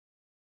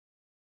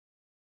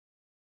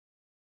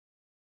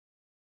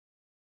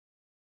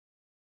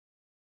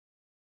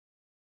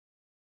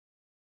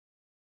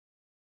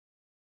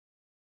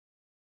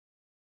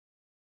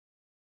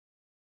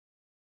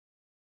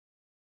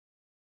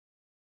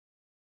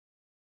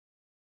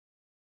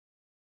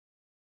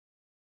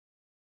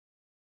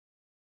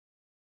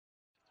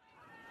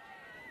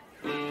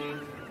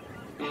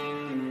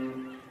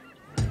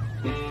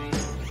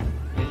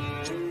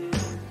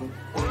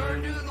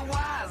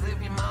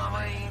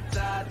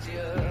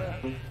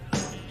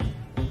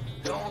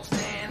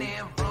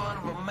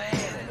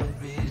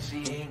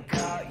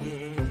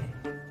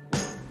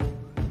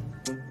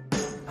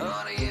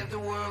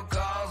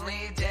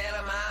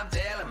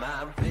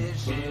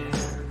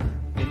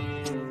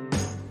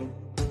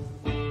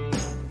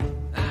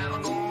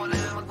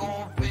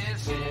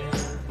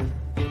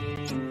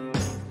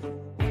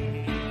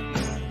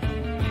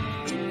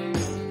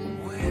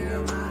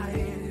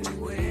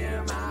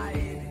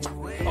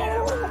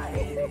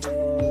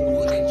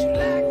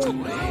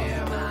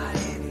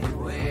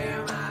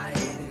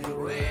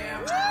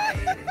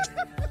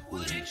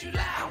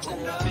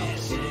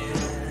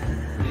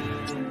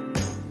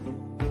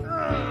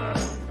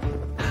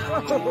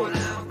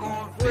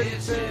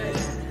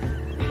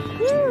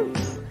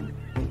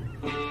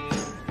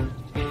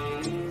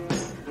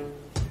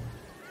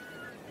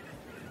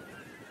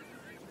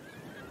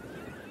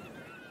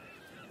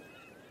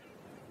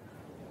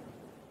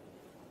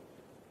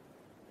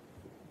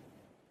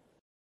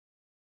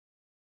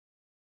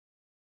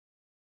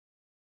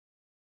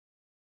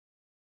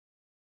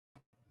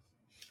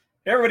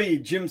Hey everybody,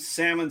 Jim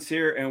Salmons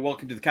here, and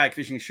welcome to the Kayak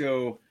Fishing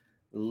Show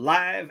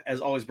live, as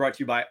always brought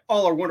to you by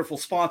all our wonderful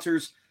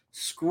sponsors,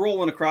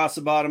 scrolling across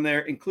the bottom there,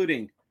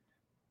 including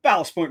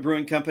Ballast Point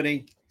Brewing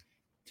Company.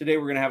 Today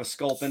we're going to have a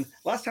sculpin.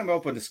 Last time I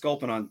opened a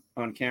sculpin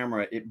on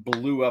camera, it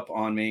blew up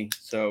on me,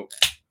 so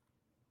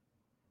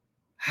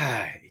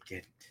it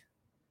didn't.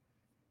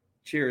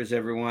 Cheers,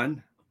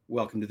 everyone.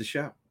 Welcome to the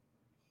show.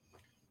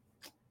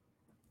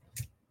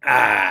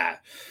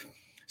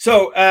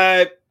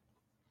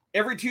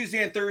 Every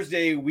Tuesday and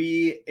Thursday,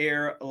 we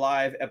air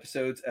live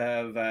episodes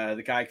of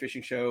the Kayak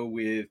Fishing Show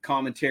with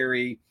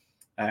commentary,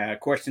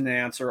 question and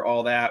answer,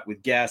 all that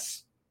with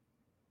guests.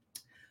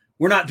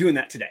 We're not doing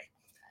that today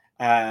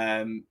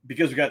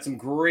because we got some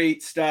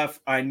great stuff.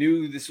 I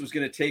knew this was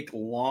going to take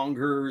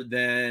longer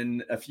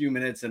than a few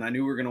minutes, and I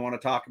knew we were going to want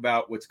to talk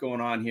about what's going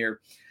on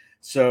here.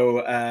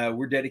 So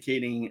we're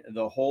dedicating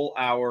the whole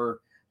hour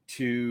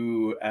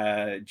to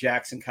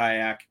Jackson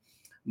Kayak,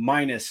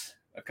 minus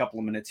a couple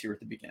of minutes here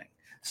at the beginning.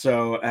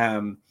 So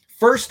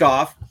first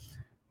off,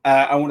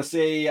 I want to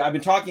say I've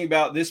been talking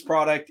about this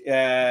product,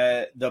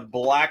 the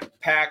Black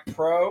Pack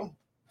Pro.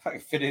 If I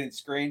can fit it in the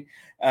screen.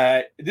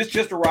 This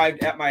just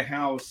arrived at my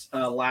house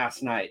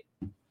last night,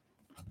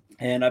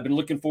 and I've been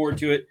looking forward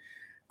to it.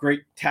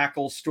 Great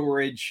tackle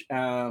storage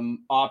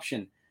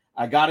option.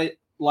 I got it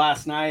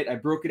last night. I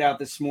broke it out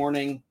this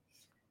morning,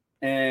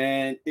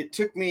 and it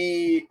took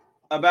me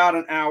about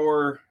an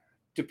hour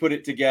to put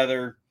it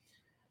together.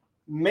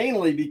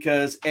 Mainly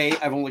because A,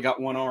 I've only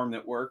got one arm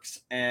that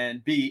works,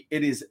 and B,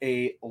 it is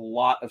a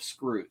lot of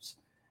screws.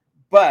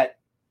 But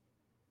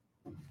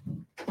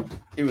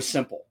it was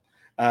simple.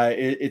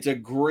 It's a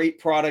great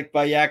product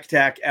by Yak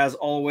Attack, as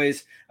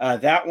always.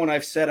 That one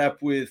I've set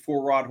up with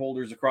 4 rod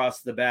holders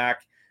across the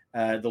back,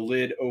 the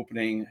lid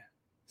opening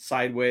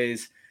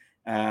sideways.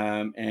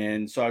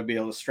 And so I'd be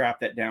able to strap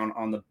that down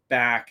on the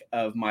back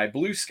of my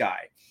Blue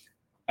Sky.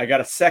 I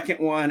got a second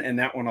one, and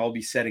that one I'll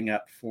be setting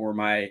up for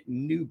my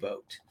new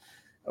boat.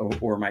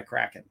 Or my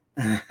Kraken.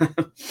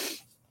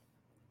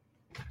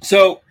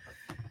 So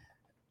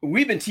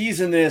we've been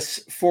teasing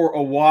this for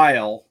a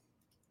while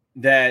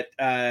that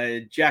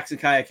Jackson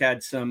Kayak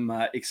had some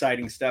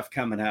exciting stuff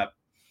coming up.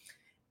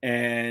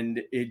 And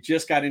it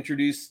just got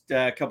introduced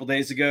a couple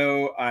days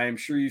ago. I'm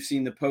sure you've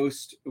seen the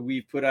post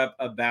we put up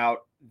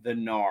about the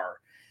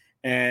NAR.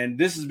 And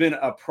this has been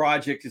a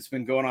project that's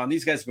been going on.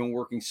 These guys have been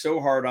working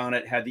so hard on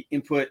it, had the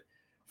input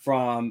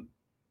from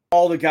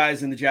all the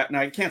guys in the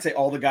now I can't say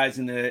all the guys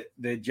in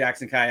the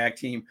Jackson Kayak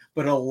team,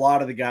 but a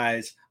lot of the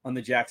guys on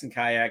the Jackson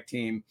Kayak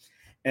team,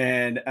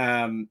 and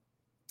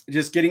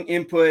just getting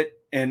input.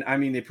 And I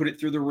mean, they put it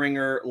through the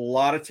ringer, a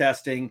lot of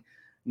testing,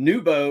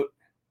 new boat,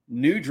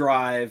 new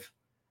drive,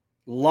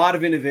 a lot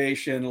of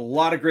innovation, a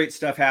lot of great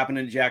stuff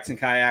happening at Jackson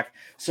Kayak.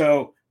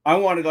 So I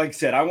wanted, like I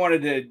said, I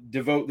wanted to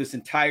devote this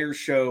entire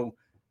show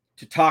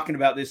to talking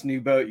about this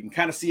new boat. You can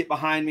kind of see it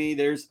behind me.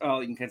 You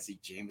can kind of see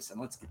Jameson.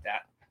 Let's get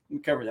that. Let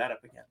me cover that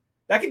up again.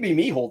 That could be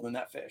me holding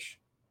that fish.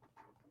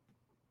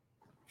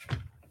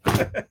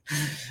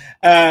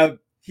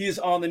 He is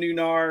on the new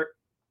NAR.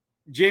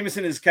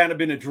 Jameson has kind of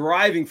been a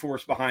driving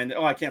force behind it.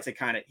 Oh, I can't say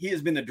kind of. He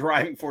has been the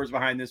driving force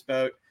behind this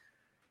boat.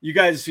 You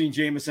guys have seen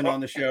Jameson on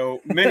the show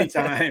many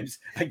times.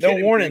 No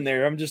warning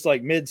there. I'm just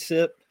like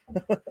mid-sip.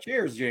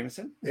 Cheers,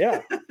 Jameson.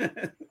 Yeah.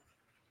 I'm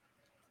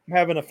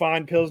having a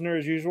fine Pilsner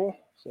as usual.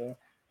 So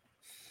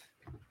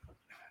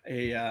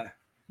a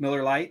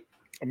Miller Lite.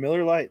 A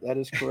Miller Lite, that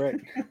is correct.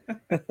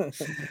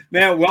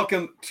 Man,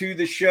 welcome to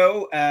the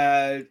show.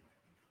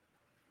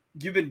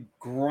 You've been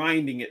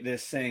grinding at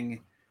this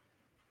thing.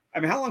 I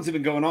mean, how long's it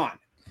been going on?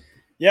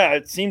 Yeah,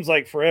 it seems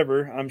like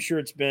forever. I'm sure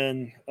it's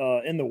been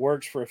in the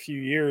works for a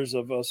few years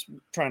of us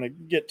trying to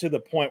get to the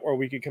point where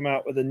we could come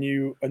out with a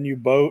new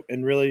boat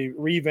and really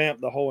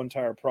revamp the whole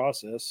entire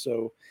process.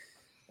 So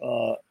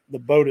the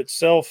boat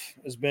itself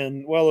has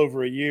been well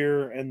over a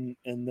year, and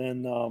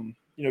then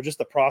just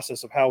the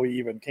process of how we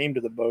even came to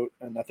the boat.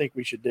 And I think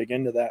we should dig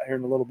into that here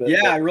in a little bit.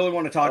 Yeah, I really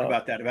want to talk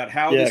about that, about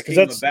how this came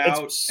about.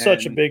 That's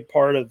such a big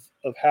part of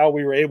how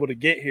we were able to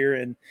get here.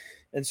 And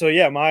so,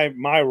 yeah,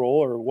 my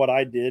role, or what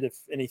I did, if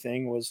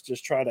anything, was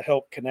just try to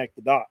help connect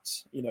the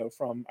dots,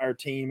 from our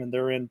team and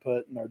their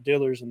input, and our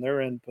dealers and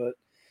their input,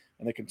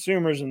 and the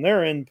consumers and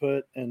their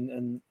input,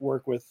 and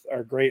work with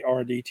our great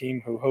R&D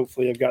team, who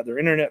hopefully have got their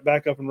internet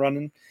back up and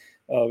running,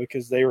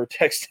 because they were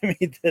texting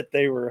me that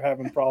they were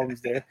having problems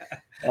there.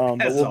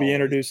 But we'll be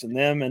introducing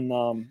them, and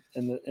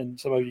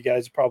some of you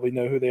guys probably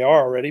know who they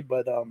are already.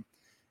 But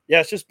yeah,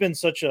 it's just been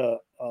such a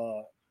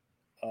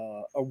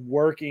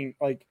working,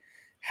 like,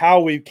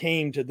 how we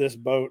came to this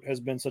boat has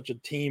been such a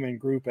team and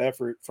group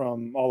effort,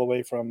 from all the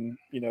way from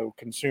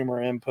consumer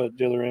input,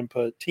 dealer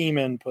input, team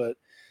input,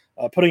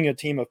 putting a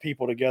team of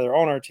people together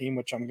on our team,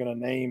 which I'm going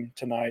to name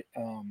tonight,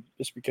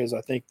 just because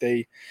I think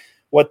the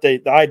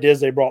ideas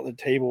they brought to the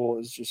table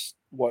is just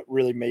what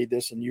really made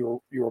this, and you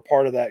were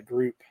part of that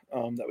group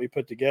that we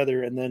put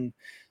together. And then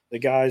the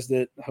guys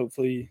that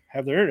hopefully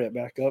have their internet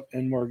back up,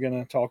 and we're going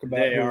to talk about.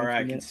 They are.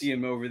 I can see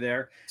them over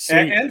there,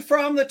 and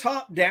from the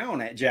top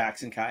down at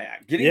Jackson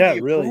Kayak, getting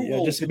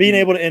just being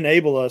able to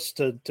enable us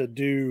to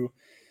do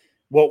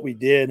what we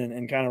did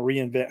and kind of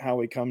reinvent how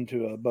we come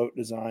to a boat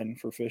design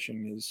for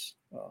fishing is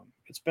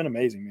it's been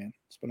amazing, man.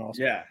 It's been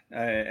awesome. Yeah,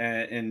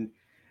 and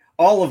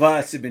all of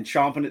us have been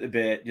chomping at the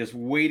bit, just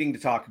waiting to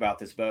talk about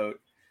this boat.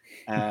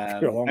 I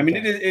mean,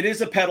 it is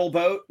a pedal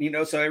boat,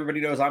 so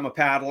everybody knows I'm a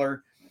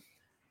paddler.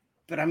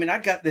 But I mean, I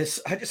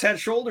just had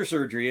shoulder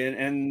surgery,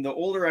 and the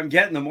older I'm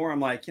getting, the more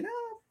I'm like,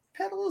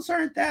 pedals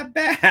aren't that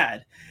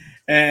bad.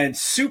 And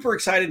super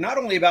excited, not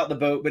only about the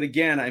boat, but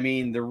again, I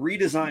mean, the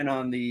redesign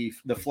on the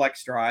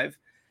Flex Drive.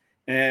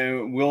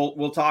 And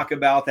we'll talk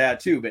about that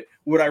too. But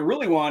what I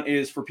really want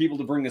is for people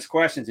to bring us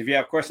questions. If you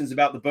have questions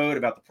about the boat,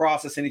 about the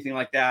process, anything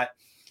like that,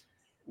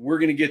 we're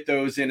going to get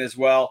those in as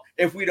well.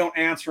 If we don't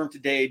answer them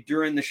today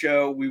during the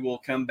show, we will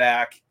come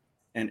back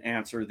and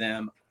answer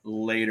them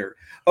later.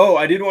 Oh,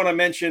 I did want to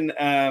mention,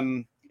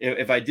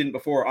 if I didn't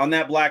before, on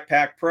that Black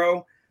Pack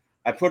Pro,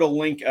 I put a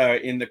link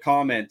in the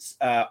comments.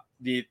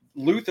 The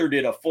Luther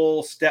did a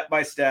full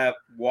step-by-step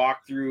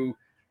walkthrough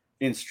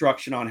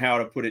instruction on how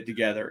to put it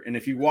together. And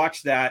if you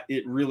watch that,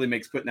 it really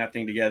makes putting that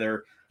thing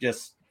together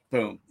just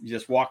boom. You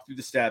just walk through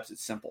the steps.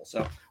 It's simple.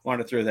 So I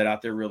wanted to throw that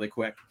out there really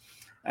quick.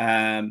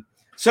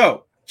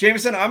 So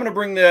Jameson, I'm going to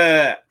bring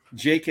the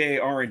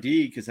JK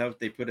R&D because that's what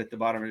they put at the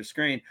bottom of the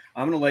screen.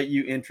 I'm going to let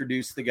you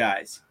introduce the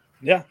guys.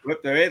 Yeah.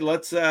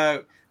 Let's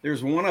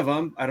there's one of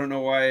them. I don't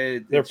know why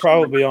they're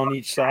probably on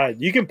each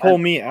side. You can pull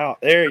me out.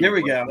 There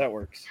we go. That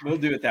works. We'll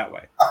do it that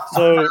way.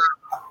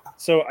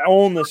 So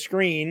on the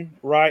screen,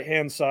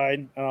 right-hand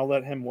side, and I'll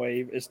let him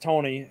wave, is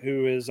Tony,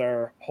 who is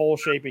our hole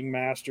shaping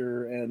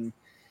master and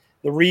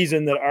the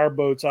reason that our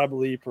boats, I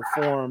believe,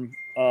 perform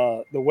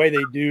the way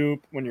they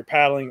do when you're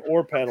paddling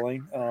or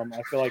pedaling.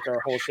 I feel like our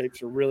hole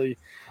shapes are really,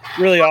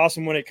 really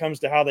awesome when it comes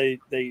to how they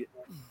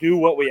do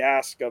what we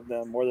ask of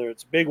them, whether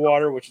it's big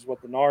water, which is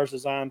what the NAR is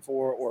designed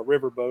for, or a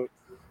river boat,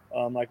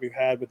 like we've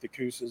had with the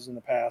Koosas in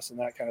the past and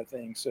that kind of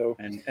thing. So,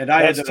 and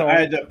I had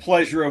the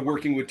pleasure of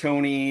working with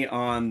Tony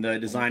on the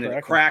design of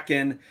the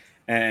Kraken,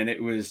 and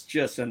it was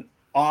just an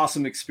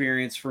awesome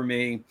experience for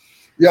me.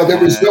 Yeah, there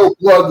was no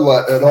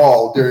bloodlet at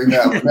all during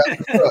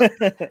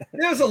that.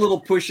 There was a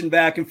little pushing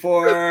back and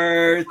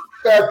forth,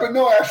 but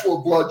no actual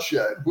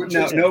bloodshed.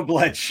 No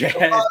bloodshed.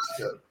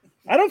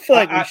 I don't feel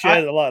like we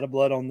shed a lot of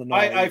blood on the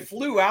night. I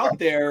flew out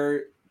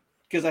there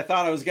because I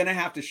thought I was going to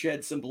have to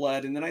shed some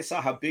blood, and then I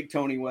saw how big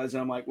Tony was,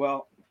 and I'm like,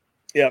 well,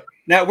 yep.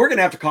 Now we're going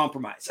to have to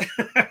compromise.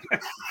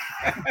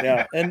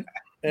 Yeah, and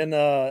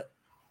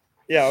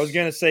yeah, I was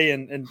going to say,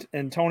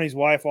 and Tony's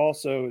wife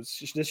also,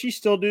 does she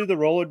still do the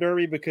roller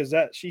derby? Because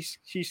that she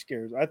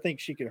scares. I think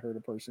she could hurt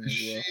a person as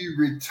well. She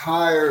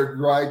retired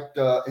right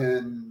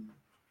in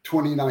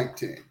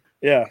 2019.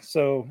 Yeah,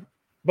 so.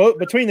 Both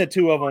between the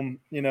two of them,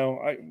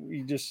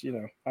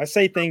 I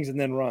say things and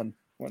then run.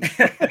 But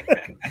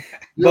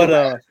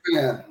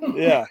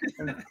yeah,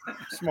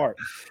 smart.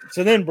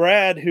 So then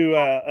Brad, who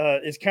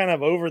is kind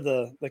of over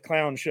the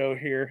clown show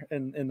here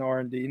in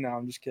R&D. No,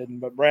 I'm just kidding.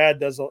 But Brad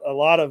does a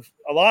lot of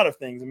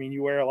things. I mean,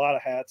 you wear a lot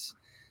of hats.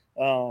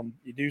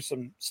 You do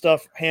some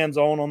stuff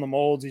hands-on on the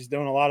molds. He's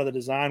doing a lot of the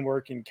design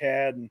work in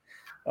CAD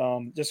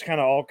and just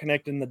kind of all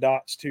connecting the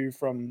dots too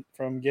from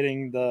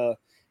getting the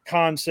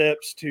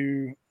concepts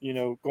to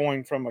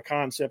going from a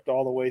concept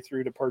all the way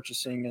through to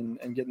purchasing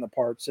and getting the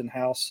parts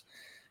in-house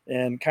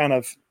and kind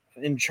of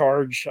in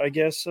charge, I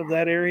guess, of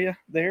that area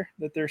there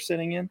that they're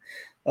sitting in.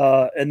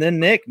 And then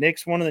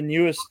Nick's one of the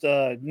newest,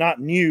 not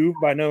new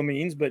by no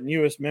means, but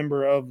newest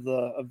member of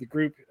the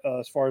group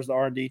as far as the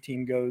R&D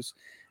team goes,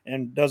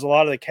 and does a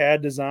lot of the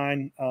CAD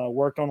design,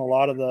 worked on a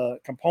lot of the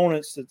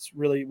components. That's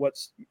really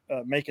what's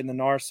making the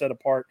NAR set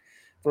apart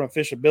from a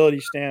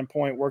fishability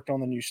standpoint. Worked on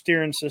the new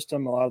steering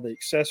system, a lot of the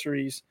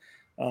accessories,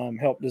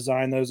 helped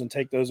design those and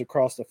take those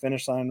across the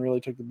finish line, really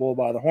took the bull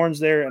by the horns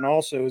there, and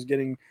also is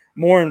getting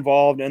more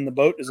involved in the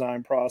boat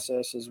design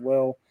process as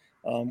well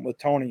with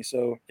Tony.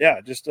 So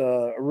yeah, just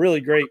a really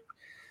great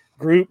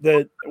group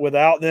that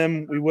without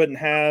them, we wouldn't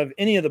have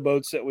any of the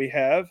boats that we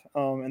have,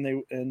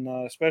 and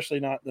especially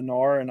not the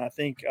NAR. And I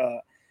think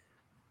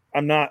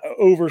I'm not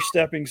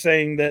overstepping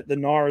saying that the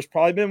NAR has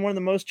probably been one of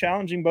the most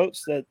challenging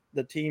boats that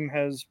the team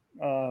has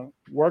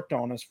worked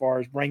on as far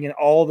as bringing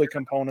all the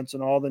components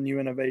and all the new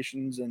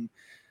innovations and,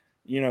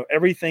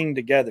 everything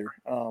together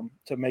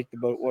to make the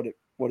boat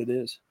what it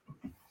is.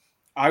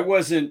 I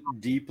wasn't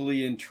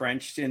deeply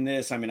entrenched in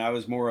this. I mean, I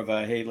was more of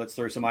a, hey, let's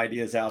throw some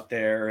ideas out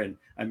there. And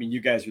I mean,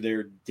 you guys were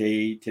there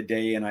day to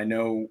day. And I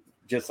know,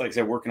 just like I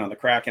said, working on the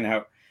Kraken,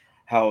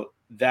 how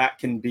that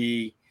can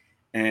be.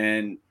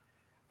 And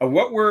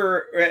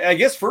I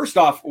guess first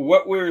off,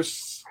 what were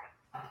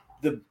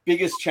the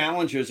biggest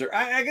challenges? Or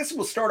I guess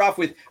we'll start off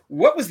with,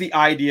 what was the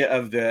idea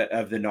of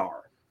the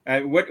NAR?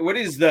 What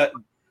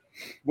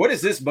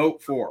is this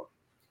boat for?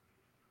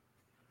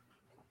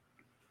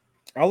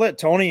 I'll let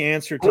Tony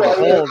answer to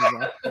Well, the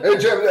whole. Hey,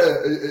 Jim,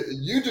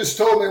 you just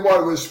told me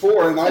what it was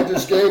for, and I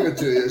just gave it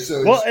to you.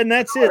 So Well, and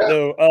that's it,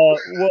 though.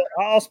 Well,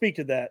 I'll speak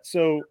to that.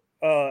 So,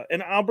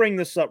 and I'll bring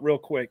this up real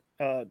quick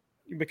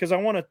because I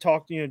want to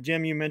talk to you.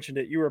 Jim, you mentioned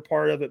it. You were a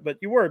part of it, but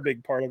you were a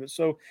big part of it.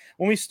 So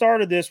when we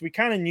started this, we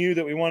kind of knew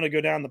that we wanted to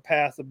go down the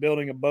path of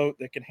building a boat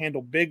that can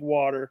handle big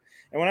water.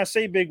 And when I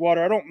say big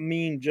water, I don't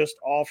mean just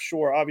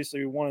offshore. Obviously,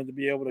 we wanted to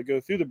be able to go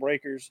through the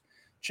breakers,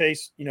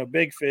 chase,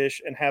 big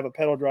fish, and have a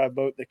pedal drive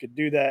boat that could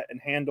do that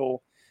and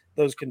handle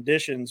those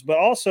conditions. But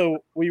also,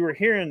 we were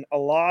hearing a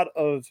lot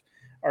of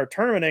our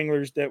tournament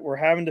anglers that were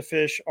having to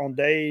fish on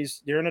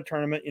days during a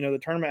tournament. The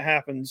tournament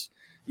happens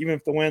even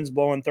if the wind's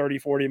blowing 30,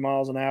 40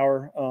 miles an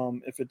hour.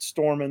 If it's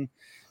storming,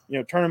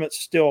 tournaments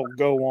still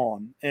go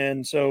on.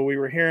 And so we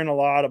were hearing a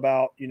lot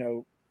about,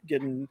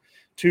 getting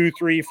 2,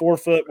 3, 4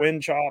 foot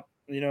wind chop,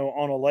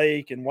 on a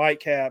lake and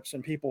whitecaps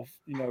and people,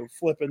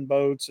 flipping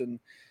boats and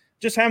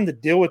just having to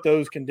deal with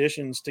those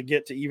conditions to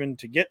get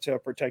to a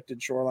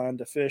protected shoreline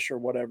to fish or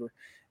whatever.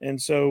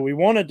 And so we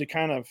wanted to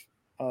kind of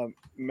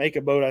make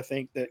a boat, I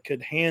think, that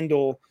could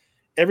handle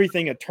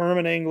everything a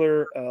tournament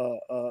angler,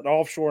 an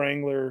offshore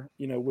angler,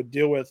 would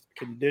deal with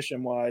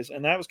condition wise.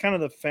 And that was kind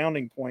of the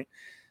founding point.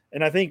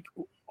 And I think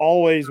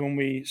always when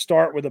we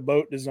start with a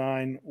boat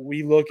design,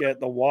 we look at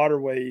the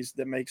waterways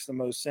that makes the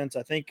most sense.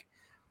 I think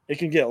it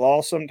can get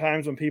lost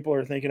sometimes when people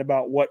are thinking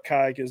about what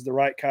kayak is the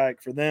right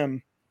kayak for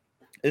them,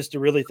 is to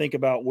really think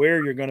about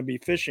where you're going to be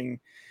fishing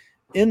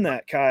in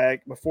that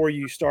kayak before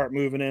you start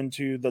moving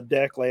into the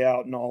deck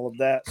layout and all of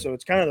that. So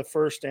it's kind of the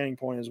first standing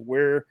point is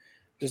where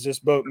does this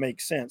boat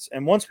make sense?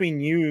 And once we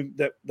knew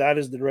that that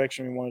is the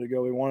direction we wanted to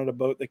go, we wanted a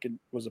boat that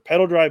was a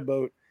pedal drive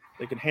boat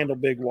that could handle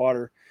big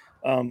water.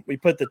 We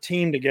put the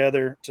team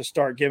together to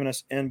start giving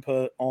us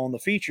input on the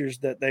features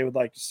that they would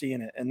like to see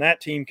in it. And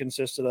that team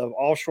consisted of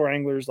offshore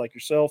anglers like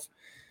yourself,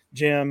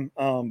 Jim,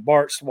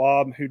 Bart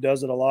Swab, who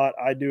does it a lot.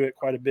 I do it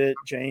quite a bit.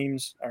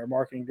 James, our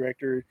marketing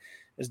director,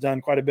 has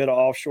done quite a bit of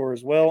offshore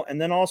as well. And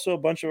then also a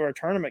bunch of our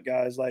tournament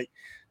guys, like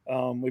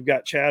we've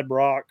got Chad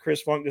Brock.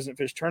 Chris Funk doesn't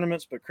fish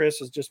tournaments, but Chris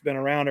has just been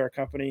around our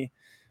company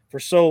for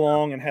so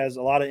long and has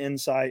a lot of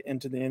insight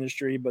into the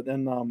industry. But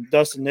then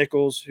Dustin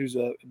Nichols, who's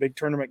a big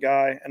tournament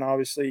guy, and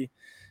obviously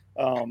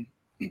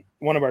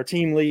one of our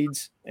team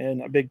leads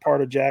and a big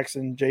part of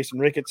Jackson. Jason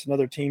Ricketts,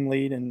 another team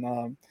lead,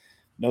 and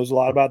knows a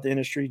lot about the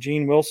industry.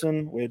 Gene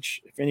Wilson,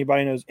 which if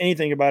anybody knows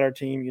anything about our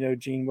team,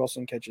 Gene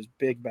Wilson catches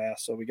big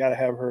bass. So we got to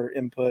have her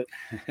input.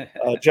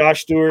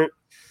 Josh Stewart,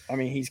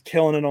 he's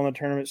killing it on the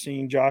tournament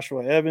scene.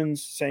 Joshua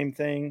Evans, same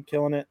thing,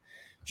 killing it.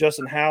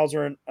 Justin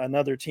Hauser,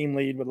 another team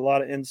lead with a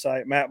lot of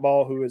insight. Matt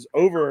Ball, who is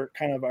over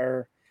kind of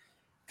our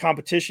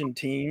competition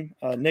team.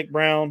 Nick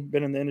Brown,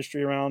 been in the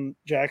industry around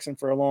Jackson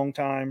for a long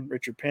time.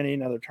 Richard Penny,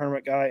 another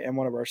tournament guy, and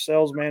one of our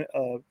sales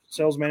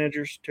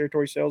managers,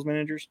 territory sales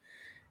managers.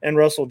 And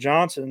Russell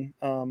Johnson,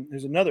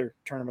 who's another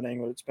tournament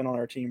angler that's been on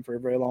our team for a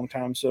very long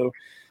time. So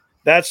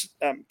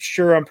I'm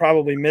sure I'm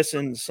probably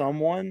missing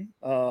someone,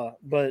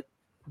 but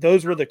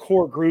those were the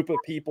core group of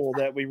people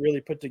that we really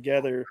put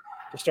together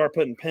to start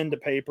putting pen to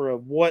paper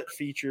of what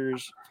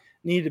features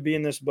need to be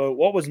in this boat,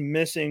 what was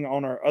missing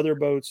on our other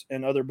boats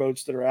and other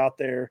boats that are out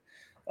there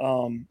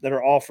that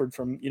are offered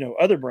from,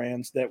 other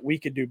brands that we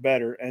could do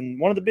better. And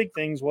one of the big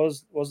things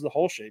was the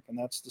hull shape, and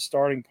that's the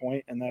starting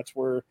point. And that's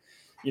where,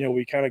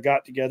 we kind of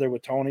got together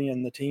with Tony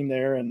and the team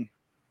there and,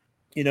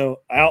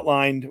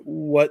 outlined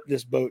what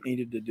this boat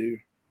needed to do.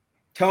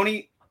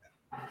 Tony,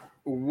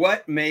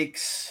 what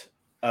makes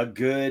a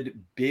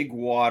good big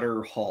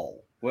water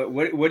hull?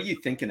 What are you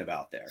thinking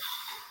about there?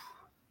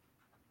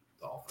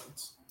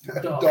 Dolphins.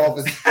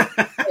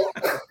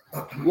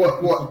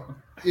 What?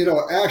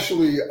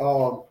 Actually,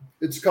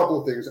 it's a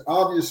couple of things.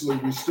 Obviously,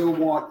 we still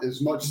want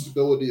as much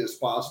stability as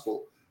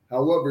possible.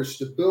 However,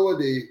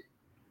 stability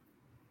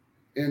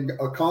in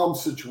a calm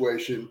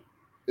situation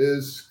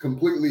is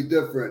completely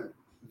different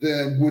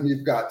than when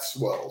you've got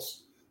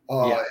swells.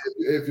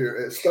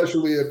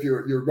 Especially if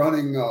you're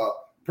running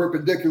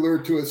perpendicular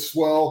to a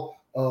swell,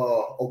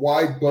 a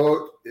wide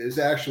boat is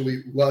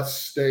actually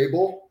less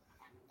stable.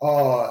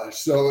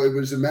 So it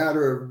was a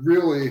matter of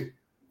really,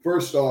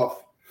 first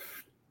off,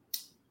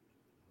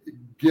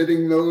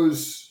 being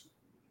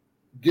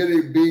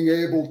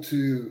able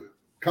to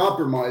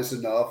compromise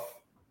enough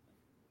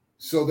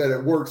so that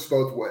it works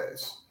both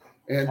ways.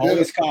 And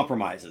always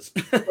compromises.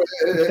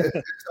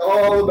 It's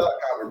all about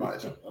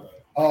compromising.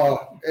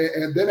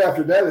 And then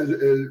after that is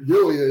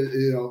really,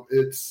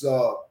 it's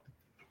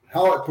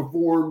how it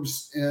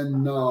performs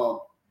in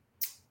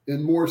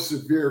more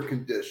severe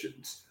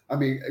conditions.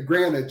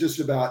 Granted, just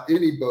about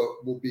any boat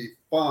will be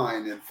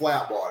fine in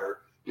flat water,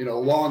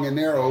 long and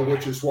narrow,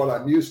 which is what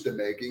I'm used to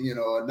making,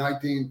 a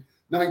 19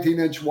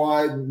 inch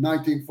wide,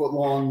 19 foot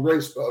long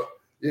race boat,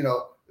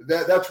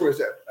 that's where it's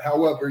at.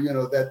 However,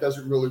 that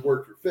doesn't really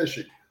work for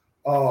fishing.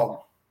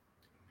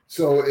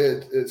 So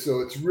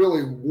it's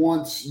really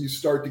once you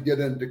start to get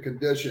into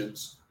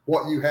conditions,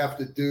 what you have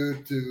to do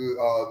to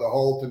the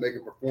hull to make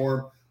it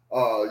perform,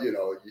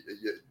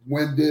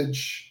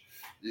 windage,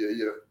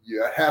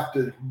 you have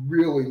to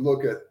really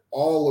look at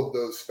all of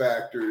those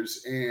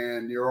factors,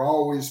 and you're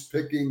always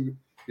picking.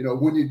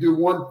 When you do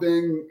one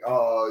thing,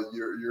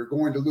 you're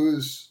going to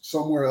lose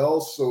somewhere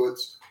else. So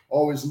it's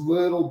always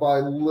little by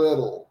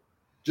little,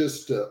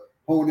 just to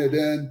hone it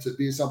in to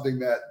be something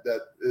that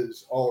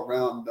is all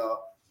around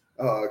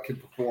can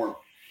perform.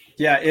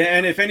 Yeah,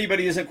 and if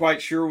anybody isn't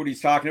quite sure what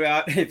he's talking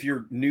about, if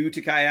you're new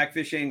to kayak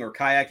fishing or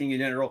kayaking in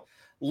general,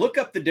 look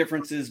up the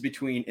differences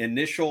between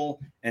initial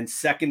and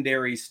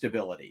secondary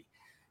stability.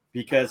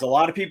 Because a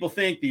lot of people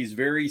think these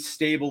very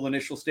stable,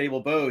 initial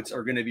stable boats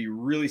are going to be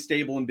really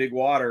stable in big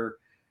water,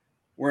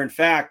 where in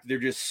fact, they're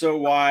just so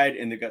wide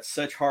and they've got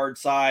such hard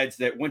sides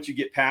that once you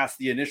get past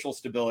the initial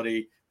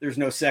stability, there's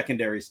no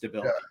secondary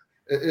stability.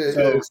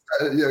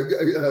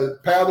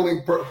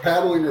 Paddling or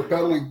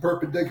pedaling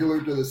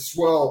perpendicular to the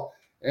swell.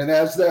 And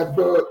as that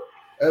boat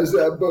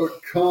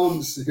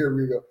comes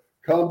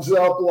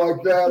up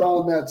like that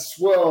on that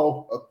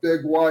swell, a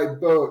big wide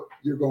boat,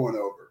 you're going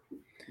over.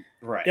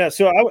 Right. Yeah.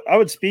 So I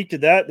would speak to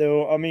that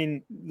though. I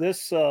mean,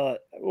 this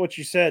what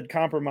you said,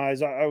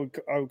 compromise. I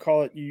would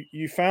call it.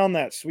 You found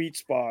that sweet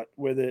spot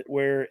with it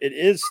where it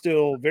is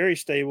still very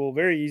stable,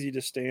 very easy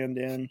to stand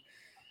in.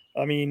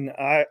 I mean,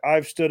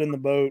 I've stood in the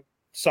boat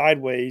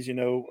sideways,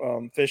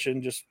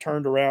 fishing, just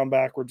turned around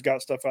backwards,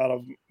 got stuff out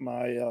of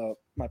my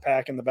my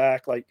pack in the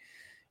back. Like,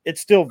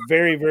 it's still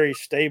very, very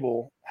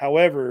stable.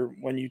 However,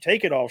 when you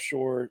take it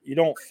offshore, you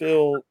don't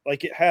feel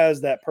like it has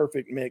that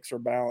perfect mix or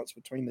balance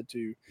between the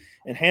two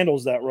and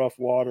handles that rough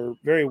water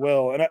very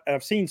well. And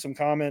I've seen some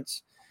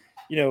comments,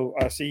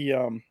 I see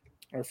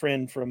our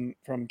friend from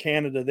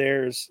Canada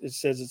there it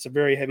says it's a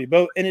very heavy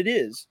boat, and it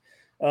is.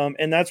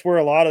 And that's where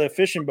a lot of the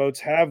fishing boats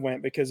have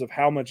went because of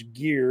how much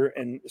gear,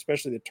 and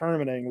especially the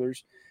tournament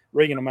anglers,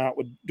 rigging them out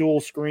with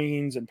dual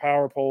screens and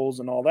power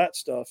poles and all that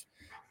stuff.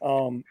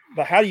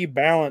 But how do you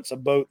balance a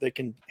boat that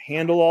can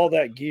handle all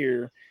that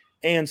gear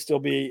and still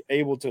be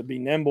able to be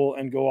nimble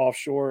and go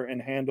offshore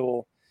and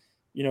handle,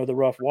 the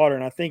rough water?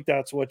 And I think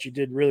that's what you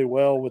did really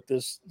well with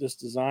this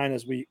design.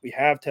 Is we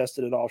have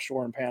tested it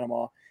offshore in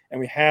Panama,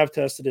 and we have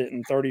tested it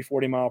in 30,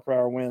 40 mile per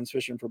hour winds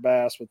fishing for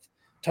bass with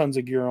tons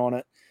of gear on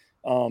it.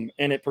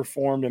 And it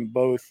performed in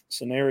both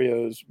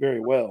scenarios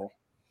very well.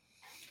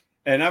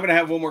 And I'm going to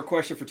have one more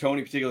question for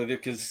Tony, particularly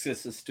because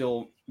this is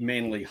still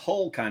mainly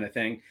hull kind of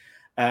thing.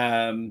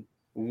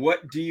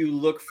 What do you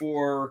look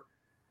for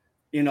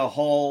in a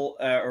hull,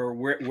 or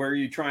where are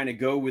you trying to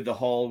go with the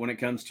hull when it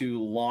comes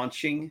to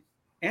launching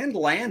and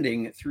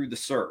landing through the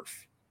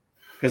surf?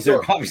 Because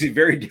they're obviously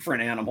very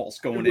different animals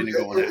going in and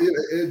going out.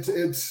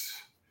 It's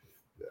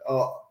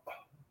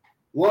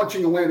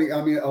launching and landing.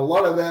 I mean, a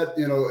lot of that,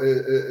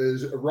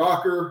 is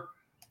rocker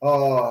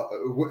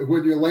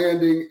when you're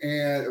landing,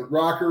 and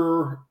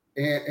rocker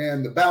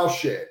and the bow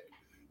shape.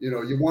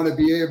 You want to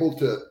be able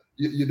to.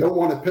 You don't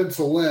want to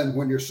pencil in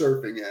when you're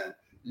surfing in.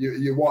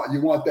 You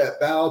want that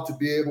bow to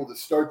be able to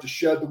start to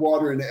shed the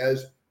water, and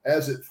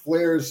as it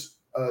flares,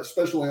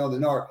 especially on the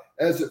Nar,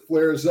 as it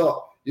flares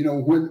up,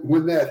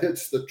 when that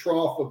hits the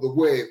trough of the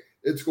wave,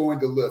 it's going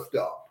to lift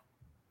up.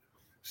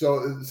 So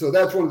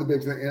that's one of the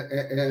big things.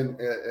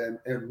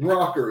 And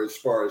rocker, as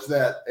far as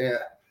that,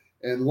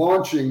 and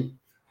launching,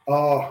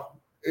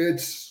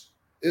 it's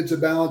a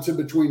balance in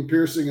between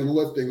piercing and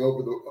lifting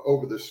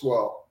over the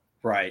swell.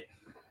 Right.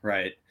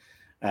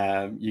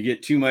 You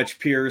get too much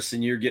pierce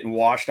and you're getting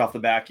washed off the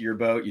back of your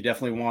boat. You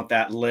definitely want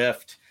that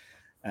lift.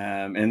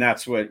 And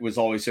that's what was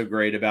always so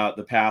great about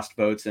the past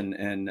boats.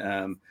 And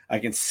I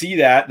can see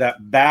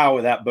that bow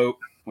of that boat.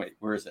 Wait,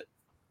 where is it?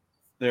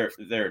 There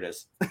it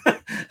is. I'm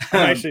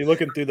actually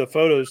looking through the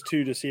photos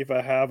too to see if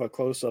I have a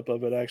close up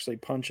of it actually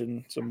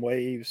punching some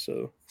waves.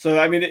 So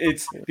I mean,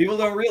 it's people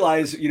don't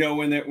realize,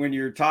 when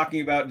you're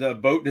talking about the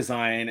boat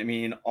design, I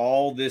mean,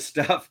 all this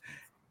stuff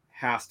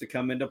has to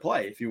come into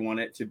play if you want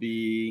it to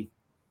be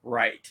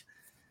right.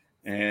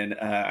 And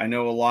I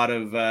know a lot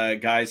of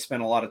guys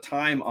spend a lot of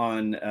time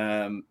on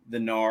the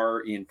NAR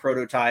in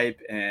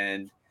prototype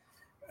and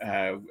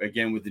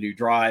again with the new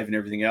drive and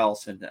everything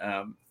else. And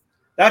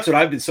that's what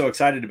I've been so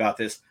excited about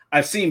this.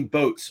 I've seen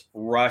boats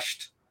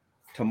rushed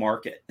to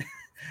market.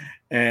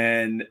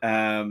 And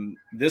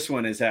this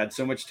one has had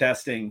so much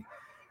testing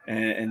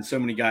and so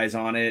many guys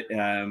on it.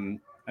 I'm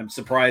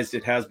surprised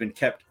it has been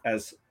kept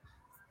as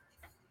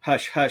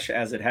hush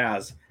as it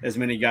has. As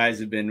many guys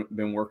have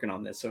been working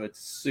on this, so it's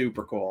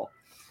super cool.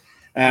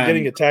 I'm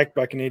getting attacked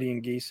by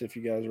Canadian geese, if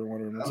you guys are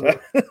wondering.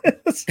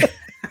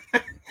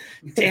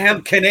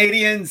 Damn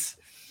Canadians.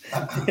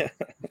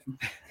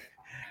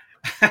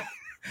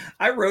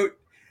 I wrote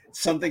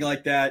something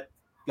like that,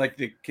 like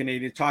the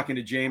Canadian talking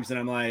to James, and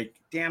I'm like,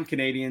 damn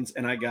Canadians.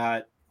 And I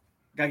got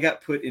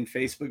put in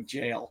Facebook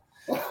jail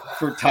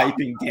for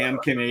typing damn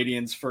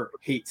Canadians for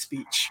hate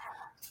speech.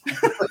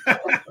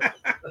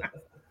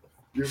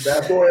 You're a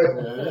bad boy.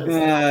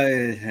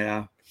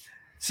 Yeah.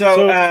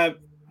 So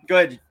go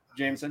ahead,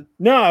 Jameson.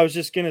 No, I was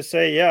just going to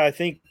say, I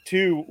think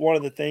too, one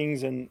of the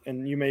things, and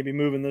you may be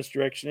moving this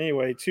direction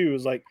anyway too,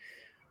 is like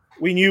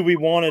we knew we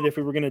wanted, if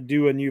we were going to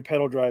do a new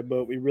pedal drive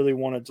boat, we really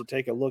wanted to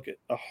take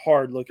a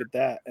hard look at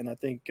that. And I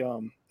think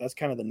that's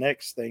kind of the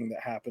next thing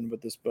that happened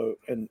with this boat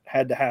and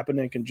had to happen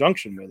in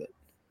conjunction with it.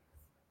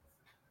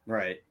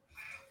 Right.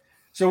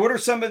 So what are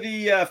some of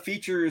the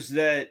features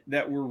that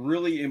were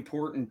really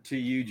important to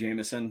you,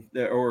 Jameson,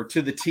 or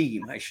to the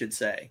team, I should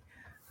say,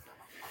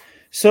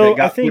 so that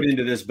got I think put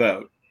into this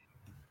boat?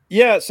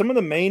 Yeah, some of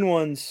the main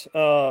ones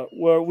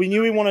were, we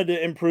knew we wanted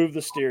to improve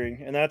the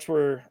steering, and that's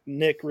where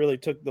Nick really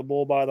took the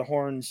bull by the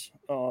horns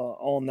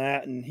on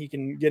that, and he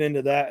can get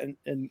into that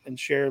and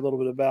share a little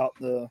bit about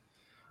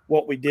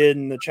what we did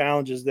and the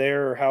challenges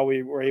there, or how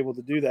we were able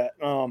to do that.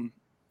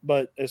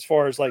 But as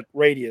far as like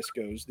radius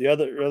goes, the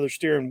other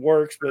steering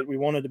works, but we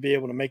wanted to be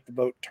able to make the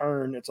boat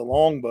turn. It's a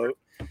long boat.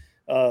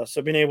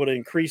 So being able to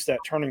increase that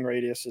turning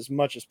radius as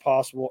much as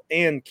possible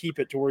and keep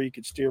it to where you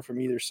could steer from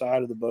either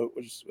side of the boat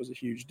was a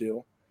huge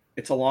deal.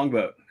 It's a long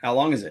boat. How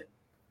long is it?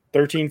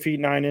 13 feet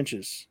 9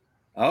 inches.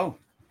 Oh,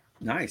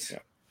 nice. Yeah.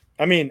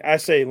 I mean, I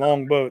say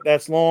long boat.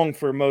 That's long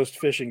for most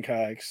fishing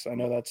kayaks. I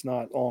know that's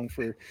not long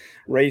for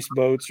race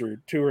boats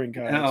or touring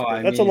kayaks.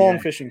 But that's a long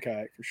fishing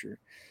kayak for sure.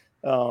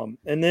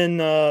 And then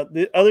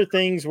the other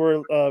things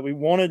were we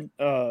wanted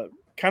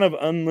kind of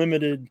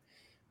unlimited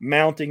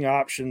mounting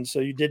options, so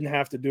you didn't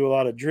have to do a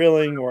lot of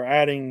drilling or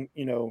adding,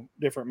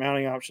 different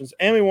mounting options.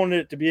 And we wanted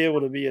it to be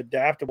able to be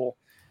adaptable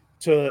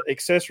to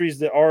accessories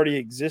that already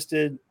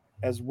existed,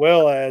 as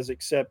well as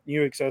accept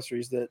new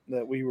accessories that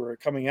we were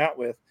coming out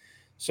with.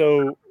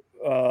 So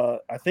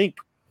I think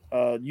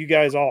you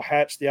guys all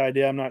hatched the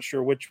idea. I'm not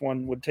sure which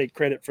one would take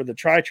credit for the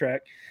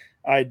tri-track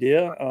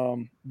idea,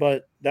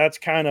 but that's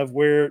kind of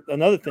where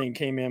another thing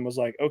came in, was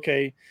like,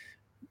 okay,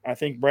 I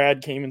think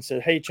Brad came and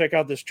said, hey, check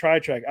out this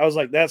tri-track. I was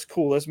like, that's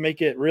cool. Let's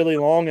make it really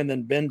long and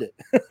then bend it.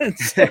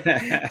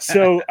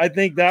 so I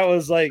think that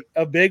was like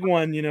a big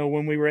one,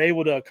 when we were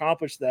able to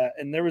accomplish that.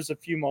 And there was a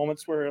few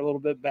moments where a little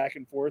bit back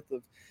and forth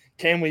of,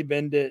 can we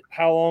bend it?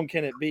 How long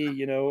can it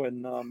be?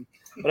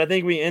 But I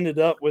think we ended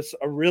up with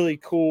a really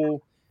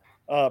cool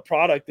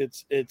product.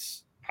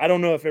 It's I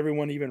don't know if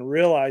everyone even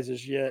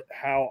realizes yet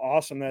how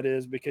awesome that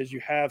is, because you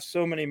have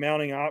so many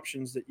mounting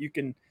options that you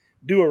can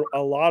do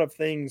a lot of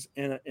things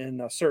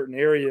in a certain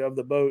area of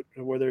the boat,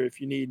 whether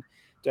if you need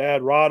to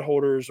add rod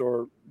holders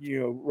or,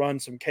 run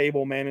some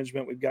cable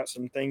management. We've got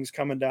some things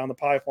coming down the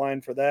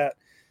pipeline for that.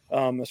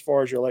 As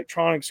far as your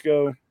electronics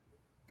go,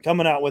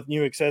 coming out with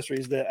new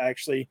accessories that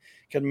actually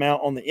can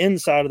mount on the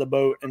inside of the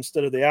boat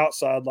instead of the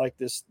outside, like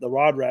the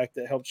rod rack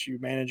that helps you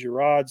manage your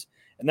rods.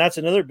 And that's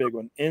another big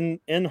one,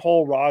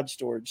 in-hole rod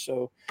storage.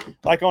 So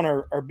like on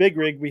our big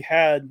rig, we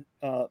had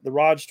the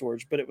rod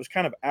storage, but it was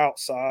kind of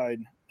outside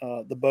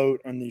the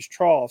boat on these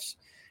troughs,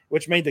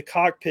 which made the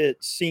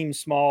cockpit seem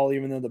small,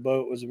 even though the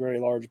boat was a very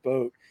large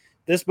boat.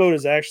 This boat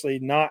is actually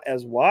not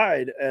as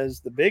wide as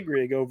the big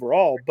rig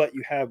overall, but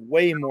you have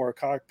way more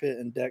cockpit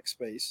and deck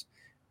space,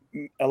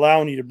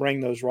 allowing you to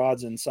bring those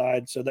rods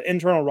inside. So the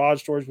internal rod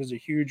storage was a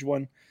huge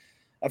one.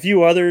 A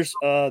few others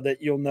that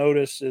you'll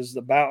notice is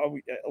the bow.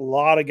 A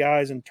lot of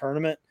guys in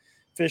tournament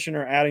fishing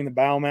are adding the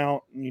bow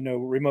mount,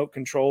 remote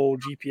control,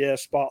 GPS,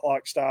 spot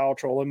lock style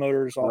trolling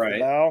motors off the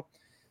bow.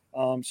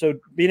 So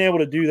being able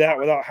to do that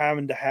without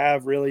having to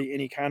have really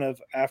any kind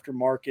of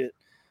aftermarket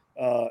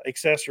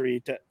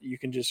accessory, you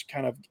can just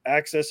kind of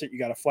access it. You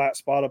got a flat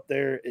spot up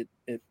there.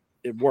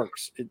 It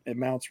works. It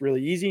mounts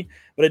really easy,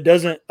 but it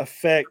doesn't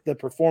affect the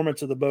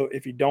performance of the boat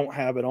if you don't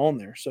have it on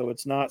there. So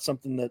it's not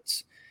something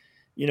that's,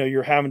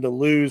 you're having to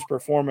lose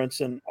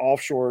performance in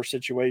offshore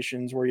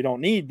situations where you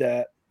don't need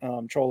that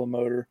trolling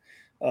motor.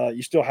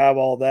 You still have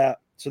all that.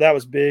 So that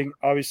was big.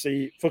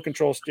 Obviously, foot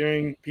control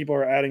steering. People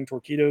are adding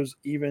Torqeedos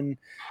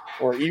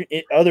or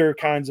other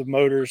kinds of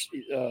motors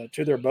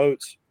to their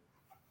boats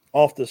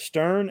off the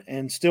stern,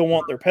 and still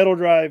want their pedal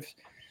drives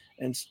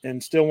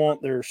and still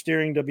want their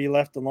steering to be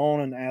left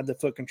alone, and add the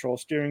foot control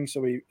steering.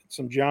 So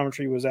some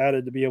geometry was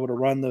added to be able to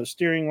run those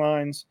steering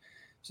lines.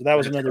 So that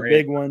was another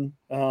big one.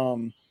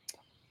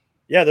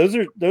 Yeah, those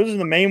are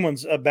the main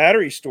ones.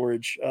 Battery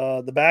storage,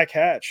 the back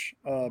hatch,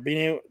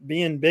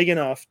 being big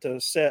enough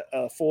to set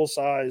a full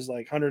size,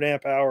 like 100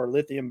 amp hour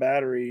lithium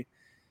battery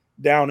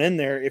down in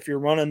there. If you're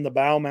running the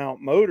bow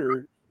mount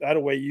motor,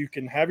 that way you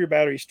can have your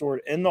battery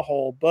stored in the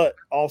hull, but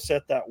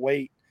offset that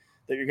weight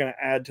that you're going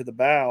to add to the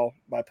bow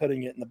by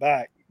putting it in the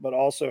back, but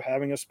also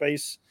having a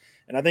space.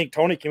 And I think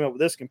Tony came up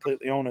with this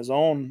completely on his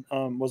own,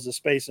 was the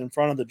space in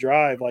front of the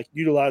drive, like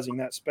utilizing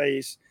that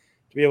space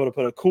to be able to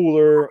put a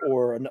cooler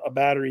or a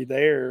battery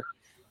there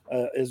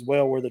as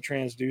well, where the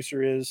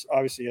transducer is.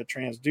 Obviously, a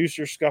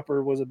transducer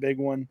scupper was a big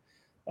one.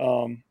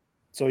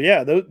 So,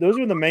 yeah, those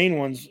are the main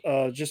ones,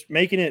 just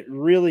making it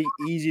really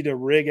easy to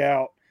rig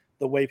out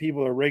the way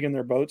people are rigging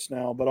their boats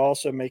now, but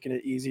also making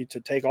it easy to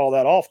take all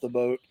that off the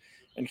boat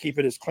and keep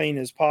it as clean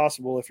as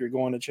possible. If you're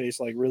going to chase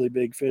like really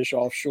big fish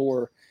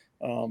offshore,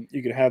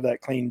 you can have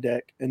that clean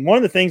deck. And one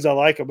of the things I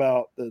like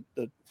about the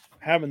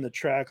having the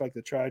track, like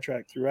the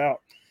tri-track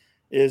throughout,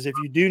 is if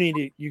you do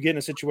you get in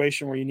a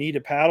situation where you need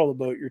to paddle the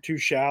boat, you're too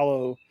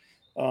shallow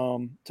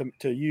to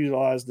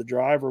utilize the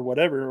drive or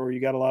whatever, or you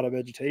got a lot of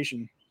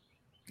vegetation,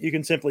 you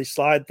can simply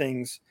slide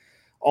things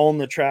on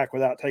the track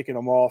without taking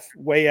them off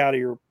way out of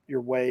your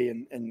way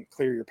and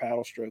clear your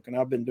paddle stroke. And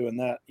I've been doing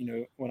that,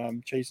 when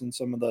I'm chasing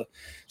some of the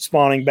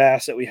spawning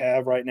bass that we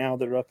have right now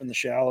that are up in the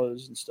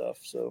shallows and stuff.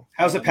 So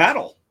how's it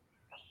paddle?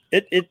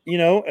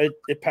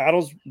 It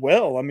paddles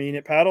well. I mean,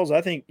 it paddles,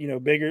 I think,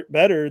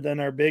 better than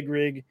our big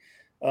rig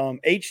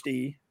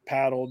HD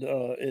paddled.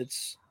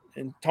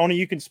 And Tony,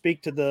 you can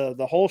speak to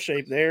the hole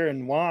shape there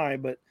and why,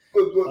 but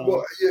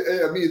well,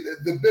 yeah, I mean,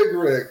 the big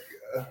rig,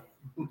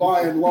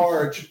 by and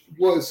large,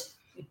 was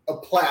a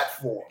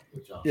platform.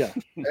 Yeah,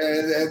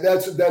 and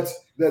that's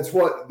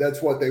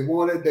what they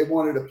wanted. They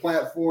wanted a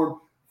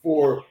platform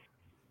for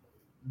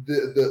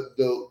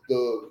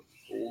the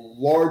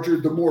larger,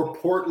 the more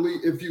portly,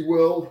 if you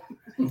will,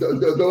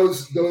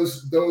 those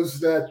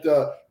that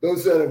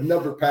have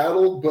never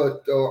paddled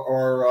but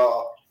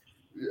are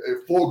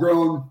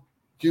full-grown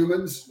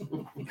humans.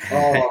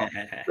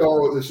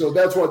 So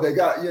that's what they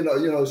got.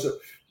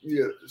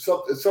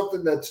 So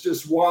something that's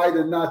just wide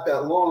and not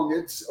that long,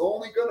 it's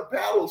only going to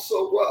paddle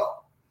so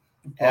well.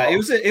 Yeah, it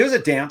was a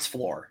dance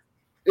floor.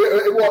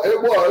 It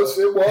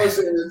was,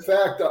 and in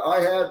fact,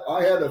 I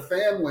had a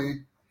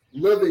family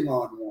living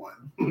on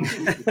one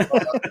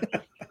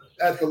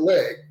at the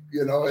lake.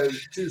 And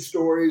 2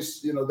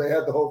 stories. They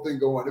had the whole thing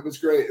going. It was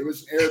great. It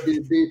was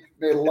Airbnb.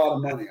 Made a lot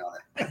of money on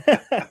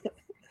it.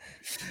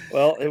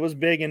 Well, it was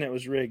big and it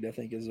was rigged, I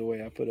think is the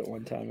way I put it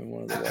one time in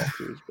one of the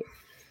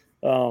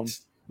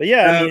walkthroughs. But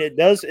yeah, I mean, it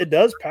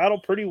does paddle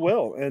pretty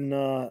well. And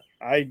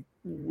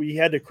we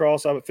had to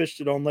cross. I fished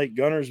it on Lake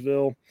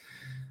Gunnersville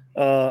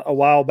a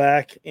while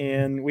back,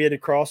 and we had to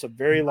cross a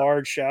very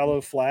large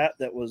shallow flat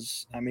that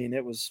was,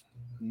 it was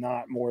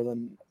not more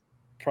than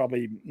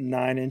probably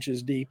 9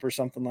 inches deep or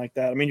something like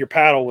that. I mean, your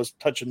paddle was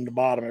touching the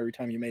bottom every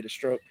time you made a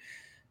stroke.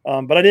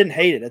 But I didn't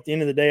hate it. At the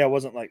end of the day, I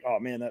wasn't like, oh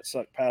man, that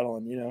sucked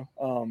paddling,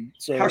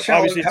 So how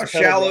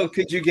shallow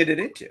could you get it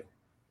into?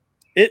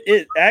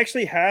 It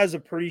actually has a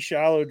pretty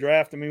shallow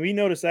draft. I mean, we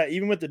noticed that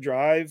even with the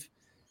drive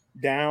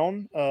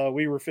down,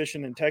 we were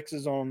fishing in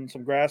Texas on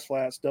some grass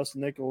flats,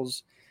 Dustin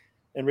Nichols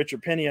and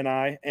Richard Penny and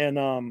I.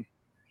 And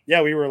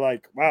we were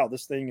like, wow,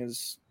 this thing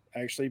is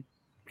actually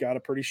got a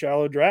pretty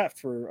shallow draft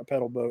for a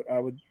pedal boat. I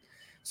would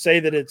say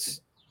that it's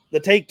the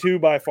Take 2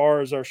 by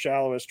far is our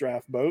shallowest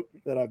draft boat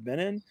that I've been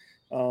in.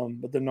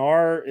 But the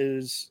Knarr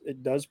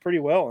it does pretty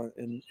well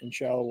in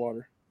shallow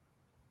water.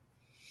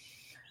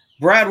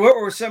 Brad, what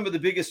were some of the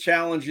biggest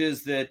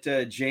challenges that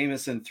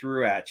Jameson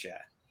threw at you?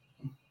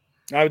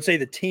 I would say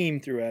the team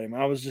threw at him.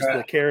 I was just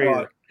the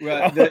carrier.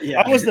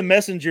 I was the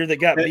messenger that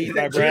got beat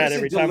by Brad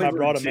every time I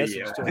brought a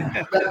message to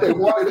him. They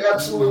wanted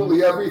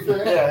absolutely everything.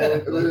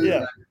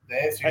 Yeah.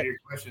 The answer to your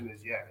question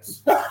is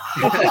yes.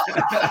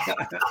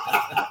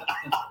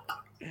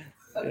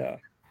 Yeah.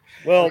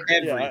 Well,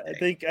 I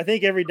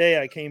think every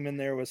day I came in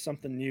there with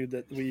something new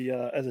that we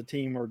as a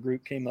team or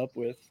group came up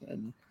with.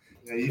 And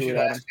you should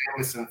ask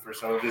Jameson for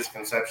some of his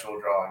conceptual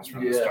drawings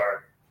from the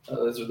start.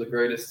 Those are the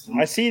greatest.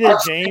 I see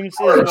that James is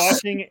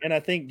watching, and I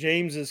think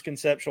James's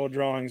conceptual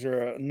drawings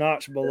are a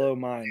notch below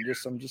mine.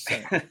 I'm just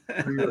saying.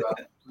 We were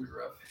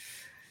rough.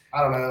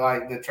 I don't know,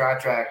 like the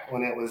tri-track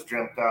when it was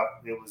dreamt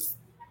up, it was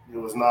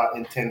not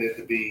intended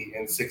to be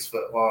in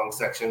 6-foot long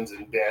sections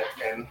and bent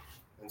and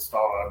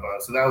installed on a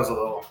boat. So that was a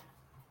little.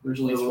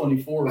 Originally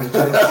 24 inches.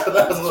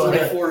 That was a little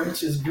 24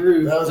 inches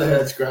groove. That was a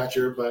head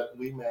scratcher, but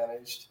we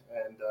managed.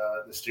 And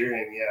the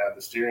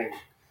steering,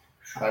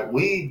 like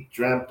we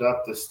dreamt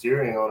up the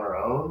steering on our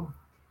own.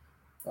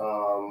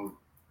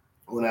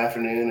 One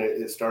afternoon,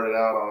 it started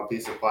out on a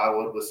piece of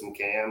plywood with some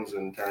cams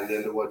and turned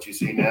into what you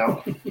see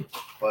now.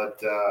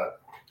 But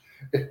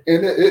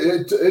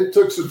it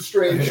took some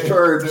strange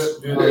turns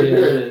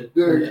during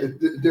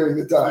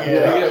the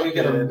time. We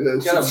got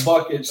a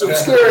bucket. Some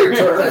scary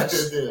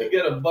turns. We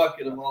got a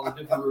bucket of all the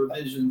different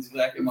revisions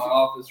back in my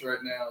office right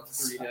now.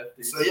 It's pretty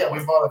hefty. So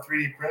we bought a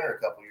 3D printer a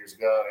couple years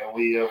ago, and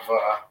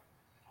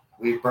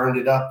we burned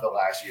it up the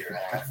last year and a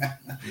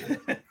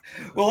half.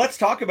 Well, let's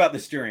talk about the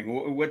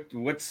steering.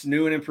 What's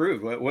new and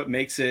improved? What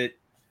makes it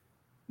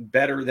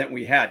better than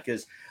we had?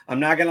 Because I'm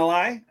not going to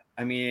lie.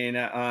 I mean,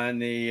 on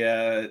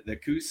the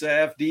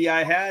Coosa FD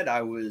I had,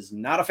 I was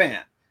not a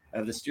fan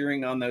of the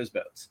steering on those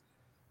boats.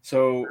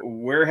 So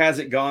where has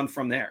it gone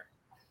from there?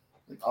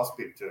 I'll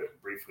speak to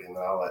it briefly, and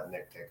then I'll let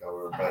Nick take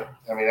over. But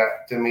I mean,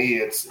 to me,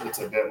 it's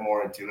a bit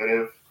more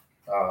intuitive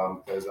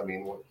because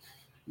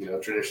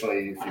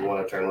traditionally, if you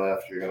want to turn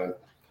left, you're gonna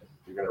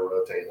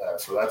rotate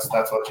left. So that's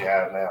what you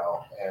have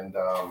now. And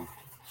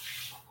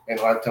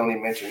like Tony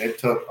mentioned, it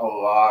took a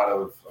lot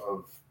of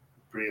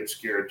pretty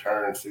obscure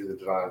turns through the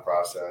design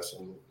process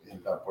and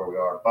ended up where we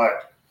are.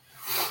 But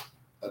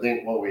I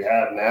think what we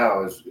have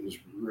now is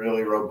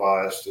really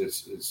robust.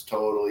 It's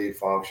totally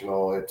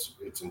functional.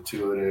 It's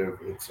intuitive.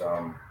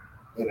 And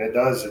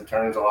it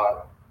turns a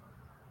lot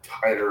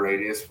tighter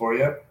radius for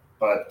you,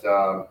 but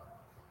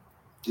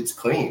it's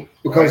clean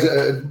because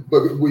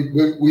but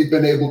we've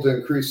been able to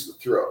increase the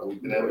throw.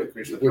 We've been able to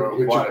increase the throw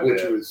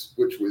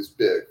which was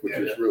big, which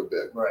was real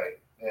big, right?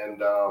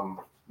 And I'm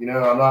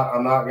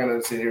not going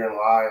to sit here and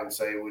lie and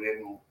say we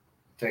didn't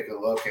take a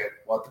look at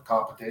what the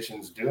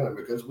competition's doing,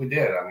 because we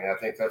did. I mean, I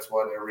think that's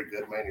what every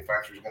good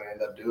manufacturer is going to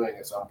end up doing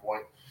at some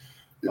point.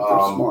 If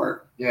they're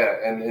smart. Yeah,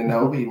 and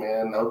Obi,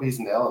 man, Obi's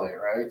nailing it,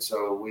 right?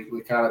 So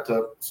we kind of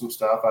took some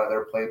stuff out of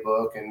their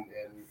playbook and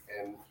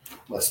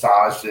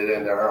massaged it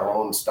into our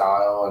own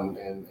style,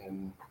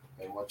 and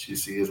what you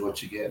see is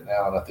what you get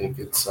now. And I think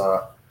it's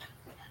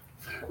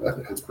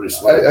pretty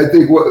slick. I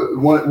think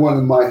one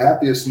of my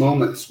happiest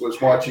moments was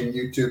watching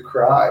YouTube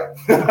cry.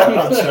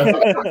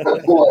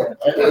 Boy,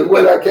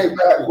 when I came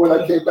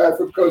back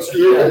from Costa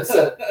Rica, I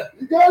said,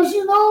 "You guys,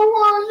 you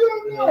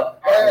know,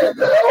 and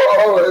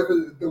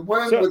the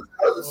wind was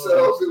out of the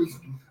cells.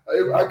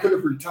 I could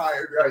have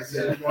retired right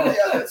there.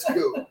 Yeah, that's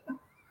cool."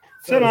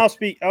 So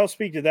I'll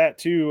speak to that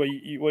too.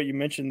 What you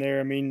mentioned there.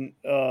 I mean,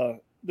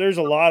 there's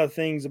a lot of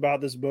things about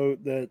this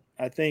boat that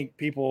I think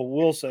people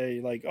will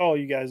say, like, "Oh,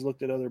 you guys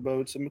looked at other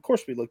boats," and of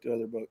course we looked at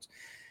other boats.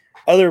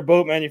 Other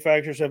boat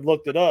manufacturers have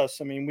looked at us.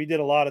 I mean, we did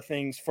a lot of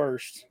things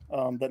first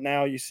that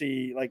now you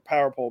see, like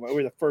power pole.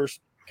 We're the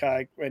first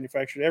kayak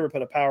manufacturer to ever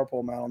put a power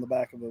pole mount on the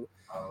back of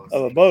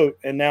a boat,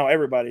 and now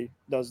everybody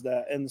does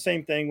that. And the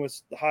same thing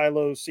with the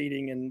high-low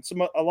seating and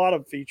a lot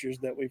of features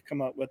that we've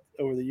come up with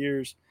over the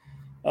years.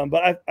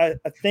 But I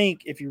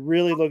think if you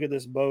really look at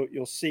this boat,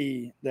 you'll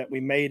see that we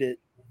made it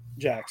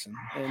Jackson,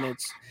 and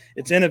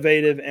it's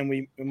innovative, and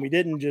we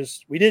didn't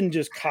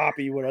just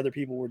copy what other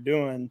people were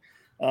doing.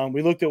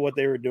 We looked at what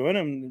they were doing,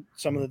 and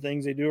some of the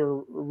things they do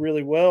are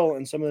really well,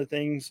 and some of the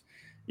things,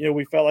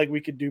 we felt like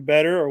we could do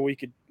better, or we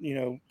could,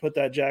 put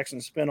that Jackson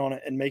spin on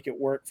it and make it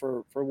work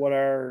for what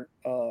our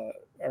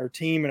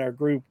team and our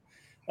group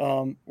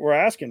were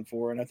asking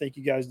for. And I think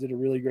you guys did a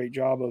really great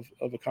job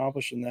of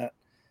accomplishing that.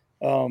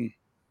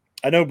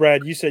 I know,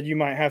 Brad, you said you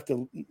might have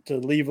to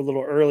leave a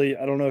little early.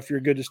 I don't know if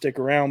you're good to stick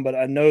around, but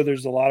I know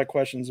there's a lot of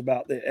questions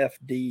about the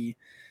FD.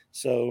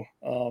 So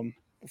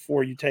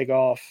before you take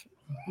off,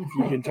 if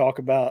you can talk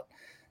about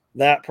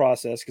that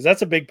process, because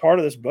that's a big part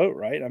of this boat,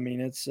 right? I mean,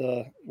 it's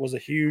was a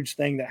huge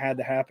thing that had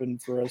to happen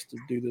for us to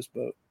do this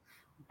boat.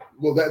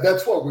 Well,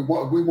 that's what we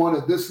want. We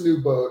wanted this new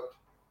boat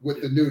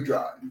with the new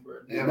drive,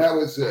 and that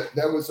was it.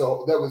 That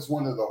was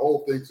one of the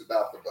whole things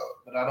about the boat.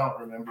 But I don't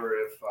remember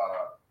if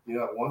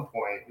at one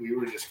point we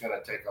were just going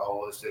to take a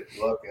holistic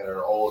look at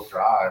our old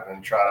drive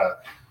and try to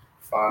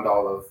find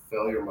all the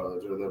failure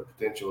modes or the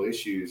potential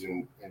issues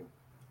and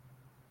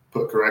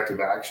put corrective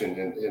action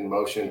in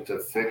motion to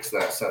fix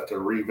that stuff, to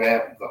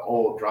revamp the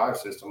old drive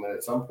system. And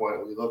at some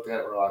point we looked at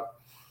it, we're like,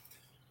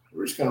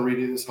 we're just going to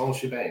redo this whole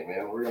shebang,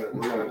 man. We're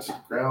going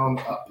to ground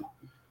up.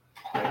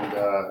 And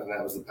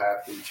that was the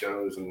path we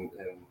chose. And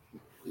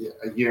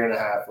a year and a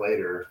half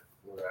later,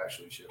 we're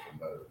actually shipping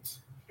boats.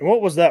 And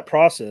what was that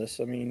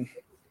process? I mean,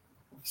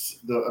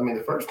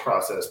 the first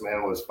process,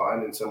 man, was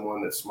finding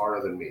someone that's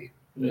smarter than me.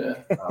 Yeah.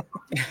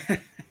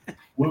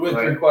 We went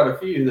through quite a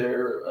few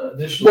there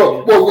initially.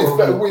 Well,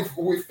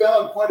 we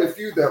found quite a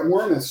few that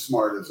weren't as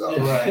smart as us.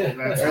 Right.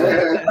 And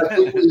I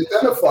think we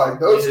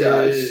identified those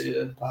guys.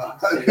 Yeah.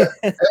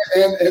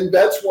 And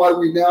that's why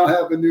we now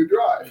have a new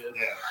drive.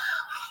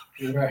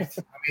 Yeah. Right.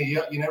 I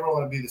mean, you never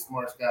want to be the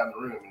smartest guy in the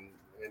room,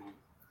 and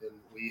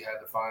we had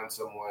to find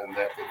someone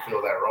that could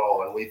fill that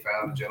role, and we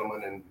found a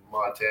gentleman in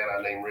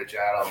Montana named Rich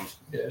Adams.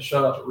 Yeah,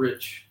 shout out to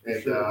Rich.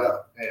 And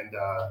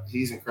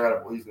he's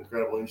incredible. He's an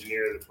incredible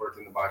engineer that's worked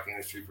in the bike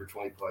industry for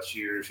 20 plus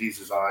years. He's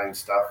designed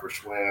stuff for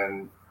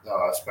Schwinn,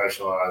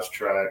 Specialized,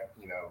 Trek,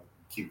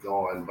 keep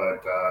going.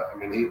 But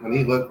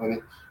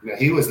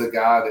he was the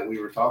guy that we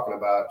were talking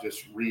about,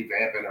 just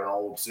revamping an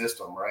old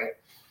system, right?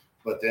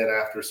 But then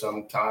after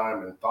some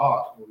time and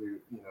thought,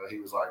 he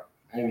was like,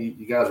 "Hey,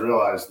 you guys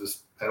realize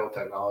this pedal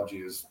technology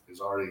is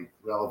already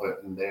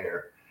relevant in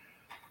there."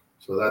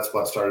 So that's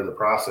what started the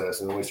process.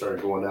 And then we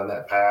started going down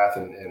that path,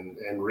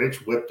 and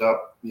Rich whipped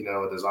up,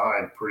 a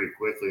design pretty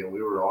quickly, and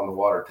we were on the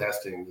water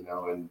testing,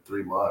 in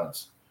 3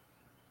 months.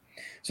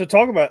 So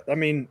talk about,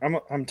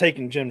 I'm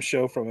taking Jim's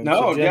show from him.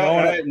 No, so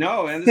Jim,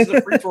 no, and this is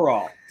a free for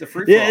all. It's a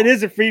free for yeah, all. it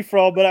is a free for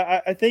all, but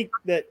I think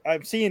that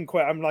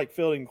I'm like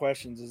fielding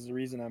questions is the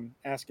reason I'm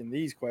asking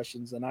these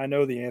questions, and I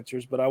know the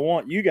answers, but I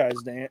want you guys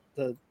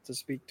to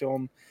speak to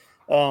them.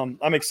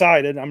 I'm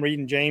excited. I'm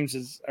reading James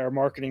is our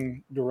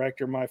marketing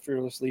director, my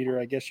fearless leader.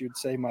 I guess you'd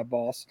say my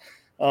boss.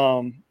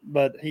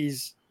 But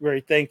he's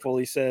very thankful.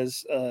 He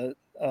says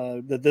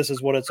that this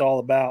is what it's all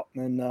about.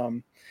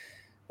 And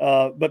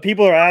but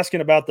people are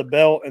asking about the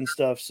belt and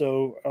stuff.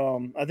 So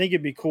I think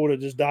it'd be cool to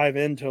just dive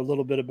into a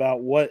little bit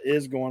about what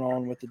is going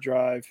on with the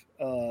drive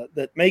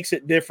that makes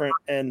it different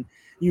and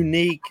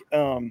unique.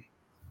 And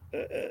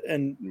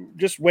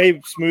just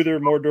way smoother,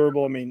 more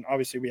durable. I mean,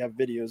 obviously we have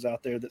videos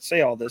out there that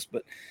say all this,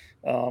 but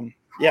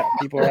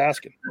people are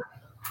asking.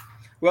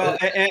 Well,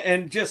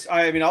 and just,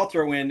 I'll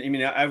throw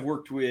in, I've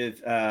worked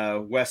with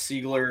Wes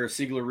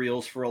Siegler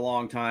Reels for a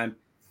long time.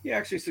 He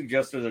actually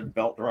suggested a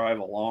belt drive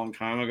a long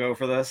time ago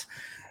for this.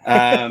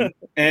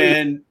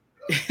 And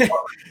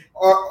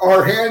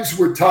our hands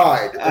were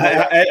tied.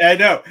 I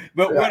know,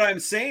 but what I'm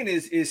saying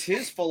is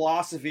his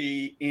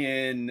philosophy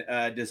in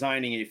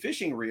designing a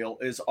fishing reel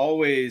is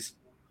always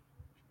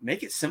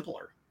make it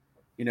simpler.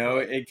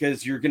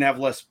 because you're going to have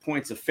less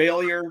points of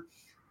failure.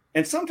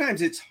 And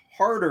sometimes it's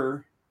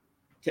harder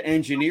to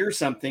engineer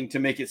something to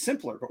make it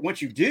simpler. But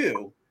once you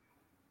do,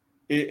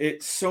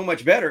 it's so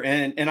much better.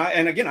 And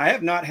again, I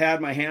have not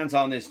had my hands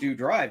on this new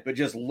drive, but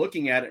just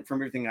looking at it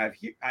from everything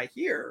I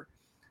hear,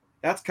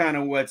 that's kind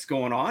of what's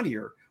going on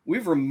here.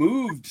 We've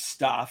removed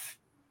stuff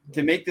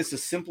to make this a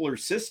simpler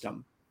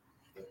system,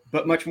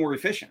 but much more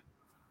efficient.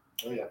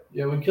 Oh, yeah.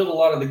 Yeah, we killed a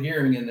lot of the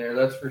gearing in there,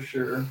 that's for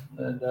sure.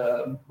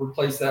 And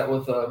replaced that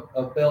with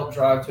a belt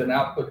drive to an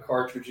output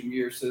cartridge and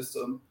gear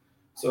system.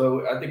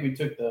 So I think we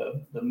took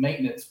the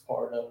maintenance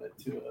part of it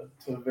to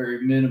a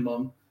very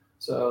minimum.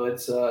 So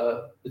it's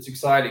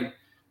exciting.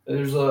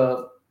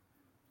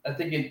 I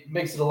think it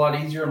makes it a lot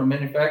easier on a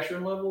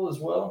manufacturing level as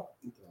well.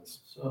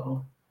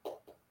 So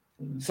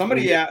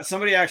somebody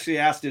actually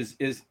asked,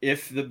 is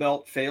if the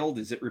belt failed,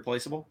 is it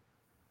replaceable?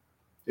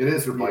 It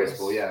is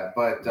replaceable, Yes.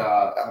 yeah. But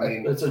I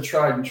mean, it's a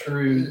tried and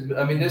true.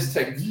 I mean, this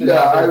takes.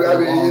 Yeah, I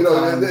mean,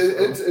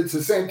 it's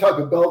the same type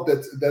of belt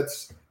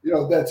that's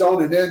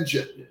on an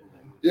engine,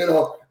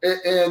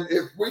 and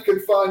if we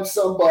can find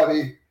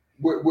somebody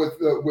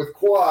with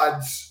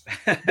quads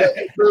that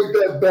make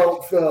that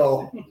belt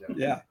fell.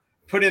 Yeah.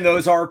 Put in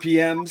those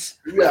RPMs.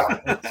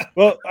 Yeah.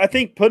 Well, I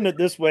think putting it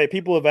this way,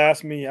 people have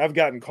asked me, I've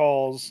gotten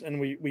calls, and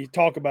we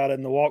talk about it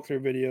in the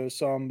walkthrough videos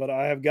some, but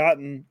I have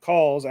gotten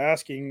calls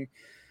asking,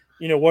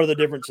 what are the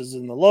differences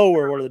in the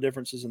lower? What are the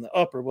differences in the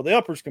upper? Well, the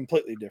upper is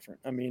completely different.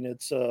 I mean,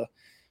 it's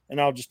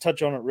and I'll just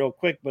touch on it real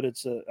quick, but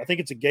I think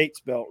it's a Gates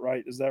belt,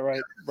 right? Is that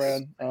right,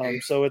 Brad?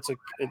 So it's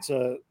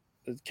a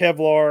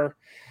Kevlar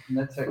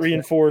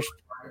reinforced.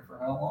 For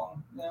how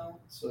long now?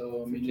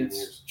 So I mean,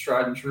 it's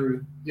tried and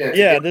true.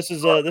 Yeah. This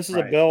is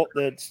a belt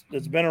that's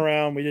been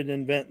around. We didn't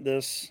invent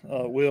this.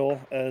 Will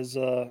as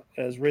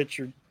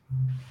Richard.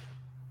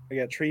 I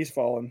got trees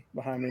falling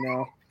behind me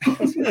now.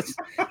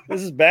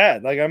 This is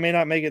bad. Like I may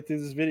not make it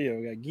through this video.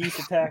 We got geese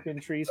attacking,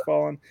 trees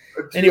falling.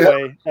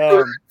 Anyway,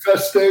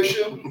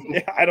 infestation.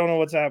 Yeah, I don't know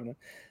what's happening.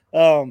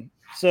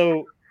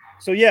 So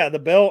yeah, the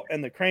belt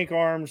and the crank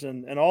arms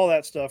and all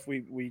that stuff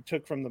we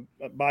took from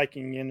the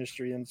biking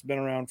industry, and it's been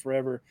around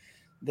forever.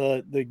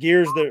 The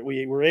gears that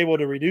we were able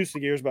to reduce the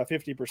gears by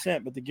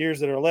 50%, but the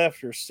gears that are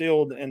left are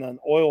sealed in an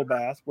oil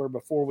bath, where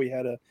before we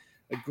had a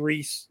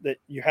grease that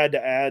you had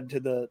to add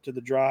to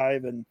the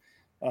drive, and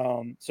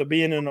so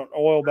being in an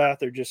oil bath,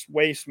 they're just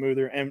way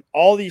smoother, and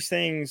all these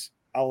things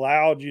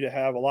allowed you to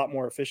have a lot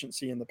more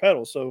efficiency in the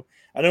pedal. So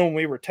I know when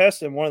we were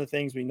testing, one of the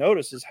things we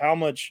noticed is how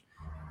much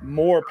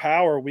more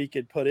power we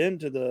could put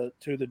into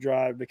the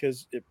drive,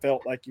 because it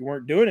felt like you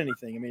weren't doing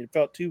anything. I mean, it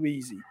felt too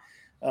easy.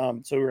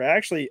 So we were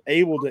actually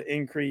able to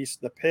increase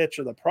the pitch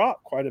of the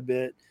prop quite a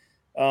bit,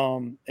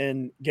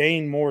 and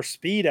gain more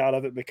speed out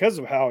of it because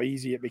of how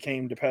easy it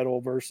became to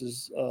pedal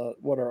versus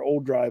what our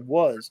old drive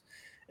was.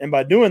 And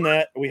by doing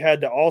that, we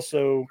had to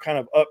also kind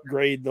of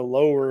upgrade the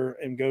lower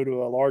and go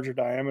to a larger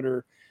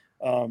diameter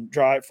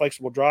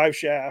flexible drive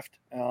shaft.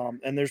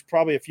 And there's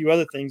probably a few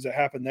other things that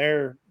happened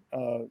there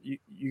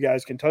you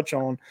guys can touch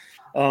on.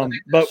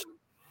 But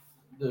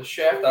the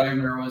shaft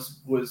diameter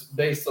was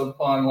based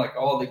upon like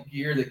all the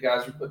gear that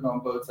guys are putting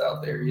on boats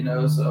out there,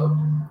 so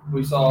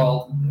we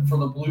saw from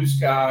the Blue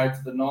Sky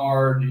to the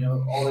Nard,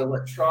 all the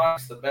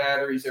electronics, the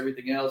batteries,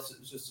 everything else. It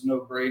was just a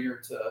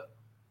no-brainer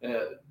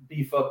to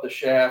beef up the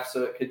shaft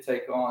so it could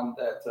take on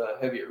that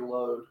heavier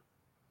load.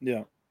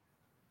 Yeah.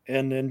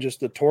 And then just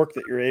the torque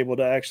that you're able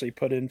to actually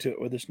put into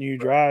it with this new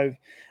drive.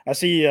 I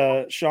see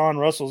Sean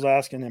Russell's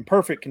asking, in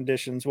perfect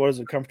conditions, what is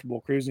a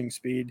comfortable cruising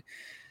speed?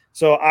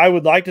 So I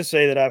would like to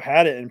say that I've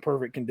had it in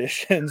perfect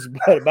conditions,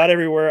 but about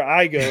everywhere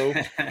I go,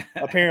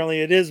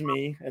 apparently it is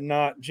me and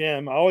not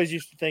Jim. I always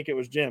used to think it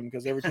was Jim,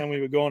 because every time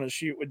we would go on a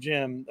shoot with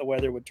Jim, the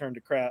weather would turn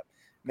to crap.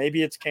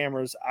 Maybe it's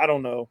cameras. I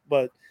don't know.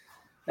 But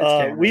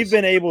we've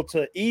been able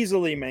to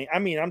easily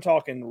I'm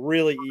talking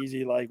really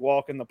easy, like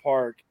walk in the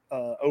park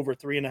over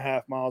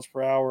 3.5 miles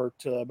per hour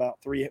to about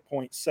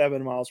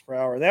 3.7 miles per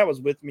hour. That was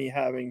with me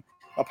having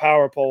a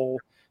power pole,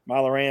 my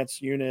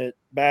Lowrance unit,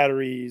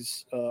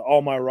 batteries,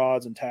 all my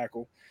rods and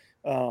tackle.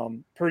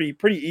 Pretty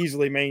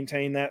easily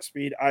maintain that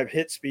speed. I've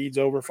hit speeds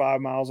over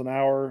 5 miles an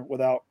hour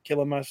without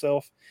killing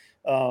myself.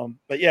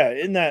 But yeah,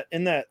 in that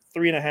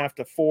 3.5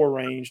 to 4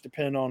 range,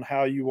 depending on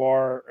how you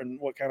are and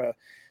what kind of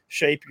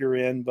shape you're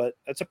in. But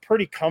it's a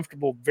pretty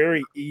comfortable,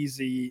 very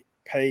easy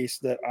pace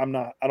that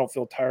I don't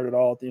feel tired at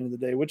all at the end of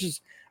the day, which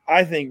is,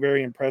 I think,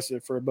 very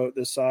impressive for a boat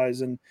this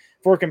size. And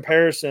for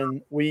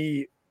comparison,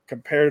 we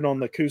compared it on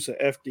the Coosa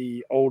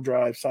FD old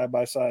drive side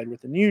by side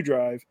with the new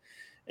drive,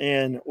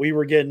 and we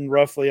were getting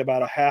roughly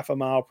about a 0.5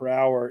 mile per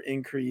hour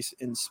increase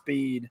in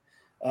speed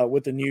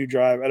with the new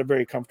drive at a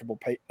very comfortable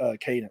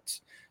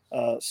cadence.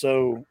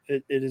 So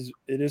it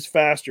is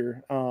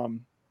faster,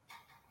 and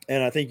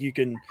I think you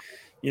can,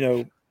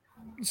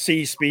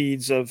 see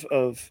speeds of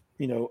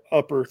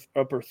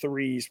upper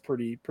threes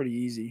pretty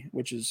easy,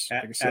 which is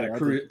at, like I said, at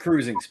a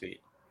cruising speed.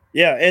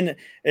 Yeah,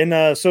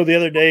 and so the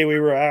other day we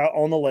were out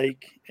on the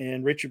lake,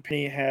 and Richard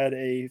Penny had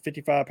a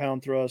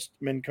 55-pound thrust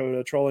Minn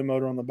Kota trolling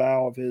motor on the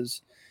bow of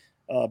his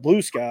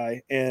Blue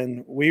Sky,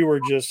 and we were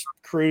just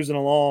cruising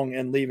along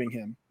and leaving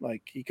him.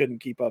 Like he couldn't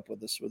keep up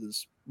with us with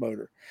his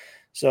motor.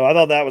 So I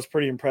thought that was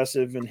pretty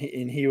impressive. And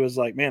he was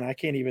like, man, I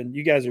can't even,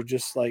 you guys are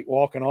just like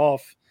walking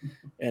off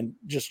and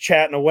just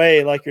chatting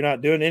away like you're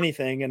not doing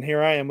anything. And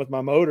here I am with my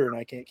motor and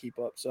I can't keep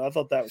up. So I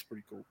thought that was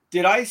pretty cool.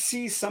 Did I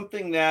see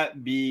something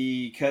that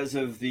because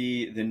of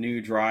the new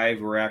drive,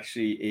 we're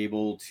actually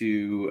able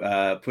to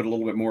put a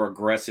little bit more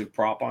aggressive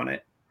prop on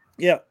it?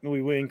 Yeah,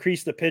 we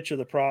increased the pitch of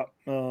the prop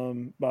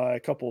by a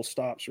couple of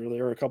stops, really,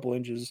 or a couple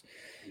inches.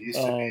 It used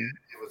to be,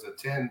 it was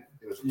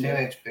a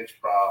 10-inch pitch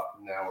prop.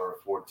 Now we're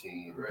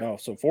 14. Right? Oh,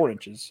 so 4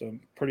 inches. So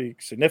pretty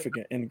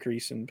significant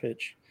increase in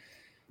pitch.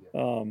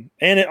 Yeah.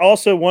 And it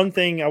also, one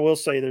thing I will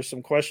say, there's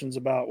some questions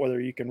about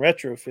whether you can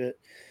retrofit.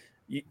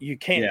 You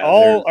can't. Yeah,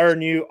 all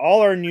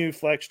our new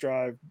Flex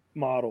Drive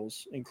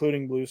models,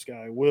 including Blue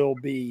Sky, will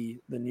be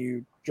the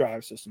new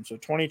drive system. So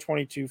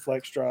 2022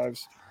 Flex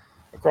Drives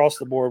across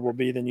the board will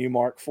be the new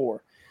Mark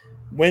IV.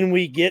 When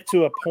we get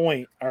to a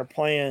point, our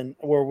plan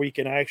where we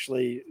can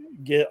actually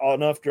get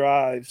enough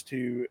drives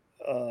to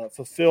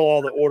fulfill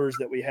all the orders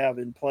that we have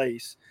in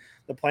place,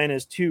 the plan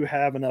is to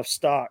have enough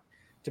stock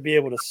to be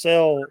able to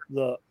sell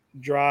the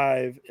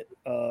drive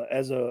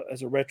as a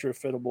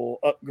retrofittable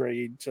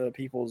upgrade to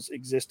people's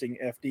existing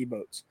FD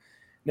boats.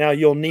 Now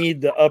you'll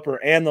need the upper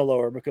and the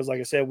lower because,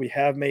 like I said, we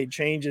have made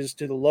changes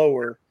to the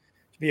lower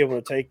be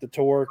able to take the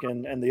torque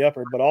and the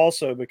upper, but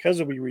also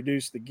because we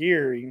reduced the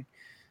gearing,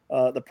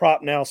 the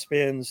prop now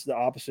spins the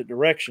opposite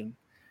direction.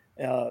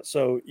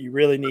 So you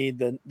really need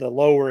the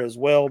lower as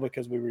well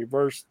because we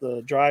reversed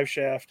the drive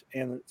shaft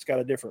and it's got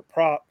a different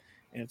prop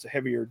and it's a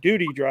heavier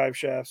duty drive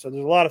shaft. So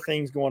there's a lot of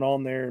things going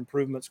on there,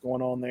 improvements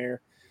going on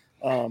there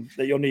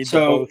that you'll need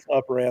both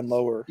upper and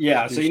lower.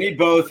 Yeah, so you need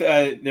both.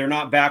 They're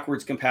not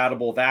backwards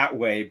compatible that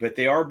way, but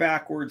they are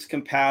backwards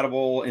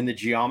compatible in the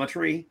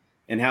geometry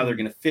and how they're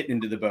going to fit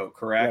into the boat,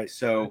 correct? Right.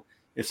 So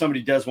if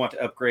somebody does want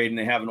to upgrade and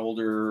they have an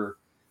older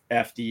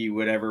FD,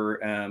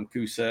 whatever,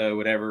 Coosa,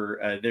 whatever,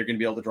 they're going to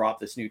be able to drop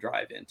this new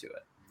drive into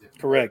it.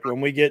 Correct. When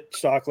we get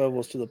stock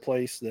levels to the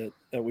place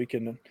that we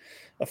can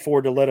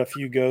afford to let a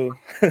few go,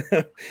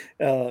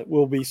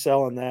 we'll be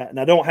selling that. And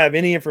I don't have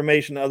any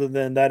information other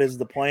than that is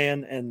the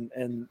plan,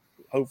 and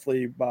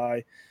hopefully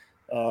by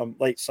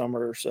late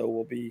summer or so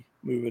we'll be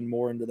moving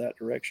more into that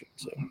direction.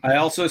 So I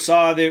also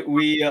saw that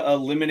we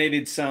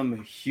eliminated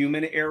some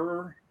human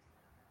error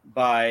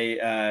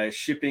by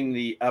shipping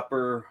the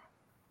upper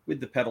with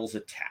the pedals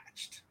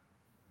attached.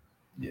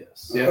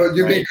 Yes. Yeah,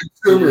 you mean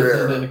consumer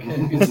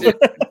error.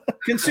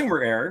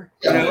 Consumer error.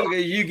 Yeah.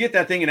 You get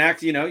that thing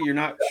and you're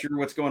not sure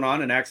what's going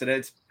on and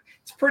accident.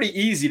 It's pretty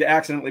easy to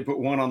accidentally put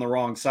one on the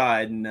wrong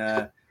side and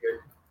and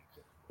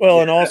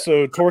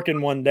also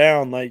torquing one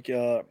down like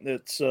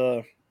it's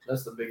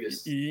that's the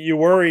biggest. You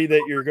worry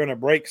that you're going to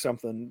break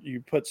something.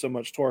 You put so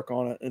much torque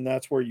on it, and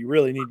that's where you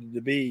really needed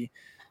to be.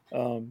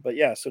 But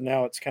yeah, so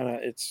now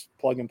it's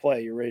plug and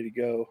play. You're ready to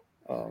go.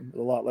 With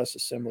a lot less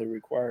assembly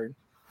required.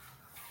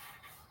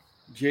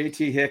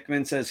 JT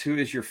Hickman says, "Who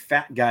is your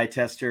fat guy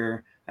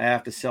tester? I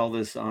have to sell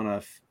this on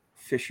a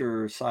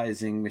Fisher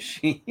sizing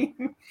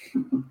machine."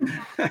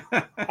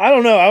 I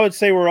don't know. I would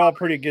say we're all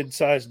pretty good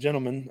sized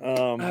gentlemen.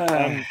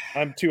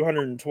 I'm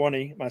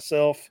 220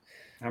 myself.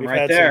 We've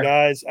right had there. Some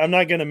guys. I'm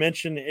not going to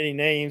mention any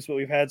names, but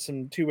we've had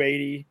some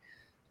 280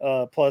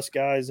 plus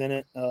guys in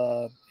it,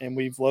 and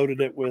we've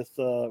loaded it with.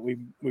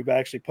 We've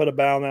actually put a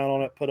bow mount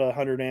on it, put a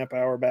 100 amp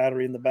hour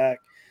battery in the back,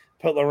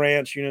 put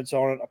Lowrance units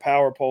on it, a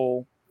power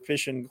pole,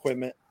 fishing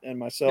equipment, and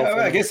myself.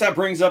 I guess that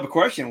brings up a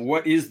question: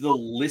 what is the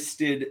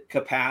listed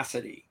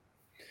capacity?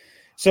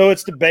 So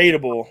it's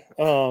debatable,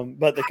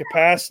 but the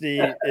capacity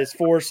is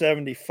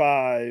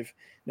 475.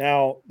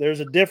 Now there's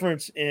a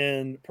difference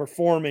in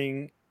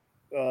performance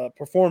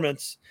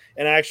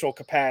and actual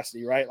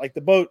capacity, right? Like the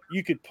boat,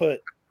 you could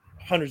put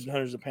hundreds and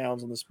hundreds of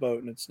pounds on this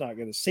boat and it's not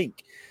going to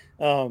sink.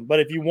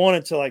 But if you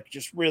wanted to like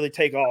just really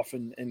take off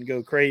and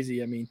go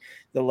crazy, I mean,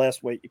 the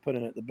less weight you put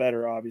in it, the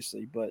better,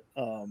 obviously. But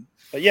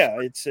yeah,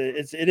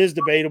 it is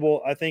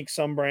debatable. I think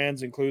some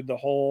brands include the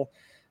whole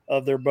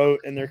of their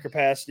boat and their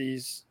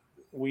capacities.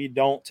 We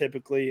don't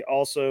typically.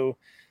 Also,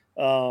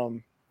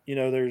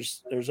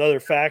 there's other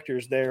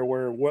factors there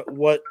where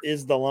what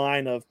is the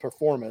line of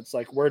performance?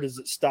 Like where does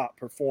it stop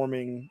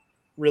performing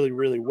really,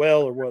 really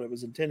well, or what it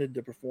was intended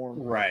to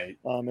perform? Right.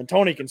 And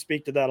Tony can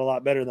speak to that a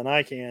lot better than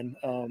I can.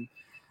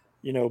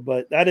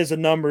 But that is a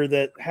number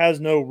that has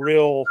no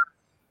real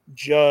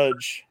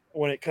judge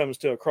when it comes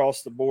to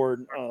across the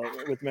board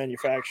with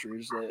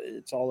manufacturers.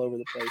 It's all over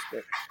the place,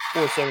 but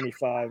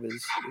 475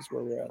 is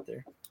where we're at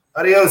there.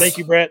 Adios. Thank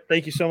you, Brett.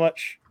 Thank you so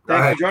much.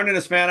 Thanks for joining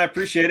us, man. I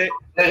appreciate it.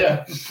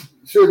 Yeah.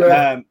 Sure,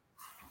 man.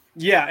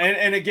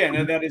 And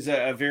again, that is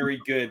a very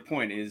good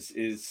point.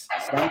 Is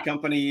some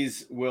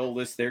companies will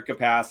list their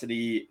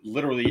capacity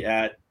literally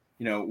at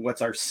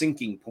what's our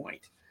sinking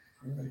point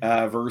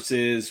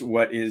versus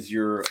what is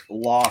your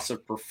loss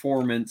of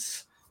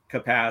performance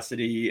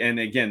capacity, and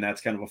again,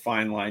 that's kind of a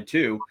fine line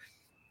too.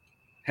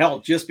 Hell,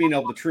 just being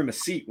able to trim a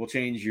seat will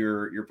change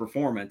your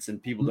performance,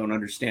 and people don't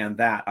understand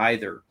that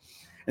either.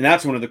 And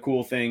that's one of the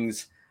cool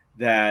things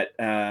that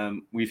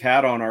we've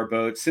had on our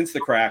boat since the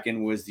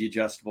Kraken was the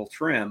adjustable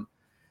trim.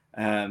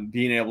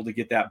 Being able to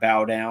get that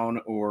bow down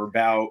or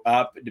bow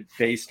up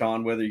based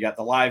on whether you got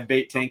the live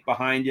bait tank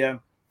behind you,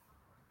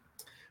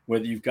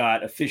 whether you've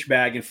got a fish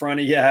bag in front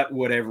of you,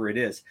 whatever it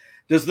is.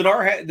 Does the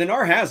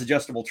NAR has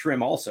adjustable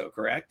trim also,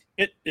 correct?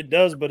 It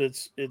does, but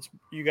it's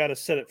you got to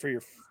set it for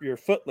your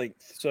foot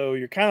length, so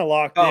you're kind of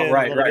locked in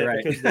right,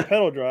 because of the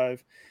pedal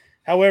drive.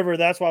 However,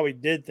 that's why we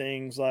did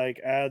things like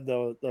add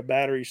the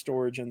battery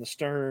storage in the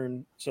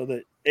stern, so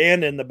that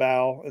and in the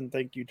bow. And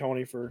thank you,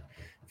 Tony, for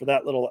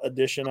that little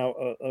addition.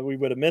 We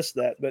would have missed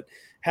that, but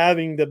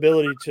having the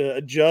ability to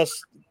adjust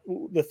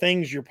the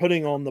things you're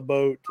putting on the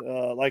boat,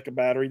 like a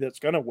battery that's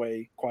going to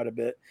weigh quite a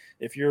bit.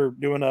 If you're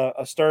doing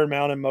a stern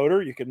mounted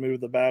motor, you can move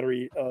the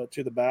battery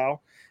to the bow.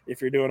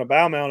 If you're doing a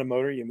bow mounted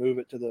motor, you move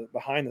it to the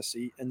behind the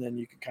seat, and then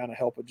you can kind of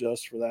help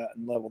adjust for that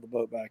and level the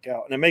boat back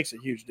out. And it makes a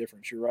huge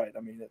difference. You're right.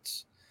 I mean,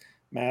 it's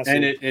massive.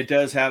 And it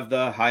does have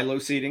the high-low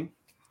seating.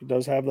 It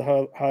does have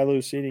the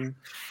high-low seating.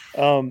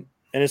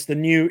 And it's the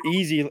new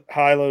easy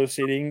high-low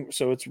seating.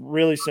 So it's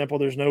really simple.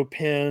 There's no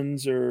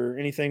pins or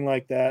anything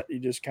like that. You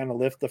just kind of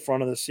lift the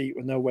front of the seat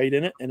with no weight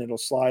in it, and it'll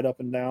slide up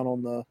and down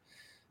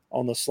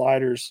on the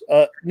sliders.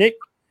 Nick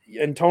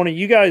and Tony,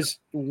 you guys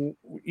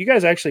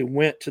actually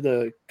went to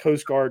the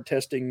Coast Guard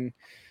testing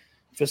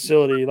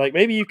facility. Like,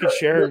 maybe you could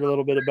share a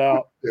little bit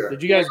about,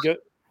 did you guys go?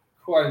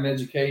 Quite an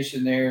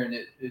education there, and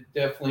it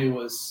definitely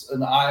was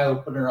an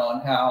eye-opener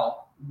on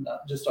how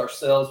not just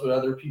ourselves but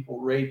other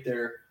people rate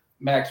their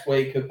max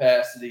weight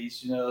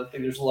capacities. I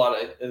think there's a lot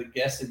of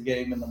guessing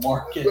game in the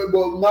market.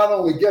 Well, not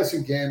only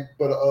guessing game,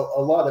 but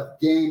a lot of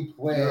game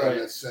plan,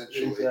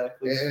 essentially.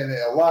 Exactly. And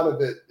a lot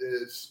of it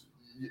is,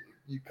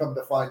 you come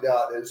to find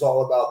out, is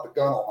all about the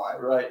gunnel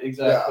height. Right,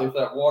 exactly. With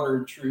that water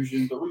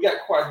intrusion. But we got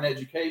quite an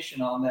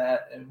education on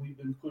that, and we've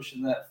been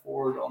pushing that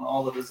forward on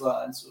all the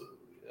designs. So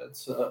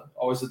it's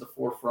always at the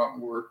forefront.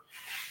 We're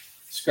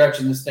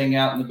scratching this thing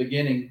out in the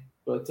beginning.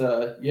 But,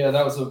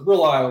 that was a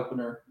real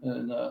eye-opener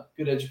and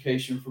good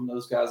education from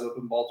those guys up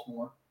in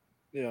Baltimore.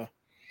 Yeah.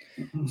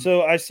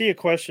 So I see a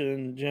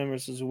question, Jim.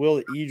 It says, will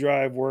the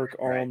E-Drive work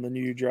on the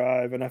new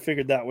drive? And I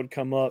figured that would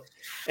come up.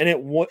 And it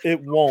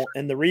won't.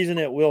 And the reason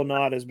it will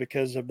not is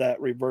because of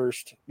that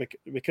reversed.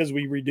 Because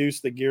we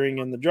reduced the gearing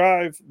in the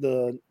drive,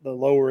 the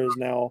lower is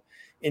now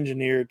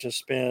engineered to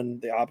spin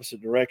the opposite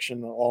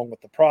direction along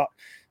with the prop.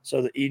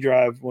 So the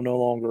E-Drive will no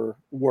longer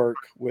work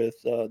with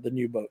the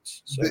new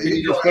boats. So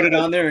you just put it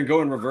on there and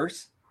go in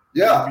reverse?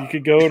 Yeah. You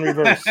could go in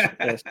reverse.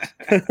 Yes.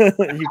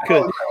 You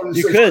could.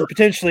 You could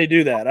potentially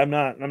do that. I'm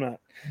not.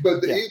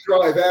 But the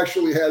E-Drive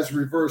actually has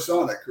reverse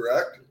on it,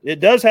 correct? It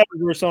does have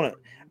reverse on it.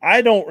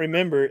 I don't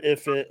remember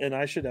if it, and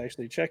I should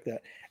actually check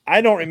that. I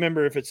don't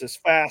remember if it's as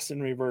fast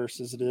in reverse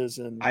as it is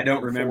in. I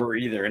don't remember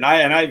either. And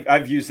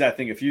I've used that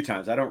thing a few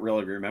times. I don't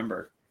really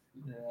remember.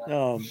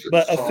 Yeah.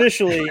 But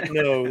officially,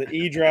 no, the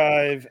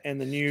E-Drive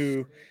and the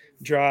new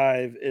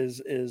drive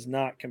is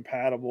not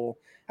compatible.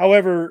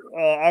 However,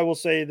 I will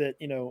say that,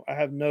 I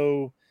have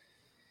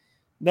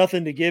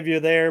nothing to give you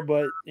there,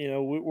 but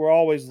we're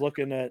always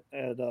looking at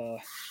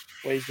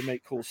ways to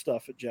make cool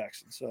stuff at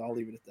Jackson. So I'll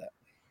leave it at that.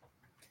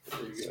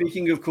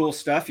 Speaking of cool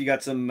stuff, you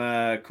got some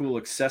cool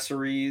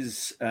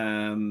accessories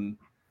that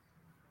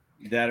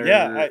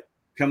are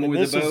coming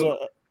with the boat.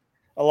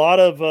 A lot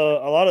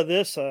of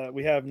this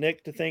we have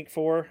Nick to thank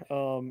for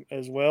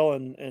as well,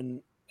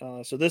 and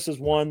so this is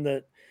one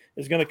that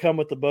is going to come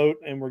with the boat,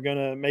 and we're going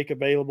to make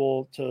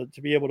available to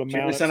be able to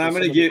mount it. I'm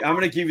going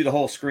to give you the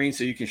whole screen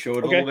so you can show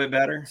it a little bit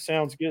better.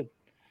 Sounds good.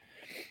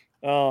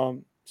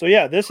 So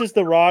yeah, this is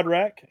the rod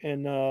rack,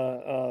 and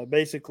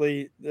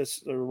basically this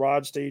the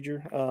rod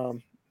stager.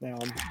 Now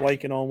I'm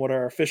blanking on what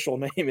our official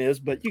name is,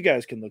 but you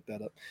guys can look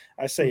that up.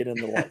 I say it in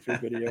the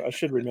walkthrough video. I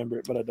should remember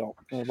it, but I don't.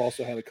 And I've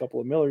also had a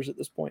couple of Millers at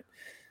this point.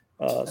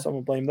 So I'm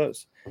gonna blame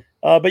those.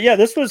 But yeah,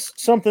 this was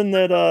something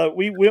that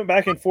we went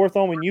back and forth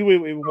on. We knew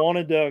we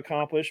wanted to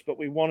accomplish, but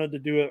we wanted to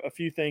do a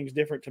few things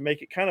different to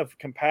make it kind of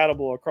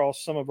compatible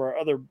across some of our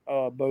other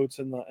boats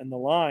in the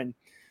line.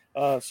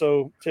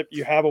 So Tip,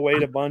 you have a way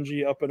to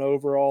bungee up and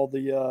over all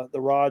the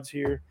rods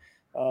here.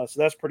 So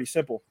that's pretty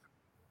simple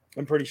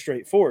and pretty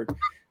straightforward.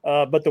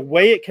 But the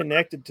way it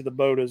connected to the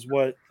boat is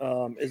what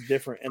is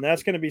different. And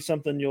that's going to be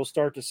something you'll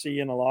start to see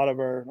in a lot of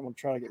I'm going to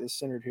try to get this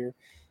centered here.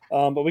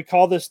 But we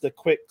call this the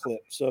quick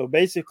clip. So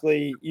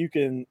basically you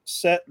can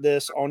set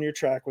this on your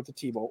track with the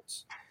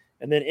T-bolts.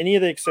 And then any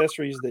of the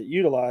accessories that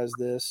utilize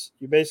this,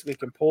 you basically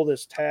can pull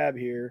this tab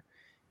here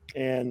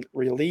and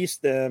release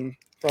them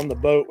from the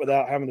boat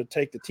without having to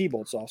take the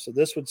T-bolts off. So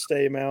this would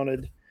stay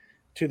mounted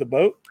to the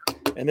boat,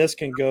 and this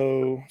can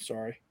go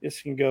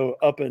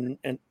up and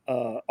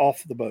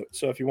off the boat.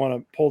 So if you want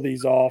to pull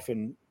these off,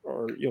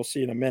 or you'll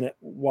see in a minute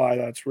why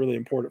that's really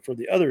important for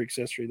the other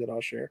accessory that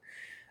I'll share.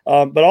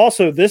 But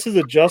also this is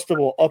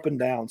adjustable up and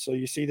down. So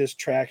you see this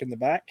track in the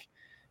back,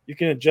 you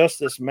can adjust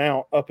this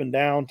mount up and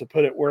down to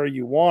put it where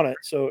you want it.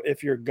 So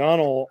if your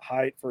gunnel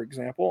height, for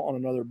example, on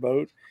another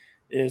boat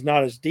is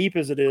not as deep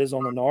as it is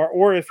on the NAR,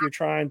 or if you're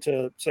trying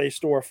to say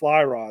store a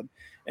fly rod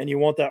and you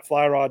want that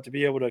fly rod to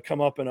be able to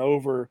come up and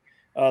over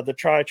the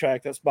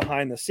tri-track that's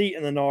behind the seat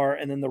in the NAR,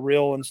 and then the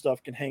reel and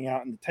stuff can hang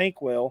out in the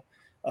tank well.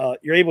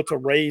 You're able to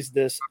raise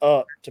this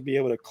up to be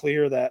able to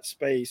clear that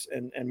space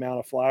and mount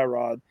a fly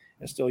rod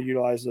and still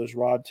utilize those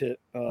rod tip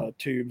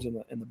tubes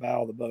in the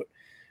bow of the boat.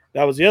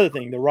 That was the other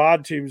thing. The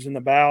rod tubes in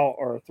the bow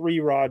are a 3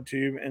 rod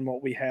tube, and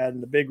what we had in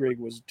the big rig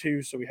was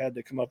 2. So we had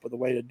to come up with a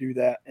way to do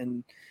that.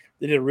 And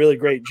they did a really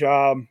great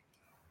job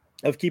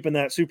of keeping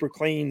that super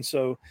clean.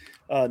 So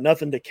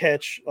nothing to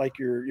catch like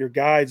your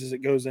guides as it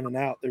goes in and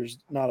out. There's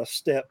not a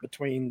step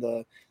between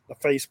the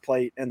face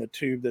plate and the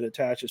tube that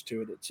attaches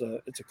to it.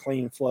 It's a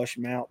clean flush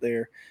mount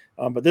there.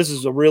 But this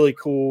is a really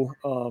cool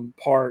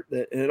part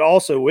that, and it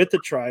also with the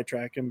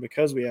tri-track, and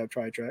because we have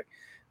tri-track,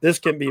 this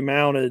can be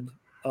mounted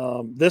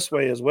this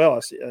way as well. I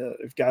see,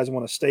 if guys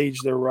want to stage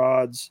their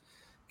rods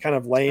kind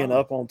of laying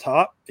up on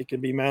top, it can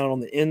be mounted on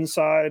the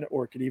inside,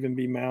 or it could even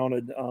be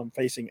mounted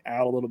facing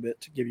out a little bit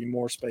to give you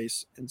more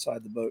space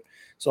inside the boat.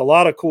 So a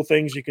lot of cool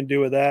things you can do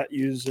with that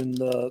using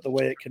the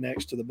way it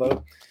connects to the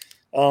boat.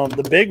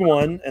 The big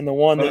one, and the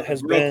one that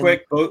has real been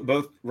quick,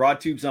 both rod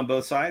tubes on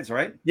both sides,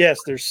 right? Yes,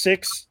 there's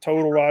 6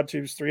 total rod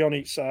tubes, 3 on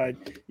each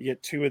side. You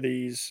get 2 of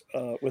these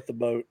with the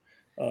boat.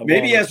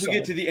 Maybe as we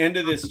get to the end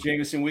of this,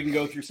 Jameson, we can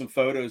go through some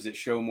photos that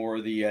show more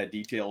of the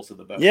details of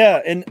the boat.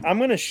 Yeah, and I'm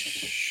going to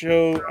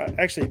show –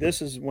 actually,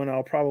 this is when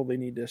I'll probably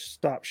need to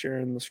stop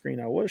sharing the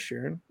screen I was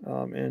sharing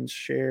and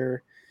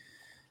share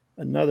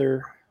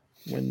another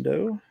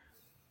window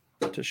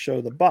to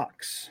show the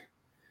box,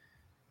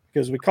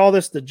 because we call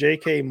this the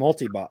JK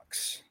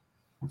multi-box.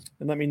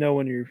 And let me know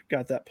when you've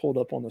got that pulled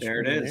up on the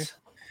screen. There it is.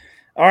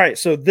 All right,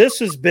 so this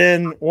has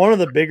been one of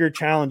the bigger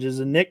challenges,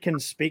 and Nick can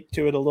speak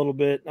to it a little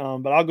bit,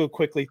 but I'll go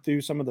quickly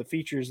through some of the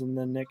features, and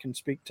then Nick can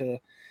speak to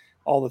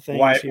all the things.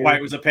 Why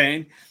it was a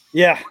pain?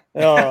 Yeah.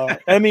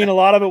 I mean, a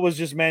lot of it was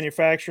just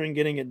manufacturing,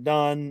 getting it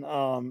done.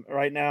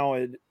 Right now,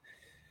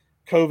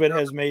 COVID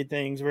has made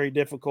things very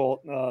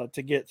difficult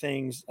to get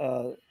things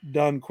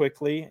done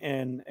quickly,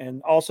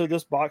 and also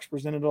this box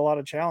presented a lot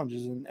of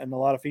challenges and a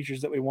lot of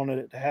features that we wanted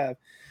it to have.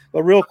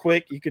 But real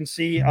quick, you can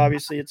see,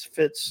 obviously, it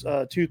fits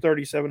 2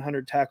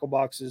 3,700 tackle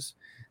boxes.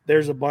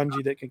 There's a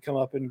bungee that can come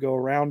up and go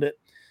around it.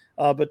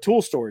 But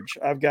tool storage,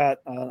 I've got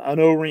an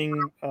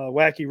O-ring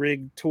wacky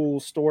rig tool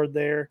stored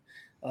there.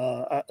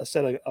 A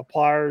set of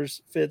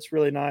pliers fits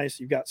really nice.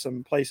 You've got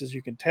some places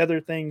you can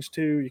tether things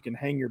to. You can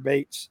hang your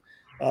baits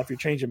if you're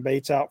changing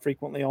baits out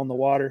frequently on the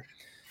water.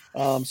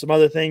 Some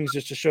other things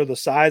just to show the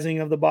sizing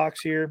of the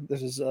box here.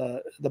 This is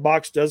the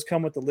box does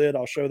come with the lid.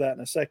 I'll show that in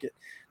a second.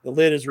 The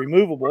lid is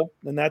removable,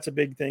 and that's a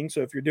big thing.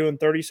 So if you're doing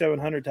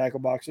 3,700 tackle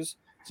boxes,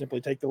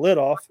 simply take the lid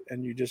off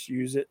and you just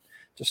use it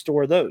to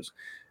store those.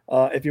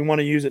 If you want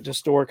to use it to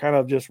store kind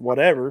of just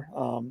whatever,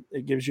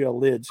 it gives you a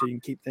lid so you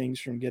can keep things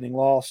from getting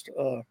lost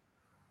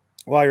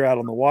while you're out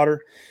on the water.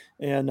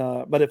 And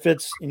but it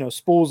fits,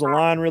 spools the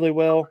line really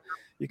well.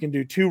 You can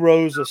do 2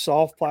 rows of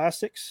soft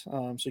plastics,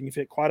 so you can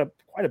fit quite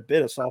a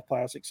bit of soft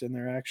plastics in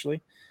there,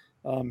 actually.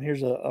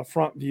 Here's a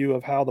front view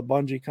of how the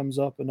bungee comes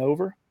up and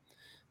over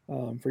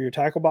for your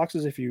tackle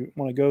boxes if you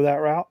want to go that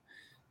route.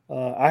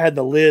 I had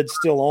the lid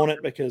still on it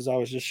because I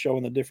was just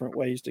showing the different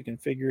ways to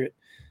configure it.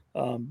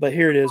 But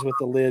here it is with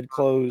the lid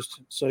closed.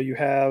 So you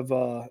have,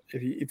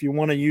 if you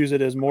want to use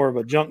it as more of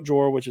a junk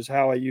drawer, which is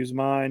how I use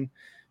mine,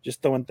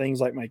 just throwing things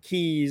like my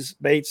keys,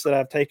 baits that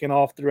I've taken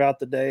off throughout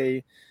the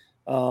day,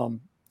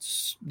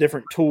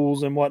 different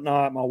tools and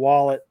whatnot, my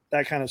wallet,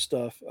 that kind of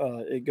stuff.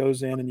 It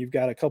goes in, and you've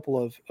got a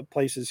couple of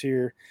places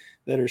here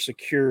that are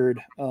secured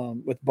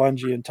with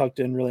bungee and tucked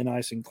in really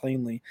nice and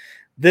cleanly.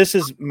 This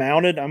is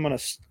mounted. I'm going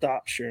to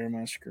stop sharing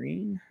my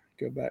screen.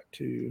 Go back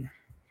to,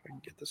 if I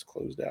can get this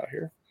closed out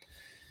here.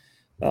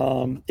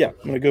 I'm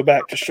going to go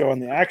back to showing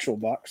the actual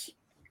box.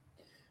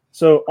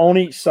 So on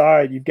each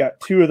side, you've got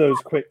 2 of those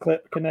quick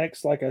clip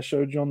connects, like I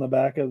showed you on the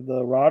back of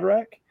the rod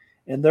rack,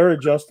 and they're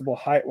adjustable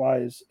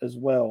height-wise as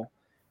well.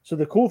 So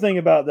the cool thing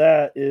about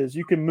that is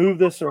you can move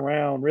this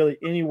around really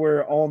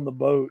anywhere on the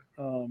boat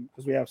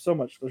because we have so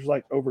much. There's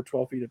like over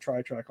 12 feet of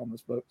tri-track on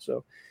this boat.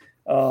 So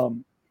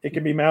it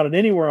can be mounted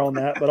anywhere on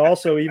that, but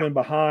also even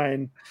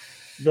behind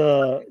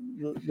the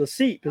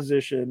seat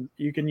position,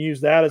 you can use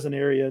that as an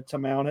area to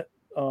mount it.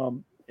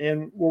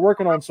 And we're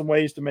working on some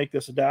ways to make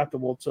this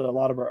adaptable to a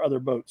lot of our other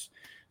boats.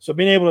 So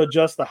being able to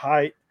adjust the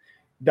height,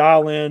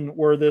 dial in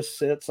where this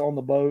sits on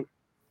the boat.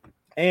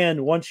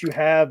 And once you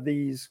have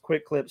these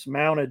quick clips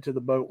mounted to the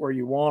boat where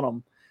you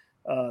want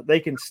them, they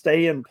can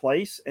stay in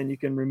place, and you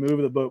can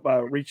remove the boat by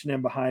reaching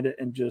in behind it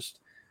and just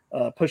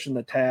pushing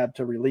the tab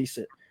to release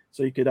it.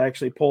 So you could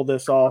actually pull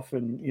this off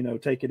and,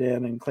 take it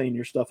in and clean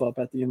your stuff up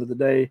at the end of the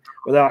day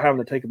without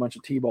having to take a bunch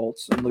of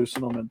T-bolts and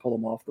loosen them and pull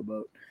them off the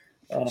boat.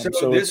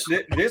 So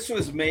this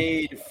was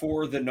made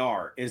for the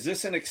NAR. Is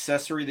this an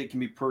accessory that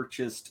can be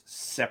purchased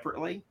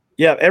separately?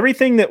 Yeah,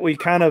 everything that we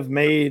kind of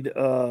made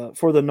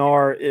for the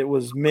NAR, it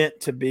was meant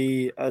to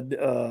be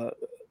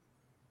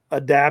a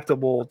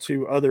adaptable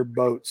to other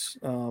boats.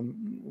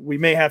 We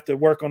may have to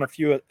work on a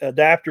few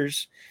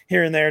adapters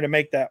here and there to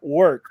make that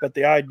work, but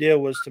the idea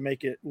was to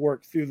make it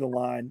work through the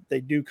line.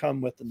 They do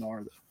come with the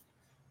NAR, though.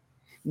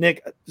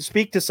 Nick,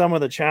 speak to some of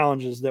the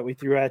challenges that we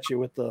threw at you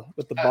with the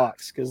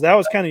box, because that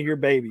was kind of your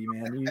baby,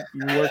 man.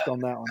 You worked on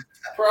that one.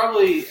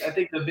 Probably, I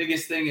think the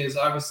biggest thing is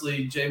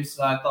obviously James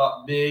and I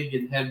thought big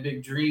and had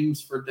big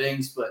dreams for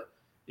things, but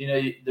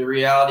the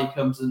reality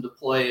comes into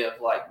play of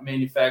like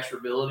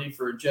manufacturability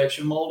for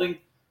injection molding.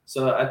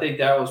 So I think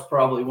that was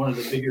probably one of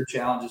the bigger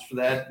challenges for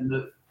that. And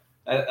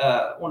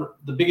one of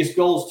the biggest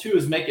goals too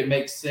is make it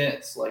make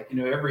sense. Like,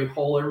 every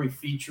hole, every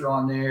feature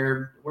on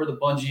there, where the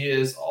bungee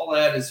is, all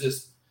that is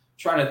just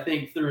trying to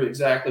think through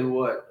exactly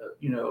what,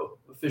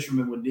 a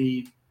fisherman would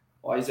need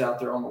while he's out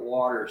there on the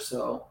water.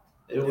 So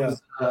it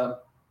was,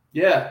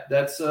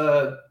 that's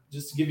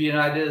just to give you an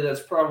idea,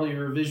 that's probably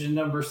revision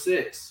number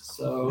 6.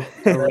 So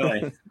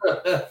Really?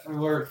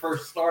 from where it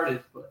first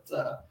started. But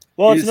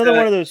well, it's another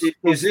one of those.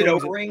 Is it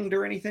O-ringed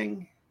or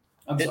anything?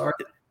 I'm sorry.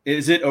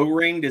 Is it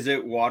O-ringed? Is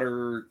it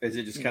water? Is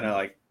it just kind of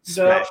like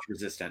splash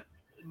resistant?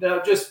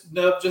 No, just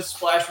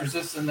splash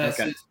resistant. That's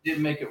it. Did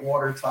make it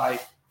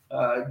watertight.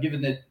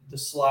 Given that the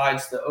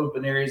slides, the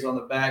open areas on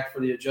the back for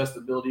the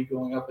adjustability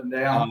going up and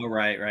down. Oh,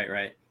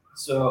 right.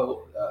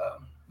 So,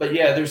 but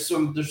yeah, there's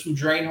some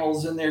drain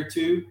holes in there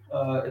too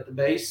at the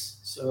base.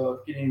 So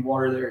if you get any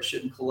water there, it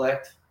shouldn't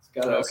collect. It's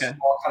got a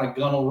small kind of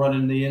gunnel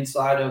running the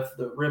inside of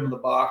the rim of the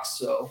box.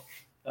 So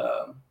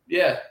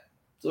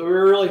so we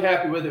were really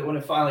happy with it when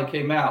it finally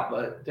came out.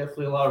 But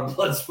definitely a lot of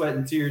blood, sweat,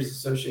 and tears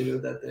associated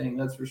with that thing.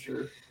 That's for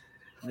sure.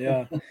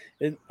 Yeah,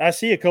 I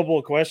see a couple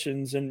of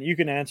questions, and you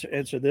can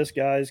answer this,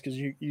 guys, because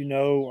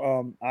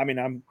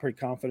I'm pretty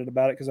confident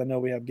about it because I know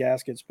we have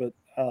gaskets. But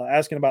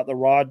asking about the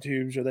rod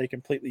tubes, are they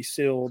completely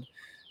sealed?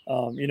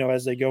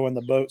 As they go in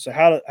the boat. So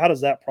how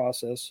does that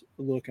process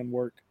look and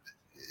work?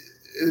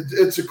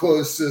 It's a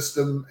closed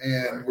system,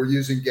 and we're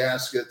using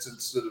gaskets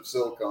instead of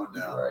silicone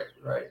now.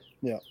 Right.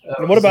 Yeah.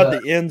 And what about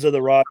the ends of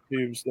the rod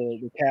tubes,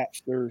 the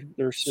caps?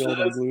 They're sealed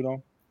and glued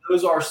on.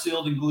 Those are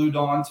sealed and glued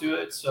onto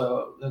it,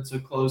 so that's a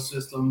closed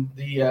system.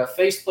 The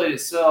faceplate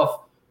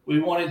itself, we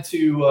wanted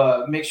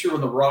to make sure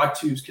when the rod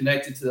tube's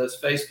connected to those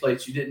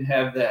faceplates, you didn't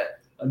have that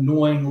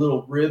annoying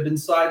little rib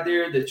inside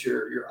there that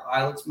your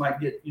eyelets might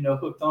get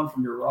hooked on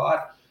from your rod.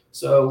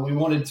 So we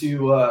wanted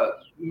to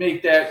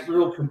make that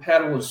real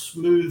compatible with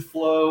smooth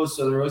flow,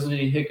 so there wasn't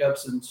any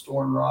hiccups in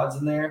storing rods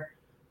in there.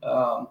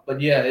 But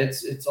yeah,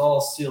 it's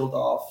all sealed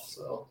off.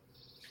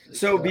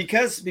 So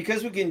because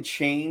we can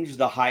change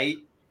the height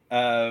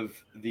of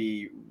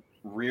the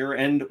rear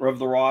end of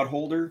the rod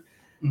holder,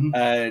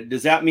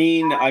 does that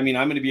mean, I'm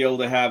going to be able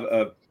to have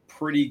a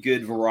pretty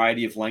good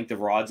variety of length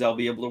of rods I'll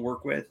be able to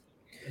work with?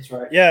 That's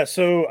right. Yeah.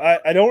 So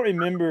I don't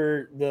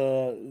remember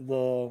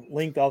the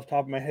length off the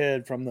top of my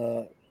head from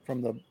the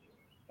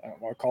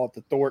I call it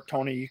the thwart.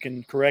 Tony, you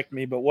can correct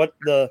me, but what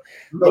the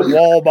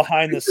wall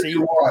behind the seat?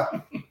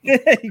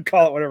 You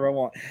call it whatever I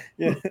want.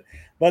 Yeah.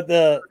 But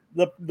the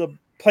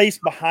place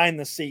behind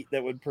the seat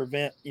that would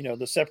prevent,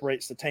 that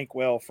separates the tank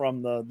well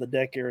from the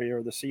deck area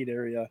or the seat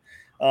area.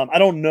 I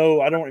don't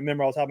know. I don't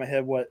remember off the top of my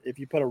head what, if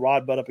you put a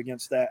rod butt up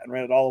against that and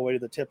ran it all the way to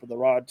the tip of the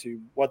rod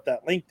tube, what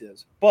that length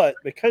is. But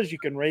because you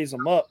can raise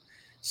them up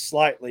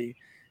slightly,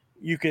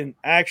 you can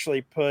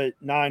actually put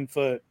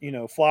 9-foot,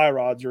 fly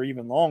rods or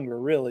even longer,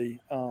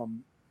 really,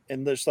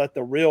 and just let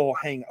the reel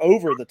hang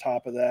over the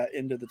top of that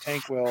into the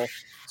tank well,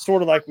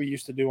 sort of like we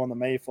used to do on the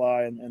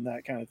Mayfly and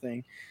that kind of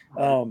thing.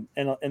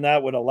 And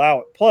that would allow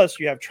it. Plus,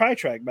 you have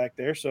tri-track back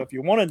there. So if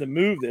you wanted to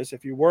move this,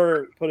 if you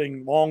were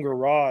putting longer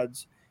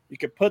rods, you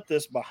could put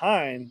this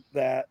behind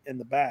that in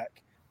the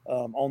back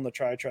on the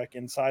tri-track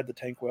inside the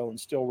tank well and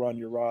still run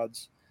your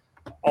rods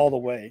all the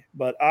way.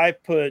 But I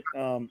put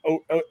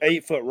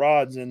 8-foot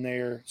rods in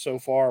there so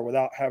far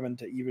without having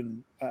to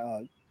even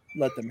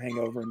let them hang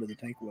over into the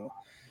tank well.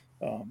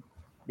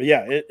 But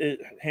yeah,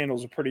 it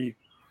handles a pretty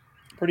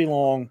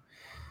long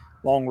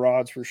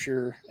rods for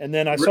sure. And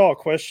then I saw a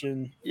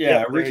question.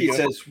 Yeah, Ricky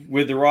says,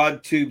 with the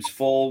rod tubes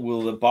full,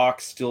 will the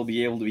box still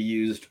be able to be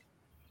used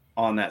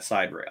on that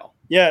side rail?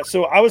 Yeah,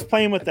 so I was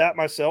playing with that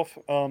myself.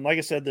 Like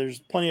I said, there's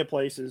plenty of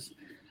places.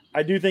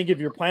 I do think if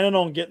you're planning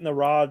on getting the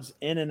rods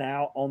in and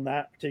out on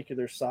that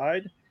particular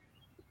side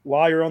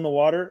while you're on the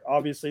water,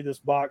 obviously this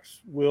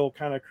box will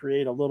kind of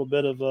create a little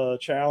bit of a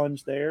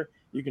challenge there.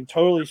 You can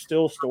totally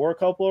still store a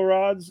couple of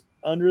rods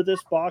under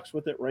this box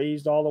with it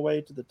raised all the way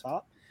to the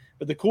top.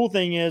 But the cool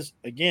thing is,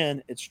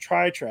 again, it's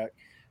tri-track.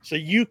 So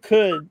you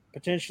could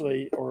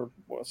potentially, or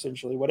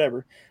essentially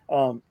whatever,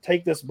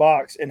 take this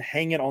box and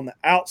hang it on the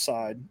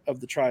outside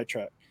of the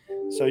tri-track.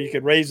 So you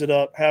could raise it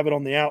up, have it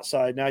on the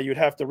outside. Now you'd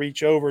have to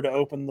reach over to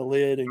open the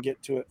lid and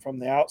get to it from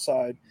the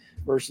outside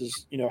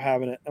versus,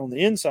 having it on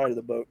the inside of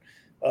the boat.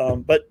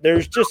 But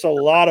there's just a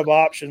lot of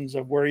options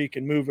of where you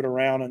can move it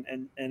around,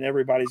 and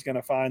everybody's going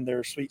to find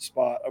their sweet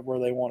spot of where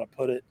they want to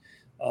put it.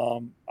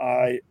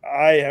 I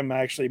am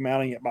actually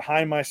mounting it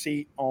behind my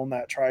seat on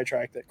that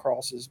tri-track that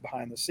crosses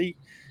behind the seat.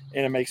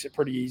 and it makes it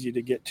pretty easy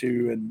to get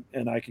to,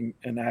 and I can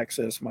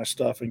access my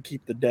stuff and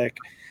keep the deck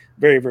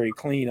very, very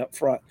clean up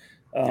front.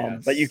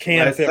 But you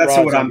can fit rods.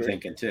 That's what I'm under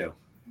thinking too.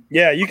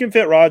 Yeah, you can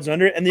fit rods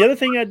under it. And the other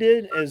thing I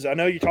did is, I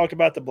know you talked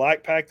about the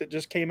black pack that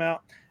just came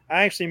out.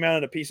 I actually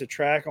mounted a piece of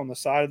track on the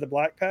side of the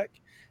black pack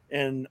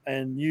and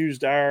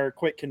used our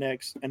quick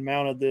connects and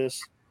mounted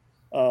this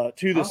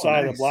to the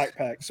side of the black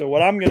pack. So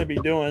what I'm going to be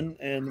doing,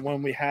 and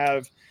when we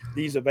have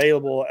these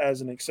available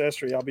as an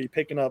accessory, I'll be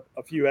picking up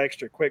a few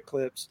extra quick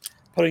clips,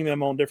 putting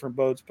them on different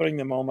boats, putting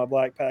them on my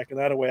black pack, and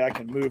that way I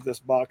can move this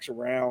box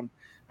around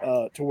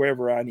to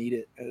wherever I need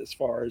it, as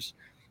far as,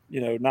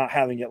 not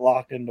having it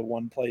locked into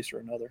one place or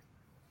another.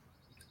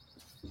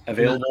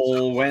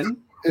 Available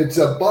when? It's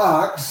a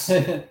box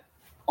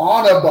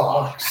on a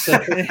box.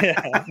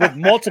 Yeah, with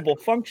multiple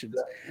functions.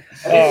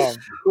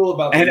 Cool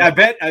about and I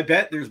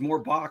bet there's more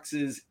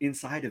boxes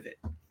inside of it.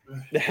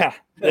 Yeah,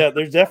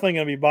 there's definitely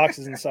going to be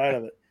boxes inside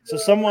of it. So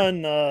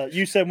someone,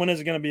 you said, when is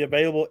it going to be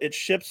available? It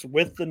ships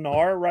with the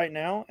NAR right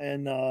now,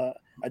 and I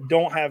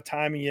don't have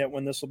timing yet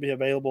when this will be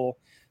available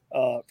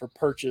for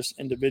purchase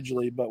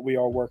individually, but we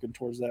are working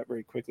towards that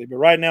very quickly. But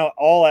right now,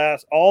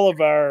 all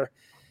of our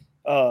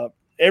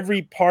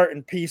every part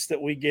and piece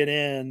that we get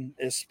in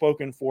is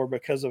spoken for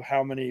because of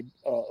how many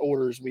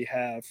orders we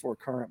have for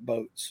current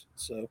boats.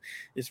 So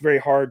it's very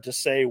hard to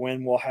say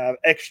when we'll have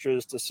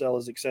extras to sell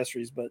as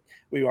accessories, but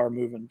we are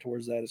moving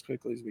towards that as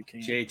quickly as we can.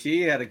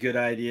 JT had a good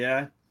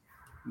idea,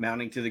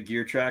 mounting to the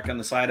gear track on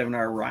the side of an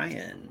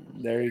Orion.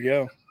 There you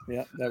go.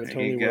 Yeah, that would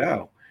totally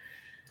work.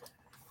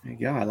 There you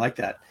go. I like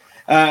that.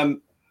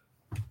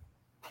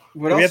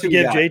 What do we else have to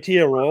give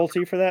JT a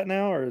royalty for that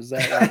now, or is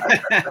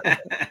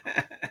that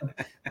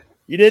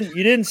you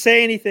didn't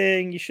say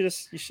anything? You should have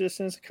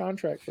sent us a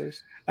contract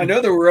first. I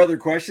know there were other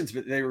questions,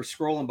 but they were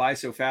scrolling by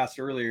so fast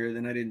earlier,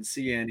 then I didn't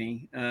see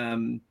any.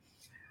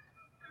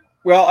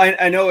 Well,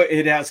 I know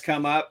it has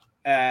come up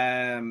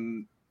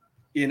in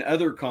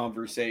other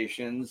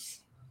conversations.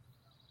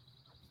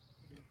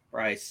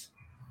 Price.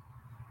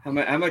 How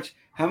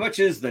much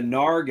is the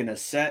NAR gonna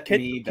set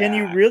me back? Can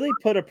you really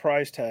put a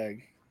price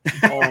tag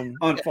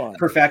on fun?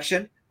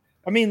 Perfection?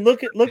 I mean,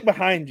 look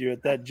behind you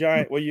at that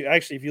giant. Well,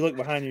 if you look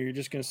behind you, you're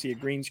just going to see a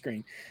green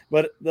screen.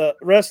 But the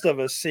rest of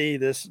us see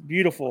this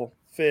beautiful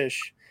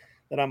fish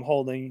that I'm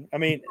holding. I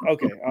mean,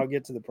 okay, I'll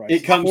get to the price.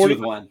 It comes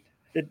with one.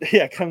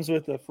 It comes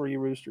with a free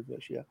rooster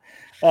fish. Yeah,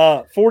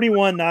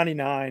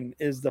 $41.99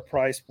 is the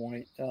price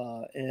point,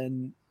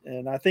 and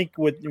I think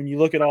when you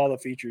look at all the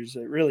features,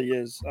 it really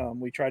is.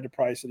 We tried to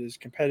price it as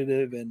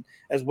competitive and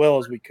as well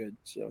as we could,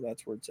 so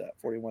that's where it's at,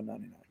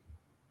 $41.99.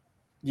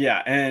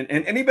 Yeah, and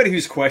anybody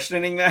who's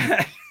questioning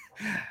that,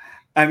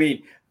 I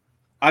mean,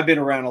 I've been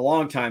around a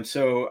long time,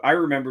 so I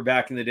remember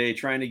back in the day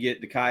trying to get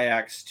the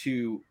kayaks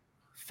to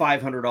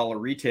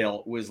 $500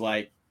 retail was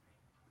like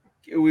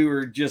we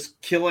were just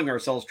killing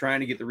ourselves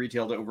trying to get the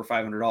retail to over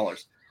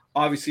 $500.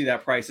 Obviously,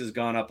 that price has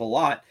gone up a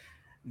lot.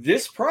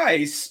 This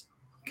price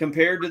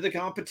compared to the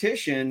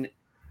competition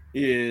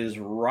is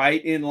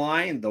right in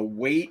line. The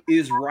weight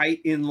is right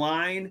in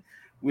line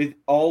with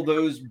all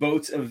those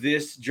boats of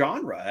this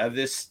genre, of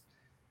this.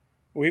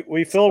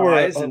 We feel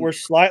we're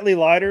slightly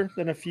lighter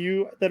than a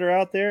few that are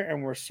out there,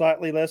 and we're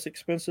slightly less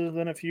expensive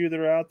than a few that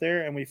are out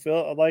there. And we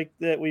feel like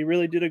that we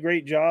really did a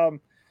great job.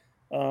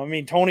 I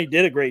mean, Tony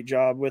did a great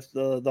job with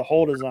the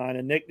whole design,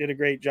 and Nick did a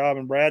great job,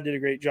 and Brad did a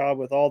great job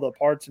with all the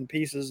parts and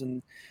pieces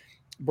and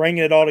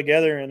bringing it all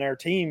together. And our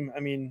team, I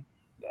mean,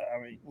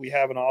 we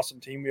have an awesome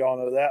team. We all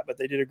know that, but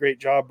they did a great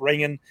job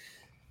bringing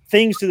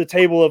things to the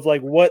table of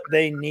like what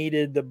they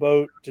needed the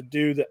boat to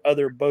do that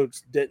other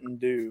boats didn't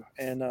do.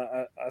 And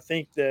I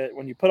think that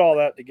when you put all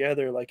that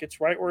together, like it's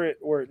right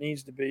where it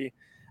needs to be.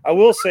 I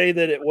will say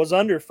that it was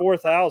under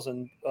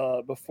 4,000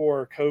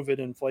 before COVID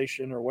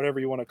inflation or whatever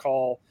you want to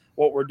call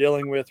what we're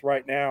dealing with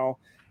right now.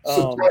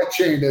 Supply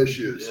chain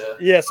issues.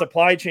 Yeah,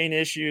 supply chain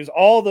issues.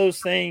 All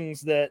those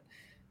things that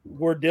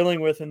we're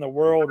dealing with in the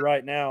world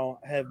right now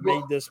have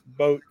made this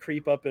boat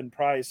creep up in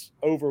price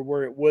over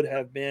where it would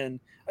have been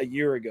a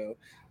year ago.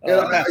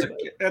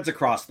 That's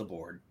across the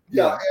board.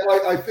 Yeah,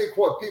 and I think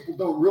what people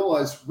don't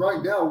realize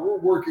right now, we're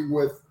working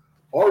with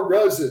our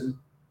resin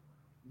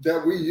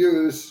that we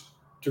use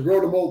to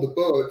rotomold the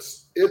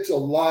boats. It's a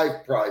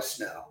live price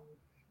now.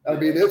 I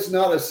mean, it's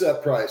not a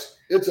set price.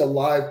 It's a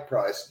live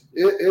price.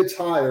 It's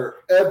higher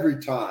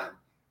every time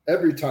we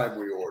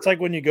order. It's like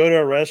when you go to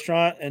a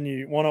restaurant and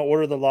you want to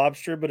order the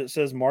lobster, but it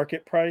says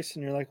market price,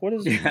 and you're like, what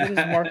is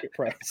market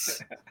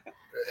price?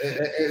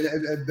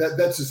 And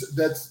that's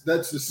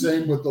the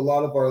same with a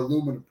lot of our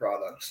aluminum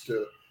products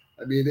too.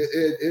 I mean,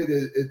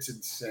 it's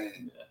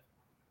insane.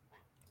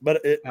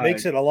 But it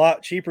makes it a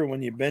lot cheaper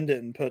when you bend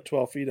it and put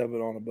 12 feet of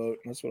it on a boat.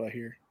 That's what I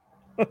hear.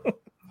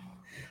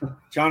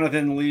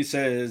 Jonathan Lee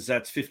says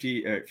that's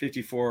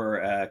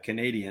 54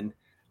 Canadian,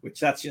 which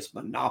that's just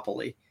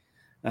monopoly.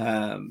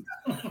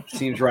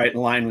 Seems right in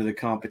line with the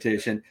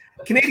competition.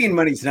 Canadian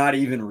money's not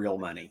even real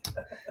money.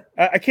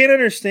 I can't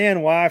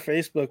understand why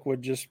Facebook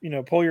would just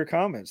pull your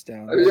comments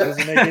down. It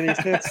doesn't make any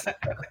sense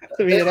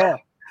to me at all.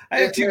 I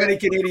have too many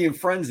Canadian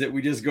friends that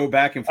we just go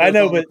back and forth. I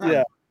know, all the but time.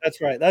 yeah,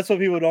 that's right. That's what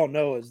people don't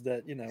know is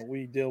that,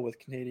 we deal with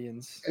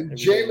Canadians. And every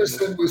day.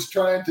 Jameson was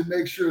trying to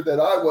make sure that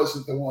I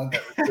wasn't the one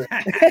that was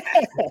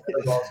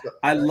there.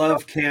 I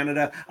love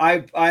Canada.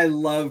 I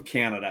love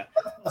Canada.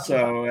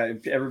 So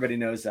everybody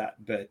knows that,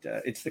 but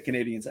it's the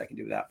Canadians I can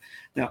do without.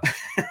 No.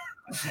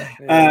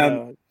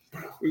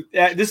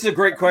 This is a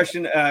great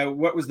question.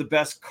 What was the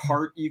best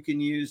cart you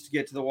can use to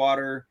get to the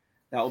water?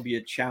 That will be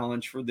a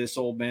challenge for this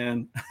old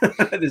man.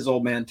 This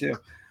old man too.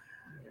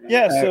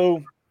 Yeah.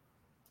 So,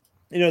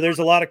 there's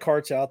a lot of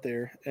carts out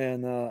there,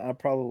 and I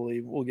probably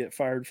will get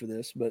fired for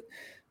this, but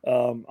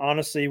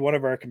honestly, one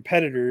of our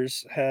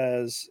competitors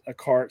has a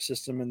cart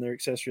system in their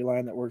accessory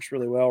line that works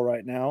really well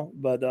right now.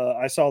 But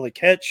I saw the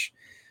catch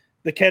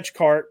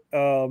cart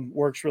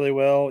works really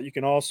well. You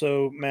can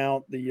also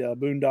mount the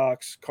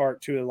Boondocks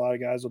cart too. A lot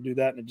of guys will do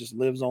that, and it just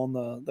lives on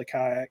the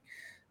kayak.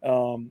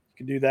 You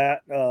can do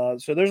that.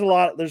 So there's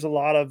a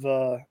lot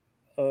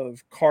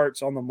of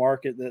carts on the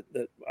market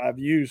that I've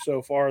used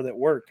so far that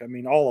work. I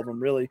mean, all of them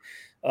really.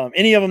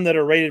 Any of them that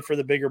are rated for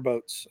the bigger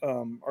boats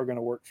are going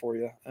to work for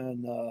you.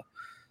 And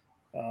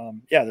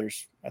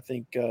there's I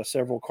think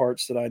several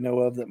carts that I know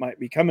of that might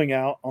be coming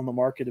out on the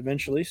market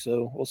eventually.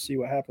 So we'll see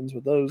what happens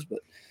with those. But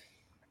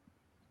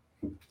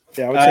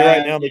yeah, I would say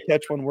right now the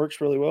catch one works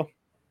really well.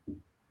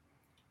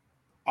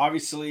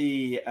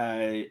 Obviously,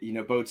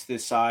 boats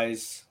this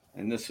size,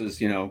 and this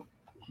was,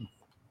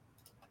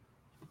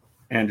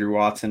 Andrew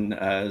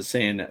Watson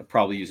saying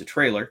probably use a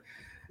trailer.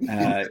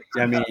 I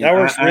mean, that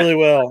works really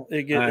well.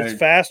 It's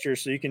faster,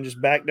 so you can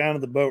just back down to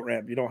the boat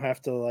ramp. You don't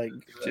have to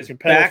just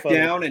back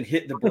down and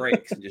hit the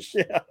brakes and just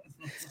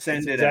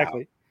send it out.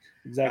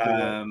 Exactly.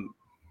 Right.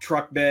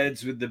 Truck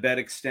beds with the bed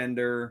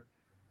extender.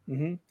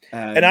 Mm-hmm.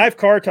 And I've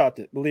car topped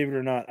it, believe it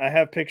or not. I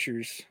have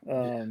pictures.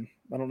 I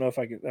don't know if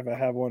I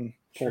have one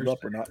pulled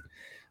up or not,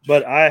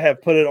 but I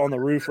have put it on the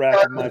roof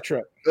rack of my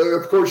truck.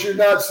 Of course, you're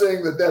not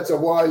saying that that's a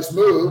wise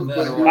move.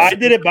 But I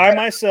did it by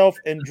myself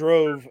and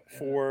drove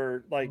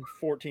for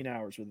 14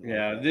 hours with it.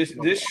 Yeah,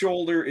 this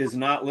shoulder is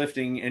not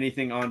lifting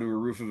anything onto a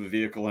roof of a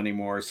vehicle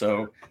anymore.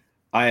 So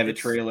I have a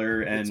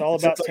trailer, and it's all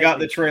about I got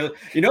the trailer.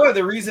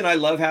 The reason I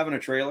love having a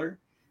trailer,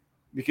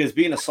 because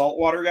being a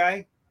saltwater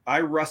guy, I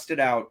rusted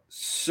out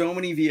so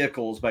many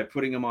vehicles by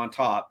putting them on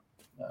top.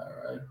 All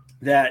right.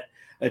 That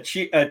a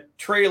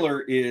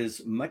trailer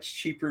is much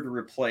cheaper to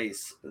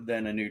replace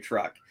than a new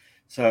truck.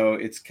 So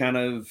it's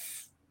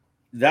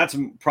that's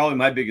probably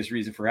my biggest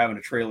reason for having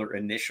a trailer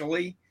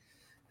initially.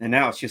 And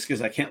now it's just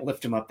because I can't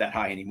lift them up that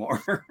high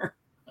anymore.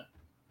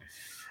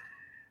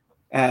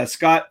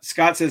 Scott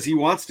says he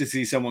wants to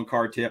see someone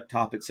car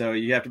top it. So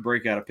you have to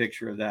break out a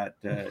picture of that,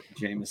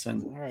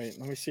 Jameson. All right.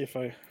 Let me see if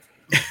I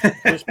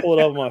just pull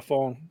it up on my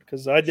phone,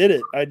 because I did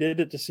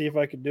it to see if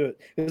I could do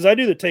it, because I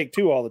do the take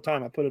two all the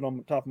time. I put it on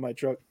the top of my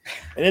truck,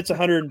 and it's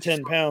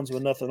 110 pounds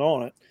with nothing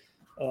on it.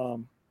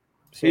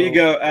 Here you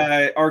go.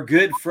 Our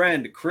good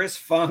friend Chris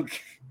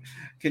Funk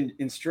can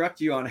instruct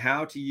you on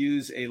how to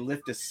use a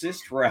lift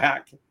assist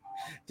rack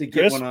to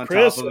get one on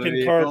top of a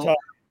vehicle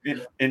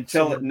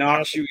until it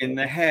knocks you in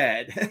the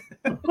head.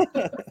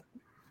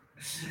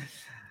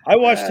 I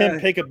watched him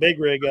pick a big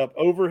rig up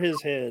over his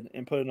head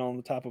and put it on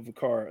the top of a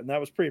car, and that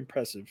was pretty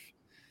impressive.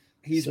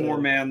 He's more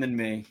man than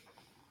me.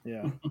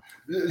 Yeah.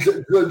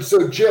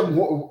 So, Jim,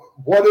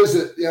 what is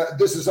it? Yeah,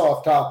 this is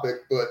off topic,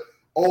 but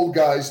old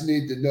guys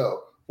need to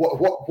know.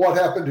 What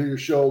happened to your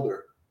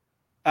shoulder?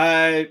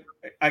 I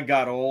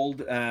got old.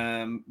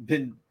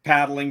 Been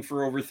paddling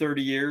for over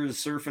 30 years,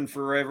 surfing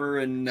forever,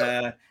 and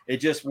it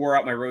just wore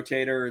out my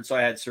rotator, and so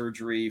I had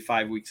surgery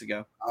 6 weeks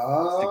ago.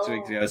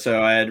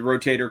 So I had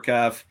rotator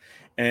cuff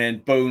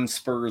and bone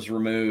spurs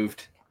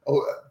removed.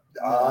 Oh,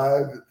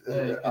 I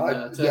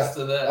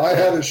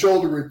had a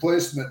shoulder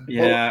replacement.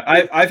 Yeah,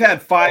 I've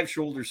had 5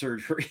 shoulder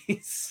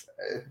surgeries.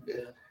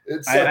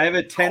 I have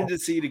a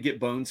tendency to get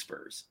bone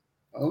spurs.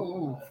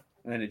 Oh,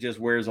 and it just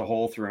wears a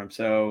hole through them.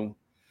 So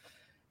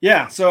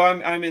yeah, so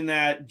I'm in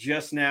that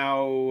just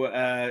now.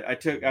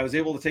 I was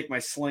able to take my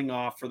sling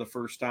off for the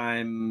first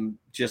time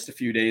just a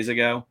few days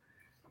ago,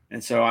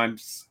 and so I'm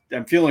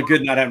feeling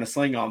good not having a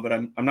sling on, but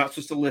I'm not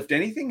supposed to lift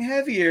anything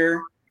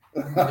heavier.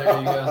 There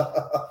you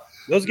go.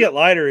 Those get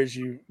lighter as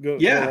you go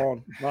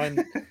on.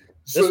 Mine,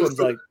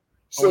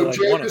 So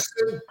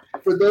Jameson,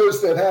 for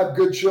those that have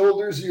good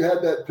shoulders, you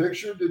had that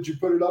picture. Did you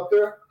put it up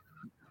there?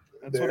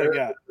 That's what I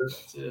got.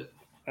 That's it.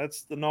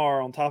 That's the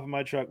NAR on top of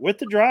my truck with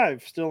the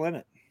drive still in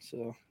it.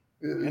 So,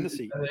 and the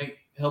seat. I think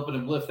helping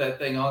him lift that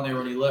thing on there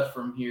when he left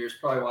from here is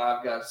probably why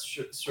I've got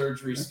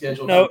surgery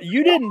scheduled. No,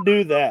 you didn't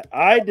do that.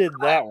 I did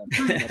that one.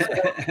 Get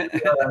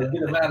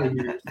him out of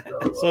here.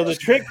 So the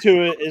trick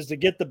to it is to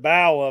get the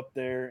bow up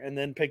there and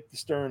then pick the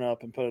stern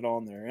up and put it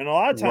on there. And a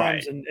lot of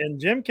times, Right. and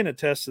Jim can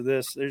attest to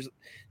this, there's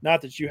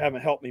not that you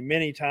haven't helped me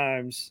many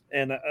times,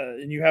 and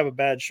you have a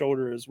bad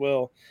shoulder as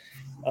well,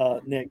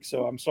 Nick.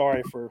 So I'm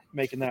sorry for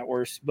making that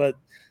worse. But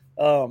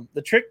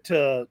the trick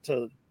to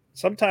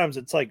sometimes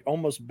it's like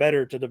almost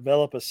better to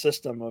develop a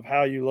system of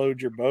how you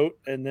load your boat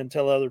and then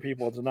tell other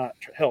people to not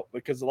help,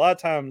 because a lot of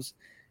times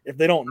if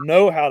they don't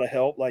know how to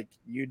help, like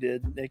you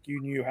did, Nick,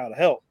 you knew how to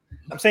help.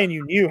 I'm saying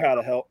you knew how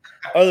to help.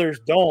 Others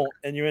don't,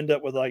 and you end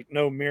up with like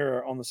no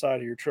mirror on the side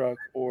of your truck,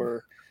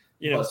 or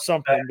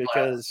something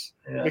because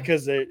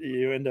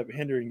you end up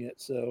hindering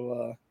it.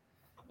 So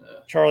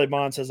Charlie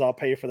Bond says I'll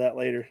pay for that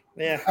later.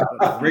 Yeah,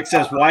 Rick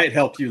says Wyatt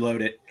helped you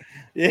load it.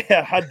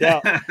 Yeah, I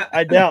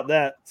doubt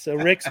that. So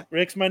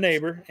Rick's my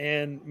neighbor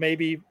and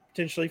maybe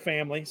potentially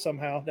family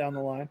somehow down the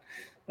line.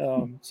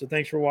 So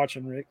thanks for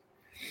watching, Rick.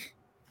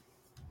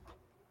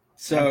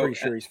 So I'm pretty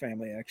sure he's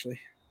family, actually.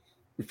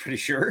 You're pretty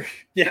sure?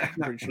 Yeah,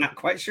 I'm pretty sure. Not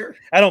quite sure.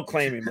 I don't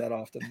claim him that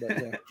often,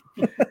 but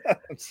yeah.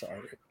 I'm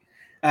sorry.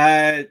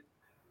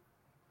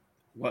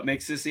 What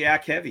makes this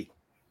yak heavy?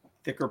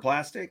 Thicker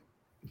plastic?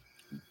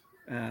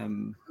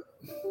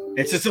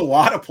 It's just a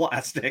lot of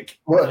plastic.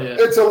 Well, Yeah.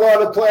 It's a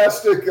lot of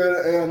plastic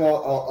and a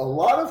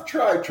lot of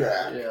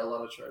tri-track. Yeah, a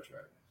lot of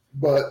tri-track.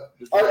 But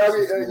I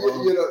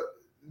mean,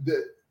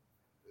 the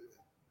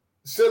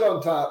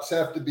sit-on tops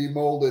have to be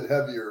molded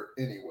heavier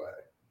anyway.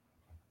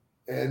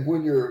 And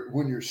when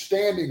you're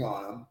standing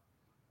on them,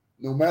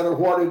 no matter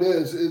what it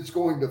is, it's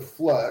going to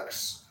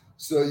flex.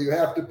 So you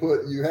have to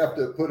put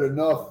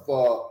enough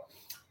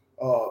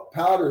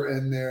powder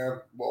in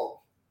there,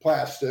 well,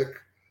 plastic,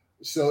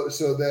 so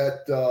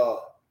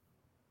that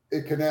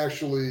it can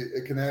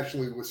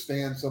actually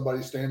withstand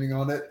somebody standing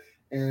on it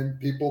and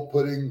people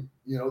putting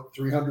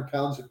 300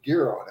 pounds of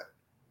gear on it.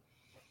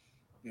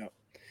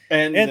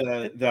 And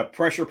the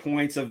pressure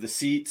points of the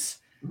seats.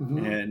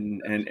 Mm-hmm.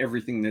 and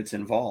everything that's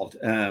involved.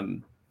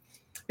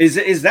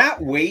 Is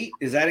that weight?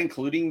 Is that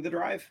including the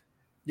drive?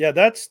 Yeah,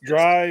 that's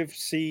drive,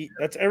 seat.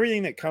 That's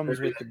everything that comes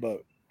with the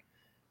boat.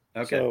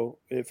 Okay. So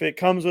if it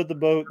comes with the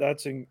boat,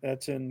 that's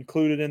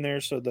included in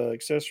there. So the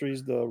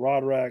accessories, the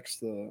rod racks,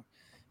 the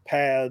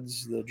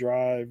pads, the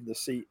drive, the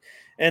seat,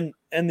 and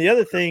the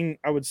other thing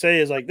I would say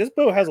is like this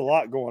boat has a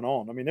lot going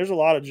on. I mean, there's a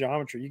lot of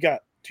geometry. You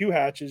got 2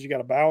 hatches. You got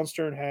a bow and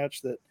stern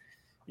hatch that.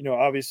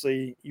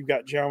 Obviously you've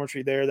got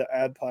geometry there that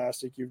add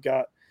plastic. You've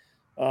got,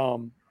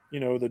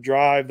 the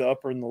drive, the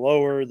upper and the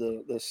lower,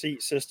 the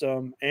seat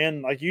system,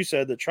 and like you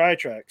said, the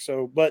tri-track.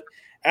 So, but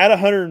at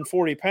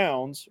 140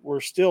 pounds, we're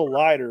still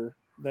lighter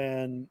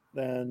than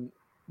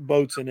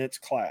boats in its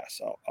class,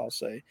 I'll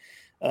say.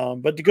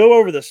 But to go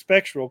over the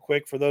specs real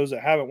quick for those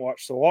that haven't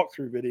watched the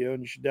walkthrough video,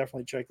 and you should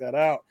definitely check that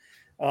out.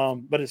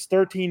 But it's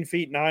 13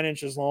 feet 9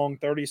 inches long,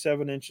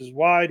 37 inches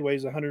wide,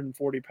 weighs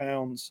 140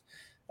 pounds.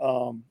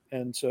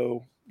 And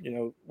so,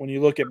 when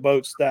you look at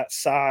boats that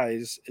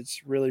size,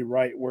 it's really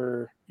right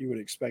where you would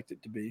expect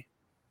it to be.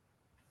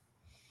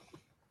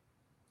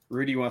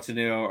 Rudy wants to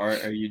know: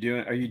 Are you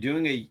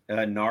doing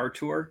a NAR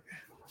tour?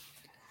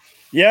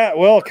 Yeah,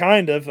 well,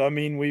 kind of. I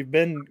mean, we've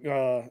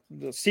been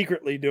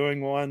secretly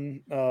doing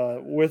one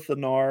with the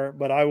NAR,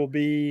 but I will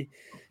be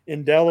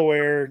in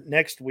Delaware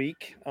next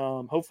week.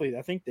 Hopefully,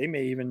 I think they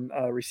may even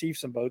receive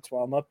some boats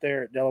while I'm up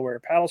there at Delaware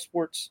Paddle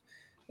Sports.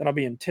 Then I'll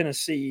be in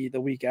Tennessee the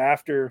week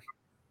after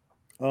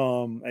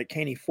at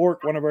Caney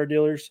Fork, one of our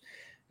dealers,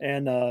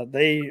 and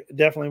they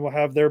definitely will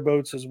have their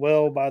boats as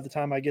well by the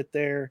time I get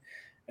there.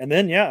 And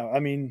then, yeah, I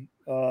mean,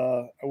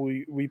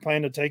 we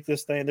plan to take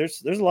this thing.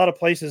 There's a lot of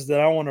places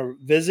that I want to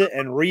visit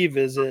and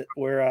revisit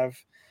where I've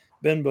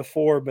been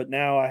before, but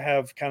now I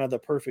have kind of the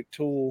perfect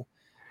tool.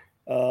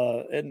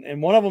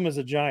 And one of them is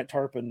a giant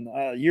tarpon.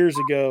 Years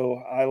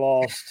ago, I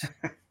lost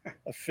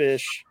a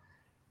fish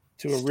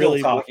to a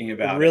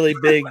really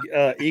big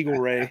eagle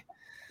ray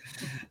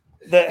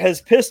that has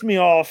pissed me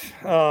off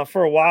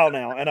for a while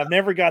now, and I've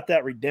never got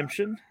that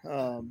redemption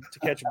to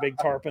catch a big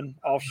tarpon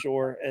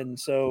offshore. And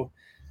so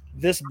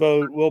this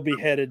boat will be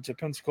headed to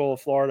Pensacola,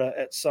 Florida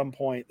at some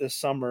point this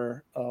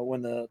summer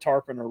when the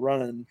tarpon are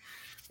running,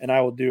 and I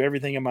will do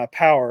everything in my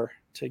power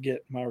to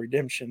get my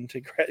redemption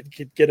to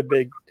get a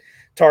big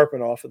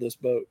tarpon off of this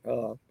boat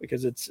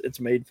because it's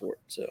made for it.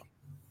 So,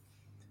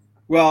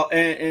 well,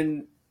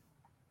 and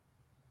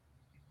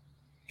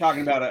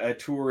talking about a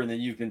tour, and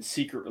then you've been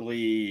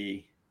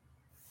secretly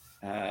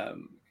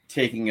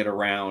taking it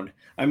around.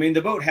 I mean,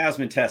 the boat has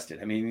been tested.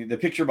 I mean, the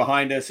picture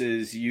behind us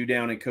is you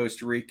down in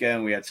Costa Rica,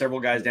 and we had several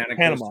guys down in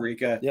Panama. Costa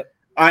Rica. Yep.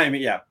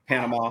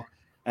 Panama.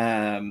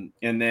 And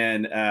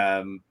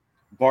then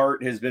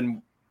Bart has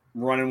been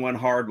running one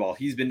hard while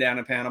he's been down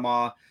in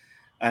Panama.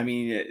 I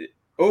mean,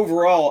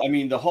 overall, I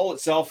mean, the hull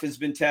itself has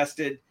been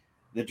tested.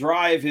 The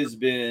drive has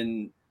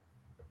been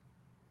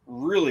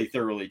really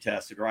thoroughly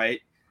tested, right?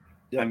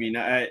 Yep. I mean,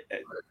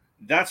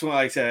 that's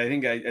why I said, I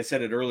think I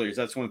said it earlier,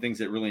 that's one of the things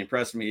that really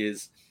impressed me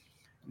is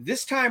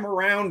this time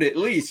around, at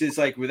least, it's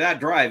like with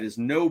that drive is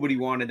nobody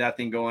wanted that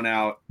thing going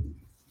out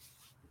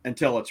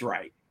until it's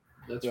right.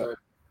 That's right.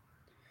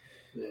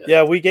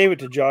 Yeah, we gave it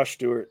to Josh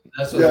Stewart.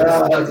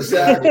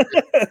 Exactly.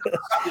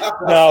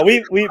 No,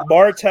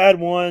 Bart's had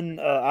one.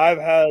 I've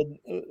had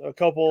a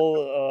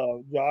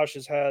couple. Josh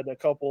has had a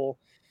couple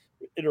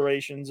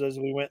iterations as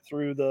we went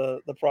through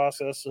the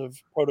process of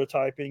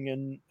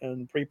prototyping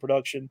and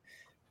pre-production.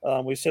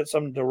 We sent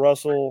some to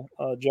Russell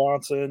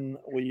Johnson.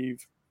 We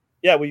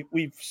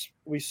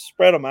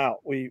spread them out.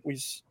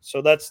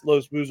 So that's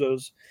Los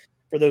Buzos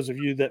for those of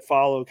you that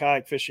follow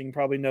kayak fishing,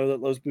 probably know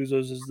that Los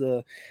Buzos is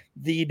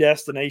the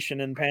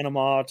destination in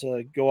Panama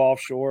to go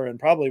offshore, and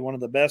probably one of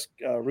the best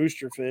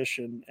rooster fish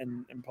and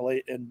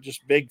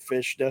just big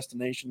fish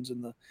destinations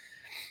in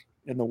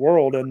the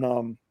world,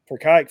 and for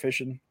kayak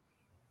fishing.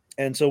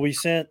 And so we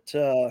sent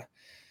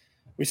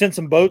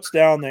some boats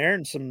down there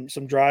and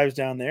some drives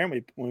down there,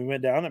 and we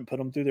went down and put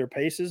them through their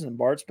paces, and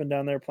Bart's been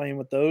down there playing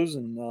with those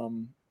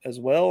and as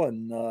well,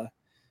 and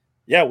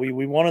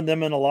we wanted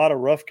them in a lot of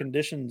rough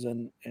conditions,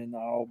 and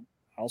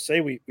I'll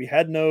say we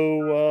had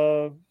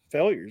no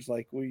failures.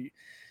 Like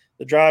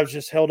the drives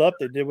just held up.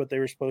 They did what they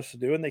were supposed to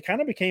do, and they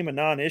kind of became a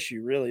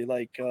non-issue, really.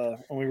 Like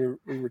when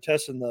we were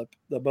testing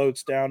the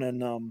boats down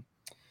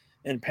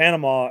in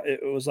Panama,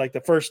 it was like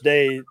the first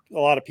day a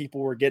lot of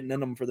people were getting in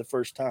them for the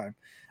first time.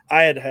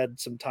 I had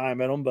some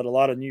time in them, but a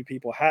lot of new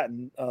people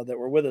hadn't that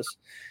were with us,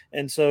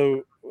 and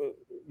so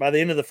by the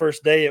end of the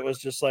first day, it was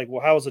just like, well,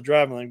 how was the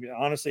driving? Like,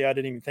 honestly, I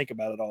didn't even think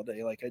about it all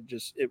day. Like,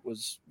 it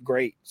was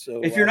great.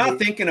 So if you're not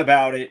thinking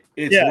about it,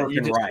 it's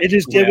working right. It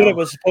just did what it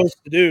was supposed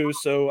to do.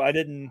 So I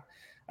didn't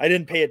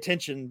pay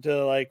attention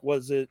to like,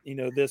 was it,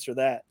 this or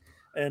that?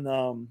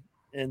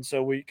 And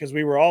so because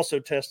we were also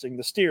testing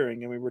the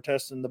steering, and we were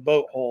testing the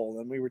boat hull,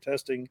 and we were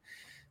testing,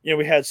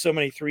 we had so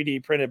many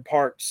 3D printed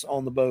parts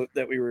on the boat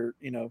that we were,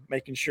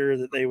 making sure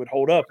that they would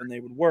hold up and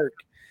they would work.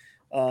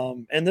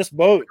 And this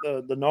boat,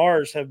 the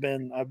NARS I've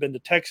been to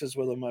Texas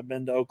with them. I've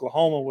been to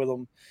Oklahoma with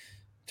them,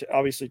 to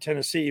obviously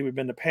Tennessee. We've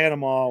been to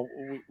Panama.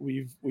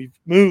 We've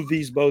moved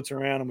these boats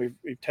around, and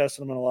we've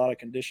tested them in a lot of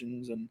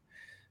conditions and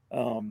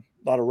a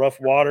lot of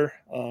rough water,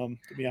 to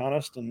be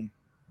honest. And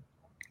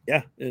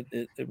yeah,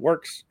 it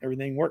works.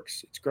 Everything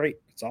works. It's great.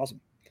 It's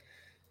awesome.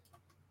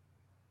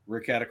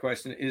 Rick had a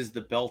question. Is the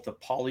belt a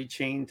poly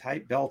chain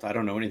type belt? I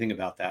don't know anything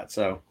about that.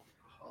 So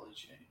Poly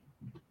chain.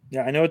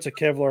 Yeah, I know it's a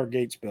Kevlar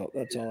Gates belt.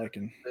 That's all I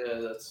can. Yeah,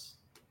 that's.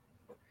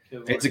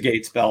 It's a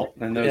Gates belt,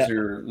 and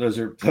those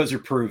are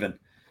proven.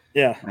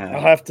 Yeah,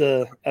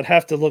 I'd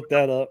have to look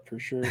that up for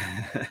sure.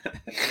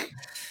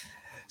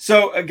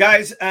 So,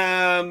 guys,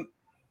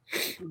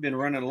 we've been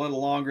running a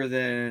little longer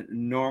than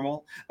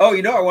normal. Oh,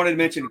 I wanted to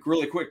mention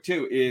really quick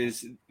too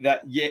is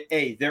that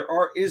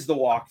there is the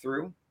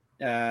walkthrough.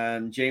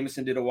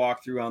 Jameson did a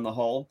walkthrough on the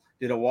hull,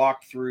 did a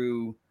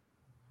walkthrough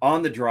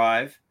on the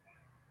drive.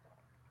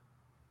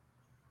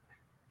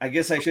 I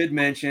guess I should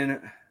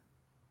mention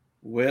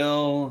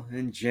Will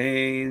and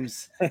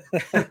James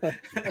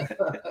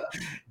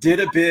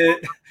did a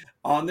bit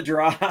on the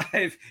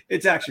drive.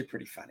 It's actually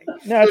pretty funny.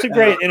 No, it's a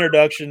great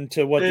introduction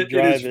to what the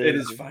drive is. It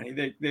is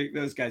funny.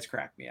 Those guys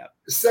crack me up.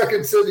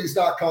 Second City's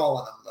not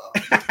calling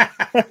them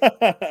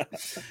though.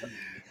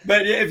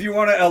 But if you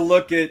want to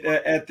look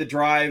at the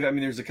drive, I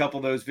mean, there's a couple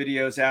of those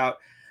videos out.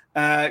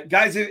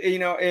 Guys,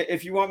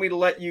 if you want me to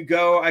let you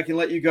go, I can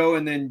let you go,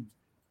 and then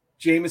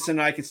Jameson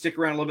and I can stick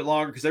around a little bit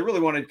longer because I really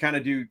want to kind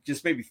of do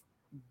just maybe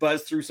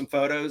buzz through some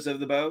photos of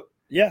the boat.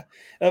 Yeah.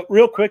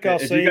 Real quick, I'll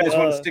say. If you guys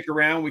want to stick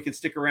around, we can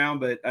stick around,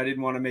 but I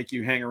didn't want to make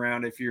you hang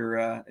around if you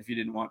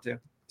didn't want to.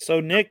 So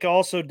Nick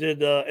also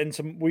did,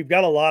 we've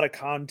got a lot of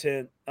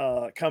content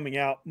coming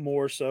out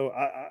more. So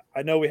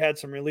I know we had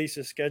some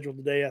releases scheduled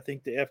today. I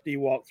think the FD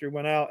walkthrough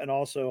went out, and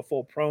also a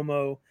full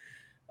promo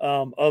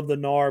of the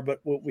NAR. But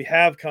what we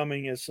have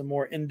coming is some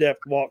more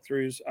in-depth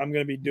walkthroughs. I'm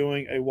going to be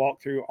doing a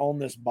walkthrough on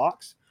this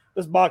box.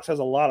 This box has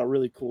a lot of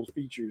really cool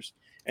features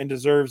and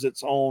deserves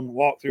its own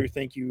walkthrough.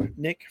 Thank you,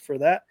 Nick, for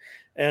that.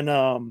 And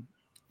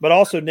but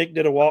also Nick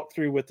did a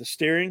walkthrough with the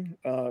steering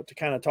to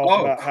kind of talk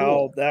about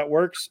how that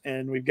works,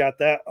 and we've got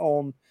that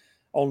on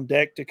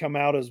deck to come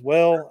out as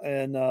well.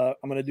 And I'm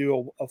going to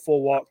do a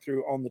full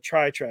walkthrough on the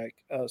Tri-Track.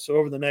 So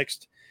over the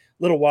next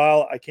little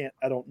while,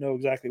 I don't know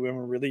exactly when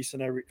we're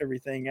releasing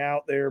everything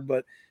out there,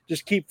 but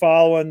just keep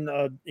following,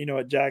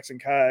 at Jackson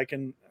Kayak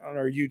and on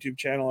our YouTube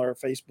channel, our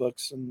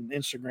Facebooks and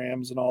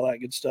Instagrams and all that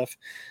good stuff,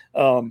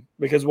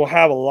 because we'll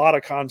have a lot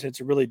of content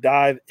to really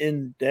dive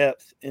in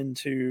depth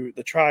into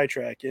the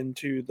Tri-Track,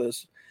 into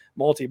this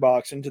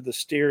multi-box, into the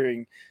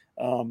steering,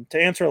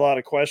 to answer a lot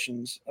of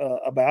questions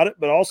about it.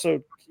 But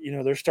also,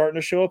 they're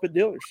starting to show up at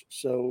dealers.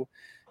 So,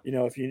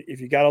 if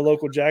you got a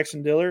local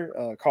Jackson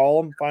dealer,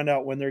 call them, find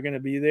out when they're going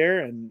to be there,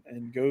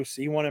 and go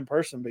see one in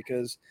person,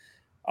 because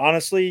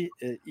honestly,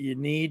 you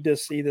need to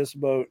see this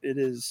boat. It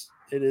is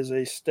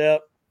a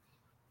step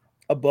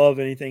above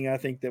anything I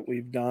think that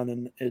we've done.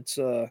 And it's,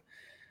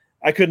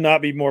 I could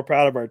not be more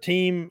proud of our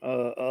team,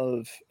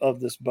 of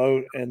this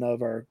boat and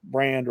of our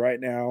brand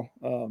right now.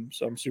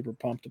 So I'm super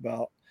pumped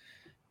about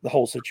the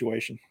whole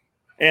situation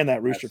and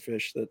that rooster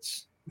fish.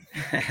 That's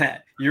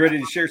you ready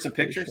to share some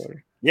pictures?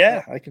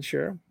 Yeah, I can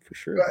share them for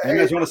sure. You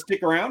guys want to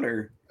stick around,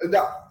 or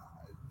no?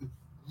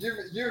 You've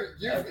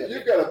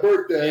got a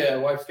birthday. Yeah,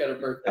 wife's got a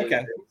birthday.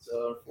 Okay.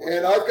 So,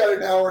 and I've got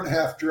an hour and a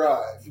half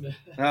drive.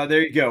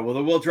 There you go.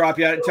 Well, we'll drop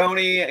you out.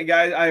 Tony,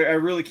 guys, I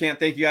really can't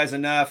thank you guys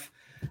enough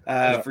for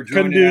joining us.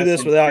 Couldn't do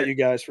this without you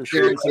guys, for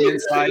sure. Sharing some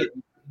insight.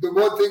 the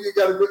one thing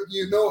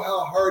you know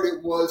how hard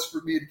it was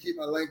for me to keep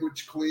my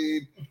language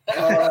clean.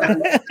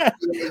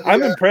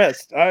 I'm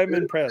impressed. I'm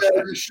impressed.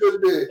 Yeah, you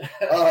should be.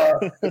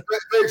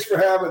 Thanks for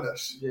having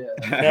us. Yeah.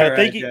 No,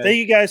 thank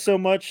you guys so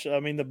much. I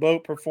mean, the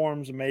boat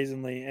performs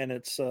amazingly, and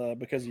it's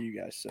because of you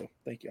guys. So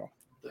thank y'all.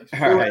 Thanks.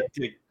 All right.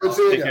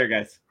 Take care,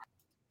 guys.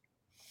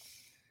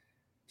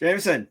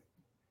 Jameson,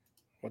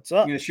 what's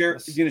up? You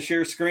gonna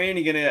share screen?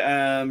 You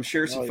gonna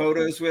share some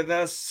photos with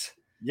us?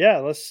 Yeah,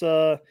 let's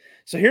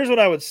so here's what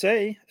I would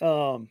say.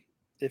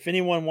 If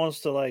anyone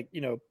wants to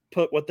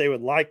put what they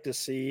would like to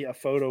see a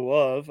photo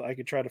of, I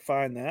could try to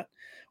find that,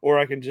 or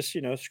I can just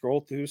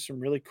scroll through some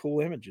really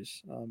cool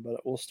images.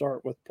 But we'll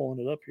start with pulling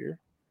it up here.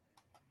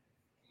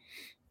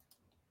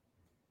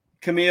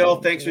 Camille,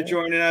 thanks for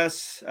joining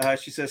us.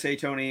 She says, "Hey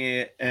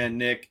Tony and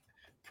Nick,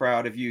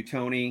 proud of you,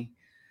 Tony.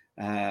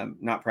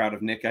 Not proud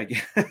of Nick, I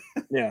guess."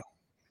 Yeah,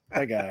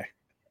 that guy.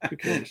 Who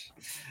cares?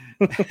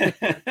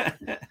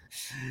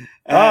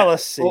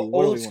 Let's see.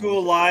 Old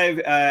school live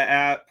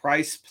at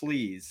price,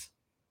 please.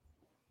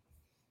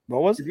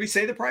 What was it? Did we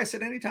say the price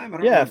at any time?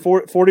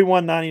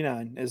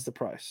 $41.99 is the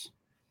price.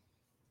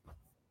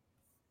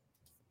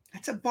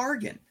 That's a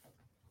bargain.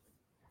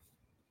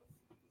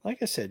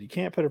 Like I said, you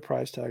can't put a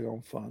price tag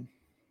on fun.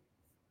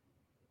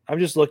 I'm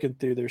just looking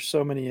through. There's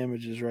so many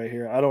images right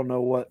here. I don't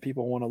know what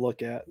people want to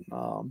look at.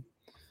 But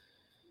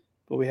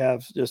we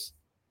have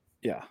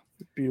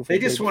beautiful. They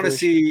just want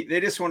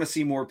to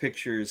see more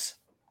pictures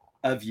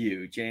of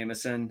you,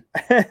 Jameson.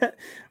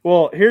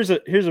 Well, here's a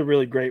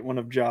really great one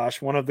of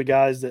Josh, one of the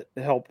guys that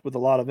helped with a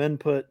lot of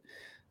input.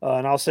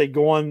 And I'll say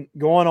going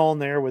on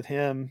there with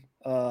him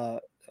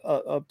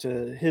up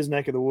to his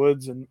neck of the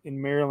woods in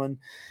Maryland.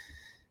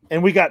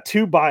 And we got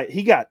 2 bites.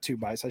 He got 2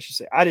 bites, I should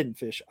say. I didn't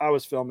fish. I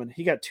was filming.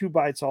 He got 2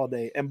 bites all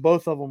day, and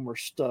both of them were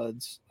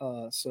studs.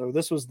 So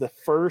this was the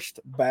first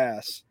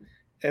bass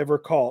ever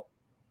caught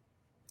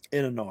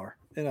in a NAR.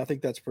 And I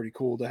think that's pretty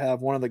cool to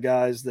have one of the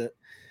guys that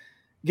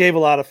gave a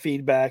lot of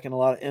feedback and a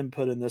lot of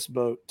input in this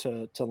boat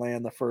to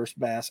land the first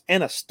bass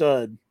and a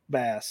stud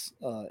bass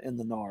in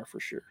the NAR for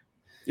sure.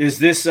 Is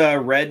this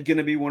red going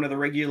to be one of the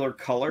regular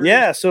colors?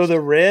 Yeah, so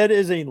the red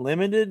is a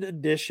limited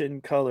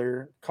edition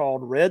color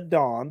called Red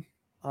Dawn.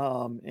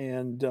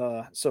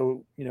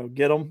 So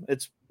get them.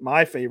 It's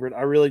my favorite.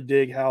 I really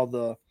dig how I'm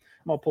going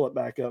to pull it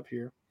back up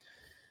here.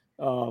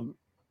 I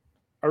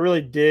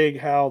really dig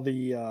how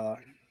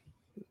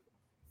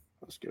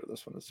let's go to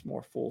this one. It's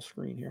more full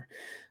screen here.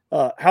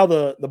 How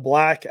the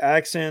black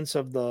accents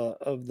of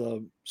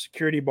the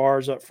security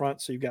bars up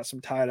front. So you've got some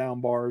tie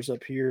down bars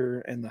up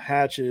here and the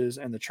hatches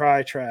and the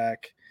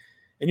tri-track.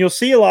 And you'll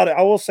see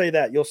I will say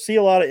that you'll see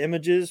a lot of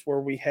images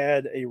where we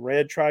had a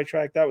red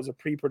tri-track. That was a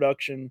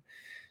pre-production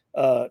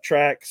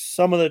track.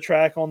 Some of the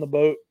track on the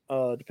boat,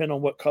 depending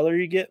on what color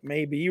you get,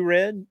 may be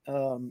red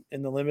in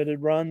the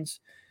limited runs.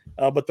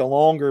 But the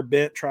longer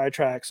bent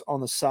tri-tracks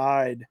on the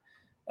side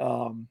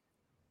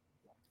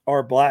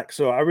are black.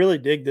 So I really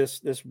dig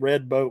this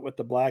red boat with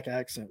the black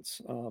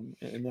accents.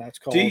 And that's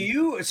called.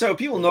 So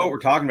people know what we're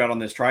talking about on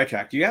this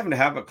tri-track. Do you happen to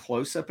have a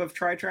close-up of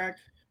tri-track?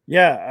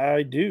 Yeah,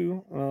 I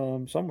do.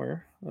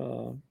 Somewhere.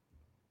 If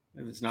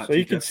it's not so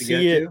you can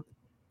see it.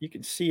 You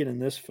can see it in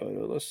this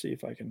photo. Let's see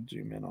if I can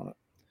zoom in on it.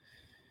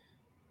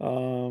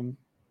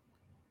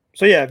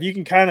 So yeah, if you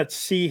can kind of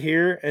see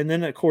here, and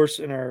then of course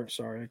I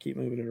keep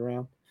moving it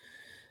around.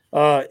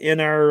 In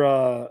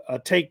our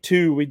take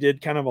 2, we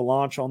did kind of a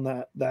launch on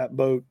that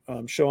boat,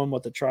 showing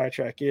what the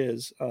tri-track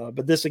is.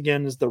 But this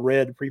again is the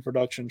red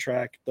pre-production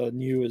track. The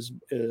new is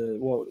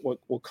what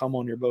will come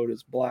on your boat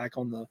is black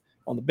on the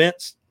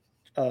bent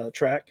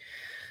track.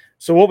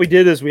 So what we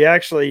did is we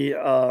actually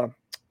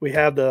we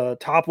have the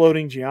top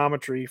loading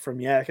geometry from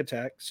Yak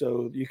Attack,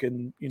 so you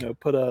can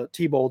put a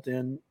T-bolt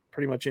in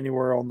pretty much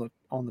anywhere on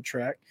the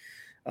track.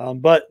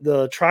 But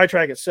the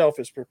tri-track itself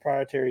is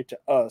proprietary to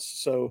us.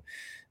 So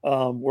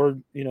we're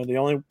the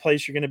only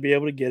place you're going to be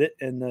able to get it,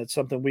 and it's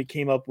something we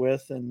came up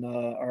with and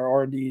our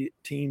R&D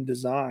team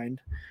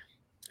designed,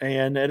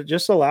 and it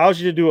just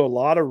allows you to do a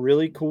lot of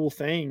really cool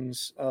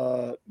things.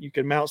 You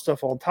can mount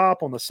stuff on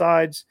top, on the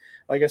sides.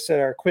 Like I said,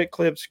 our quick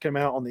clips can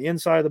mount on the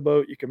inside of the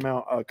boat. You can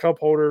mount a cup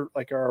holder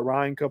like our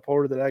Orion cup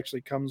holder that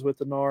actually comes with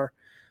the NAR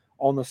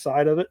on the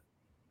side of it.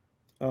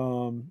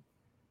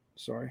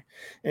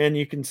 And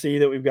you can see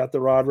that we've got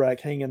the rod rack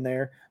hanging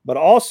there, but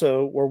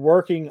also we're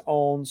working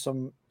on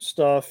some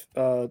stuff,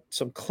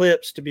 some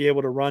clips to be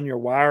able to run your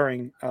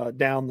wiring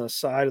down the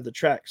side of the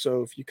track.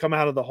 So if you come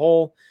out of the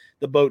hole,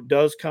 the boat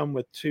does come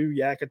with 2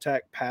 Yak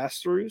Attack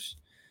pass-throughs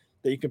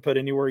that you can put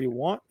anywhere you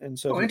want. And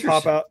so if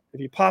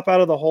you pop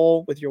out of the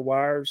hole with your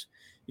wires,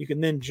 you can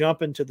then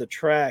jump into the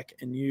track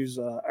and use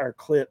our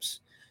clips,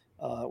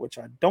 which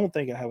I don't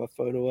think I have a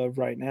photo of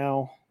right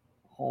now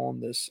on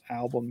this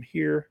album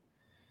here.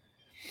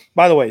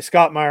 By the way,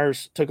 Scott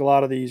Myers took a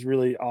lot of these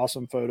really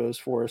awesome photos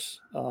for us.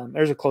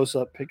 There's a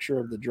close-up picture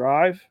of the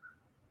drive.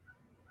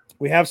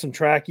 We have some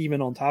track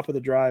even on top of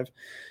the drive,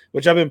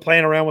 which I've been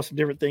playing around with some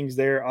different things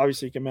there.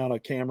 Obviously, you can mount a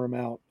camera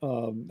mount.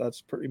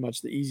 That's pretty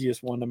much the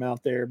easiest one to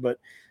mount there. But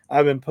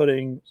I've been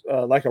putting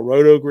like a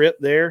roto grip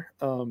there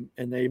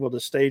and able to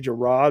stage a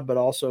rod, but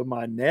also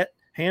my net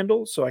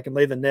handle. So I can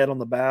lay the net on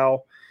the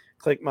bow,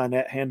 click my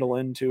net handle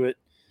into it.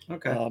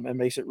 Okay. It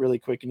makes it really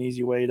quick and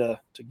easy way to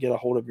get a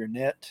hold of your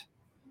net.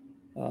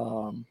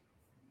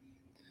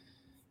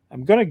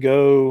 I'm going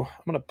to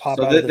pop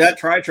so out of this. That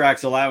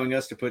Tri-Track's allowing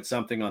us to put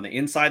something on the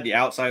inside, the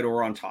outside,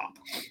 or on top.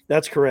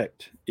 That's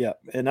correct. Yeah.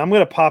 And I'm going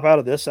to pop out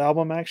of this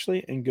album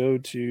actually and go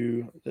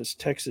to this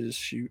Texas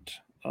shoot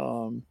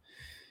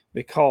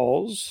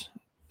because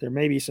there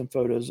may be some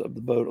photos of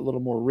the boat a little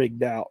more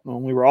rigged out.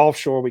 When we were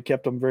offshore, we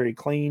kept them very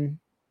clean.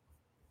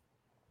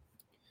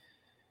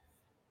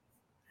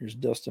 Here's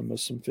Dustin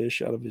with some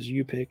fish out of his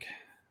U-pick.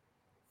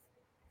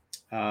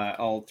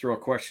 I'll throw a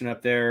question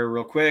up there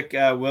real quick.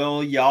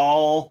 Will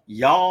y'all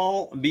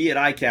be at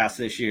ICAST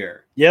this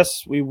year?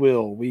 Yes, we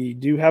will. We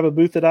do have a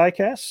booth at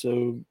ICAST,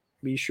 so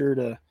be sure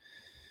to.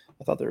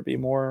 I thought there would be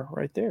more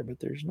right there, but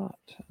there's not.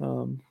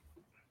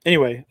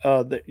 Anyway,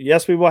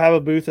 yes, we will have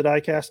a booth at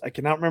ICAST. I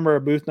cannot remember our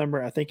booth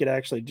number. I think it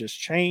actually just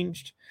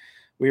changed.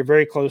 We are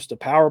very close to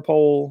Power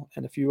Pole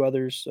and a few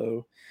others.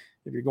 So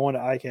if you're going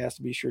to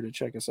ICAST, be sure to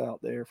check us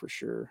out there for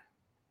sure.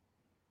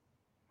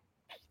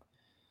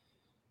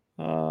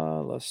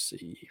 Let's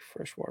see,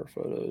 freshwater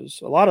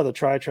photos. A lot of the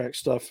Tri-Track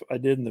stuff I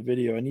did in the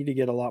video. I need to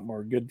get a lot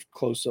more good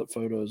close-up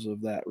photos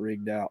of that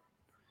rigged out.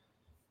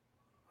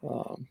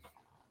 You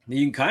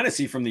can kind of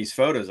see from these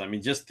photos, I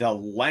mean, just the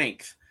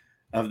length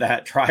of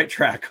that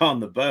Tri-Track on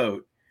the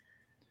boat.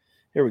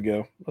 Here we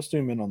go. Let's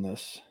zoom in on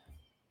this.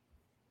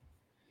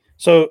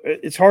 So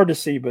it's hard to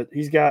see, but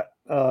he's got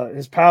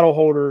his paddle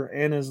holder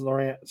and his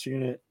Lowrance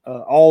unit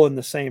all in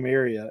the same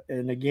area.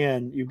 And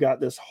again, you've got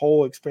this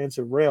whole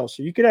expansive rail.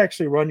 So you could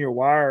actually run your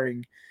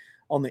wiring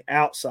on the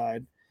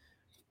outside.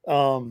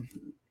 And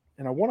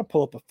I want to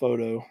pull up a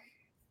photo.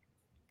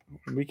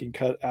 We can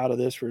cut out of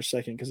this for a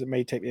second because it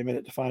may take me a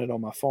minute to find it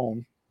on my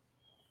phone.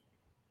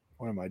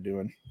 What am I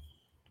doing?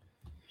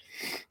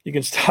 You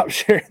can stop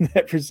sharing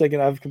that for a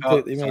second. I've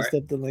completely messed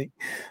up the link.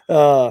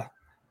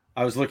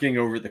 I was looking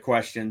over at the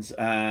questions.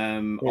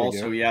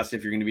 Also, he asked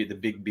if you're going to be at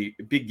the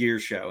Big Gear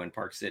show in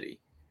Park City.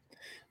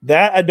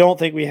 That I don't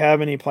think we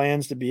have any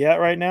plans to be at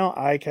right now.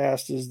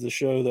 ICAST is the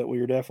show that we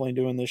are definitely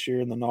doing this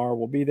year, and the NAR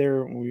will be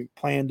there. We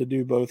plan to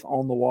do both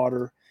on the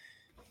water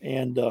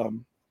and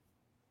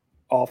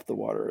off the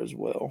water as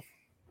well.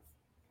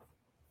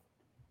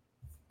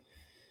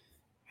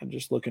 I'm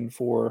just looking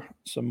for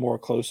some more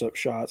close-up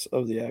shots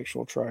of the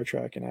actual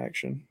Tri-Track in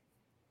action.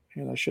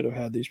 And I should have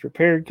had these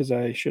prepared because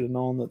I should have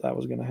known that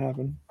was going to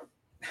happen.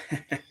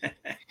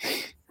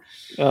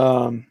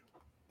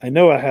 I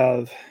know I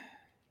have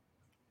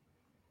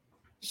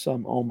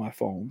some on my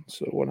phone.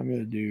 So what I'm going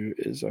to do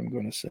is I'm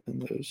going to send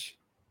those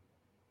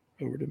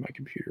over to my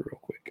computer real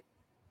quick.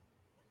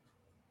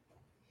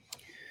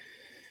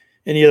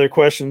 Any other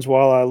questions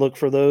while I look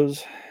for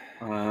those?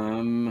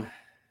 Scrolling.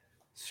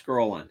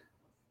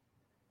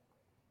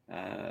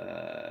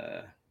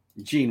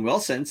 Gene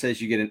Wilson says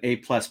you get an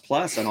A++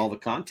 on all the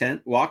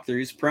content,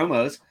 walkthroughs,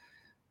 promos,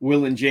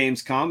 Will and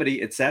James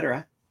comedy,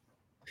 etc.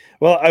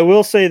 Well, I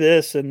will say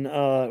this, and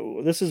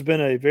this has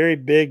been a very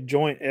big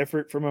joint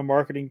effort from a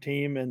marketing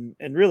team,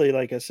 and really,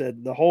 like I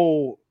said,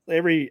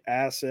 every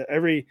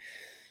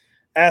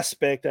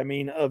aspect,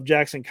 of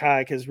Jackson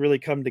Kayak has really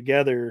come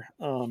together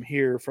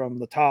here from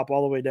the top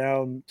all the way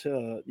down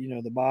to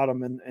the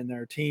bottom, and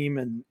our team,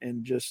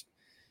 and just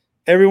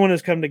everyone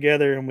has come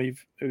together, and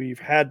we've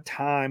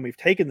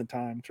taken the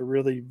time to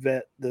really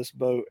vet this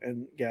boat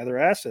and gather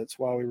assets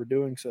while we were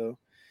doing so.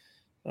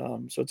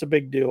 So it's a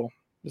big deal.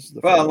 This is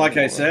like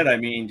I said,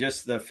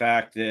 just the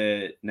fact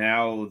that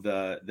now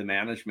the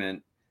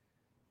management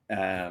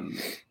at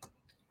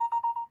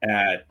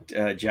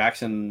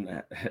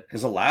Jackson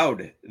has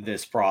allowed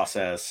this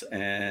process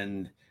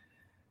and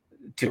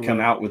to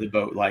come out with a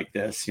boat like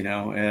this, like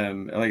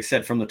I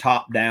said, from the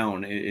top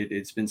down,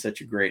 it's been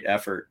such a great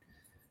effort.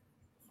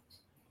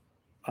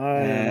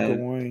 I'm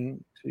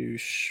going to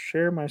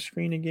share my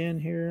screen again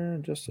here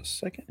in just a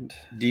second.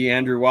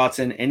 Andrew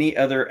Watson, any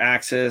other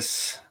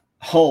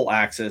hull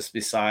access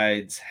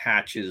besides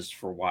hatches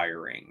for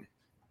wiring?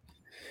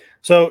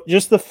 So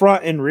just the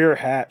front and rear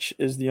hatch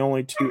is the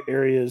only two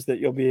areas that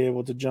you'll be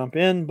able to jump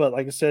in. But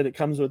like I said, it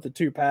comes with the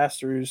two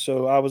pass-throughs.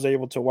 So I was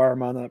able to wire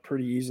mine up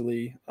pretty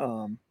easily,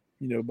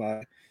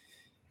 by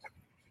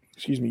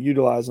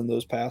utilizing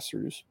those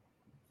pass-throughs.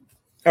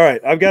 All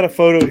right, I've got a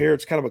photo here.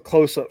 It's kind of a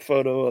close-up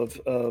photo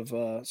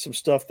of some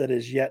stuff that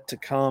is yet to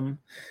come.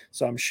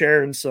 So I'm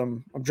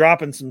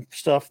dropping some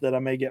stuff that I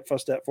may get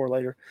fussed at for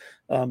later.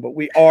 But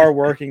we are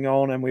working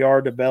on and we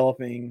are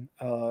developing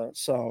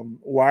some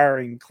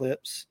wiring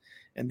clips.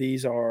 And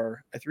these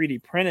are a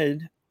 3D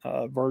printed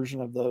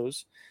version of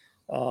those.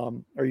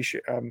 Are you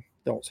sure?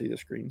 Don't see the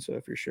screen. So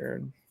if you're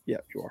sharing, yeah,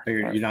 you are.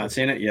 You're not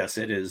seeing it? Yes,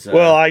 it is.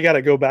 Well, I got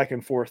to go back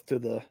and forth to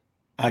the.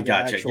 I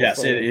gotcha.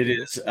 Yes, it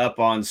is up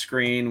on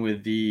screen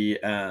with the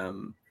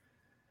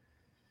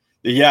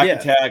The Yak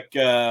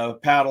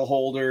Attack paddle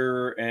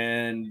holder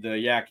and the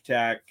Yak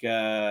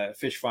Attack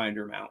fish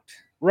finder mount.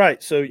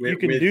 Right. So you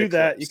can do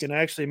that. You can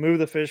actually move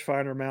the fish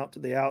finder mount to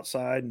the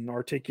outside and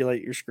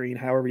articulate your screen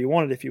however you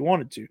want it if you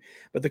wanted to.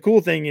 But the cool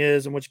thing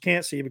is, and what you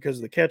can't see because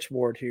of the catch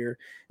board here,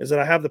 is that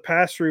I have the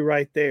pass-through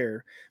right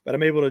there, but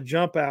I'm able to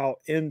jump out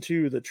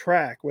into the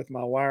track with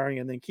my wiring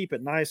and then keep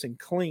it nice and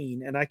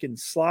clean. And I can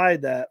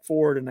slide that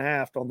forward and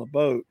aft on the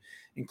boat,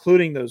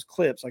 including those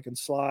clips. I can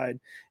slide.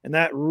 And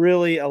that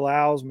really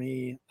allows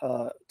me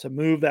to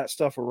move that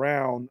stuff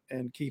around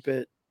and keep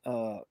it,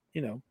 out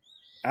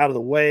of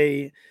the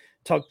way,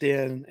 tucked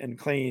in and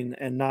clean,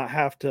 and not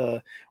have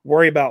to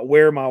worry about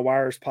where my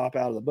wires pop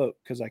out of the boat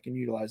because I can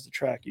utilize the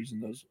track using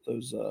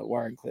those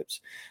wiring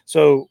clips.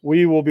 So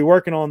we will be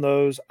working on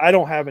those. I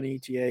don't have an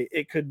ETA.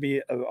 It could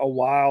be a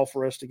while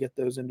for us to get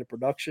those into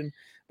production,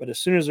 but as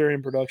soon as they're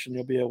in production,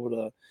 you'll be able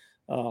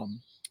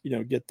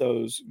to, get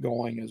those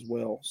going as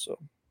well. So.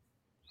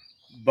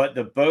 But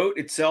the boat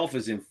itself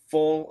is in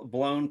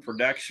full-blown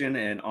production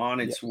and on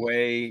its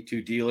way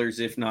to dealers,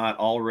 if not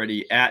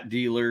already at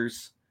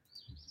dealers.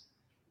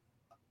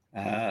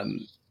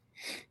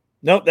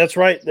 Nope, that's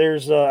right.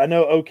 There's I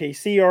know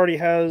OKC already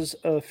has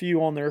a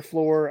few on their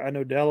floor. I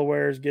know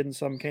Delaware is getting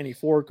some. Caney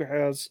Fork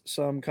has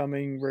some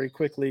coming very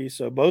quickly.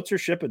 So boats are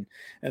shipping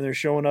and they're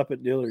showing up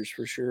at dealers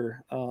for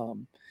sure.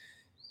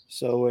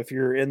 So if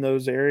you're in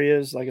those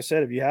areas, like I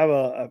said, if you have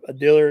a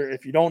dealer,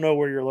 if you don't know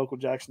where your local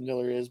Jackson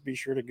dealer is, be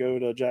sure to go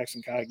to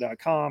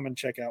jacksonkayak.com and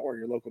check out where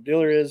your local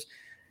dealer is.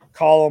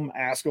 Call them,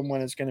 ask them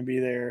when it's going to be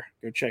there.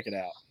 Go check it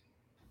out.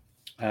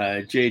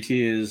 JT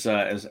is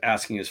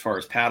asking, as far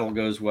as paddle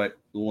goes, what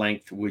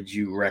length would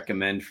you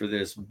recommend for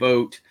this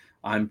boat?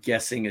 I'm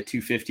guessing a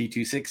 250,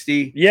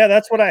 260. Yeah,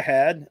 that's what I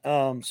had.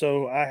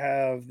 So I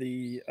have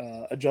the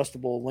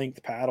adjustable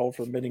length paddle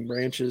for bending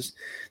branches.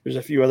 There's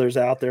a few others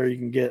out there. You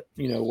can get,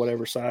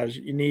 whatever size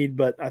you need,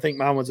 but I think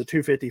mine was a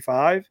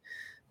 255,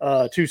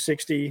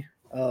 260.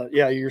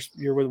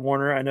 You're with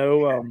Warner, I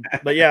know.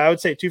 But yeah, I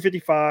would say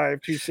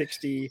 255,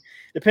 260.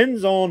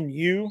 Depends on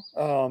you.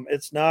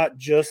 It's not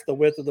just the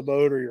width of the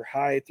boat or your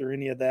height or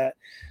any of that.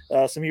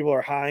 Some people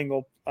are high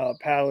angle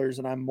paddlers,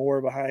 and I'm more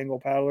of a high angle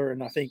paddler.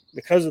 And I think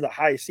because of the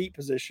high seat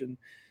position,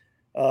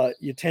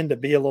 you tend to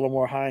be a little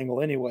more high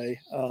angle anyway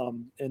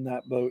in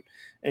that boat.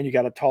 And you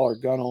got a taller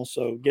gunnel,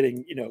 so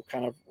getting,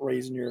 kind of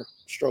raising your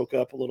stroke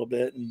up a little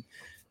bit. And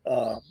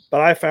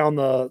but I found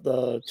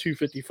the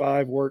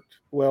 255 worked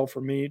well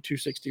for me.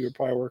 260 would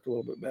probably work a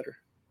little bit better.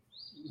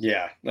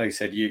 Yeah, like I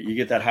said, you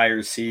get that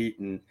higher seat,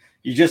 and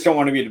you just don't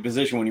want to be in a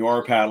position when you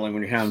are paddling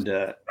when you're having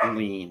to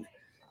lean.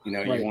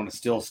 Right. You want to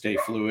still stay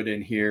fluid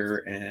in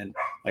here. And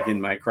like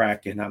in my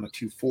Kraken, I'm a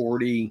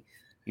 240.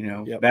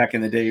 Back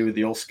in the day with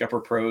the old Scupper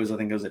Pros, I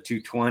think it was a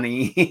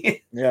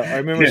 220. Yeah, I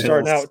remember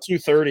starting out at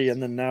 230,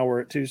 and then now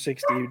we're at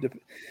 260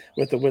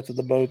 with the width of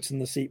the boats and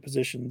the seat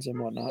positions and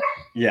whatnot.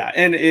 Yeah,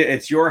 and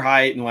it's your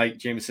height and, like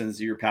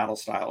Jameson's, your paddle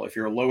style. If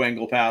you're a low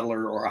angle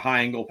paddler or a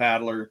high angle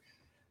paddler,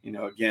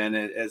 again,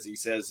 as he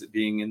says,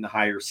 being in the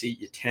higher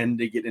seat, you tend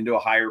to get into a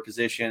higher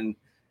position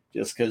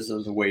just because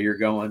of the way you're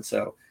going.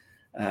 So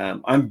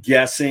I'm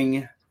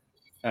guessing,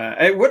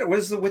 what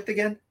was the width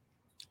again?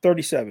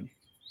 37.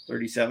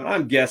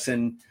 I'm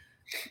guessing,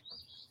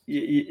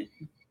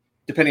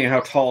 depending on how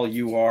tall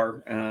you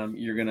are,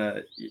 you're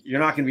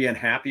not gonna be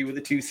unhappy with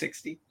the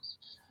 260.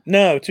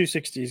 No,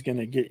 260 is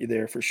gonna get you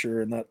there for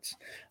sure, and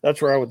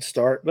that's where I would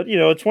start. But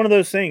it's one of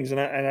those things, and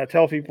I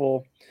tell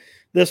people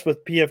this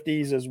with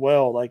PFDs as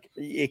well. Like,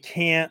 you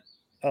can't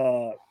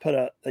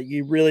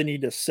you really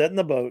need to sit in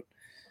the boat,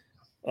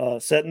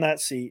 sit in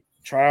that seat,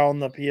 try on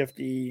the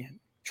PFD,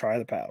 try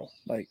the paddle,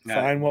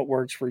 find what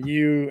works for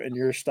you and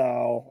your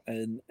style.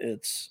 And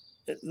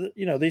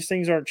these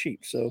things aren't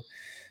cheap. So,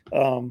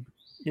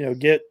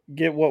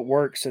 get what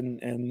works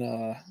and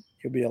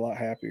you'll be a lot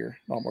happier,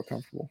 a lot more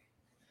comfortable.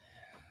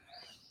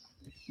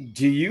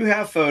 Do you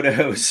have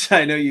photos?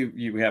 I know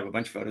you have a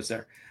bunch of photos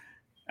there.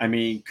 I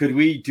mean, could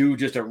we do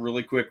just a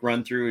really quick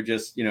run through and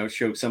just,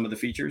 show some of the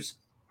features?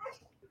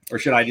 Or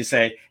should I just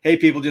say, hey,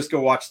 people, just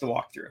go watch the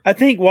walkthrough? I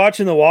think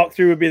watching the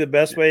walkthrough would be the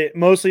best way,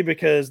 mostly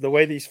because the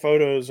way these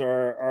photos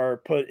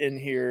are put in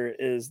here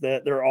is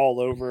that they're all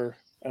over,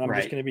 and I'm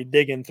just going to be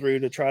digging through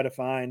to try to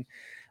find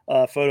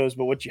photos.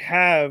 But what you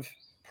have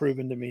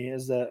proven to me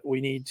is that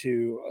we need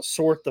to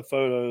sort the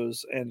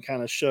photos and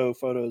kind of show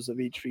photos of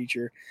each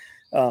feature.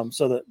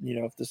 So that,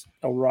 if this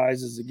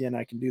arises again,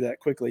 I can do that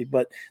quickly.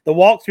 But the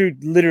walkthrough,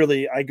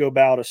 literally, I go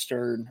bow to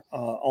stern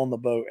on the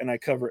boat, and I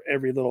cover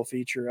every little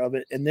feature of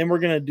it. And then we're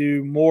going to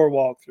do more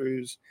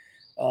walkthroughs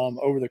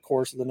over the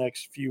course of the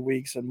next few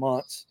weeks and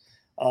months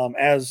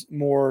as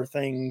more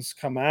things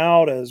come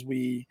out, as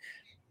we,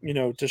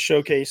 to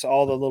showcase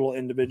all the little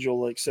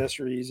individual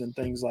accessories and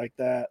things like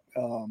that,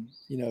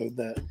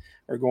 that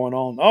are going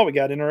on. Oh, we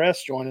got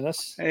NRS joining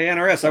us. Hey,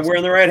 NRS, I'm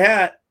wearing the right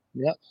hat.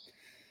 Yep.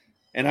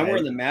 And I'm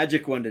wearing the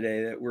magic one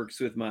today that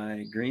works with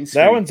my green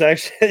screen. That one's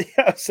actually,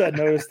 yes, I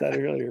noticed that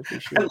earlier for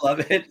sure. I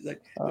love it.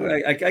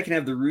 I can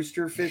have the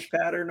rooster fish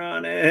pattern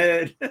on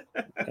it.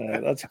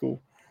 That's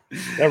cool.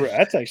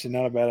 That's actually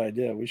not a bad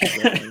idea. We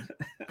should definitely.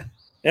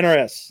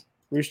 NRS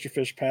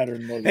roosterfish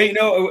pattern logo. Hey,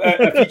 no,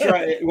 a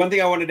feature. One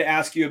thing I wanted to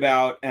ask you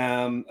about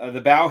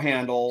the bow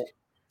handle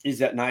is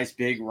that nice,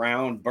 big,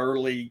 round,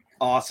 burly,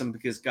 awesome.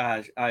 Because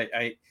gosh,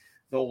 the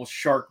old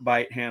shark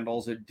bite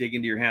handles that dig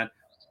into your hand.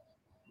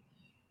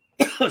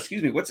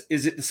 Excuse me.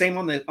 Is it the same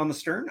on the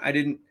stern? I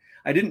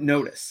didn't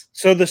notice.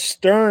 So the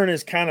stern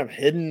is kind of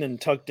hidden and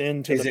tucked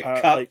into Is the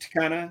it cupped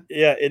kind of?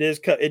 Yeah, it is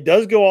cut. It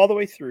does go all the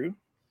way through.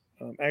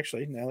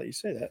 Actually, now that you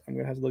say that, I'm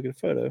gonna have to look at a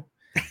photo.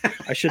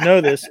 I should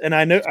know this, and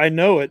I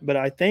know it, but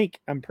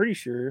I'm pretty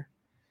sure.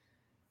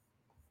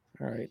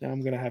 All right, now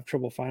I'm gonna have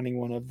trouble finding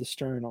one of the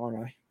stern,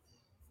 aren't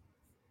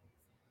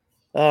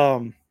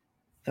I?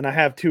 And I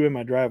have two in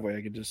my driveway.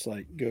 I could just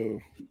like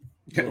go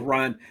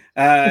run.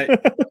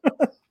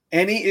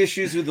 Any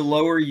issues with the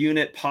lower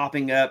unit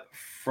popping up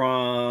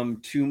from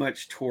too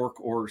much torque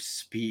or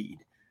speed?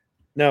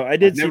 No, I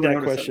did see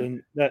that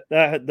question.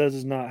 That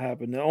does not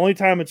happen. The only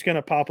time it's going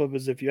to pop up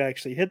is if you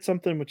actually hit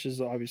something, which is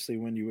obviously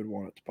when you would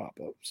want it to pop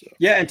up. So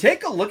yeah, and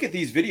take a look at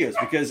these videos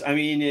because I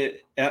mean,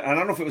 I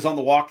don't know if it was on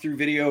the walkthrough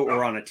video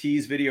or on a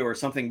tease video or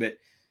something, but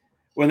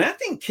when that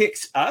thing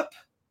kicks up,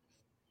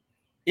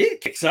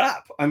 it kicks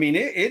up. I mean,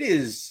 it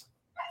is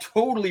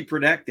totally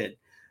protected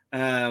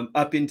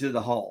up into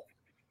the hull.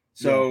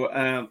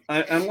 So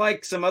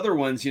unlike some other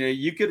ones,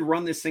 you could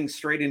run this thing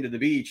straight into the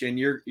beach and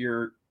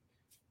you're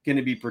going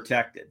to be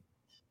protected.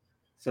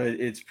 So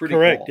it's pretty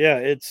correct. cool. Yeah,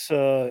 it's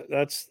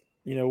that's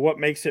what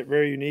makes it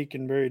very unique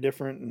and very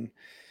different, and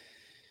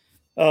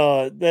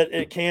that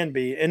it can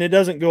be, and it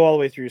doesn't go all the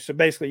way through. So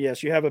basically,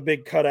 yes, you have a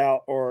big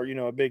cutout or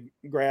a big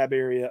grab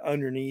area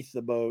underneath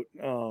the boat,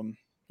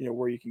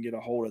 where you can get a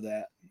hold of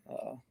that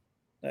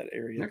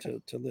area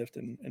to lift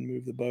and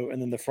move the boat,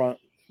 and then the front.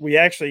 We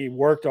actually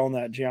worked on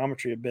that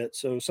geometry a bit.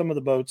 So some of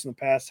the boats in the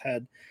past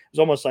it was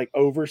almost like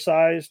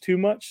oversized too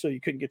much, so you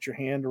couldn't get your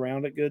hand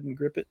around it good and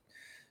grip it.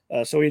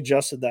 So we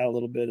adjusted that a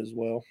little bit as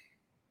well.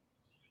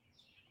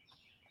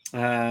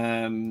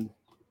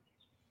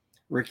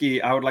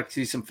 Ricky, I would like to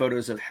see some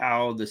photos of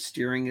how the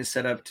steering is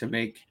set up to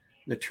make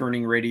the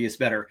turning radius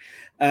better.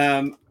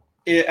 I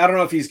don't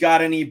know if he's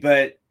got any,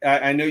 but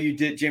I know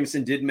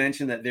Jameson did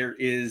mention that there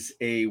is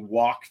a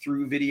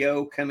walkthrough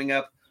video coming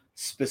up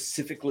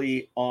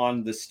specifically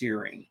on the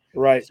steering.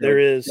 Right. So there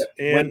is.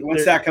 And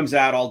once that comes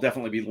out, I'll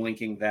definitely be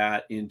linking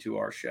that into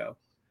our show.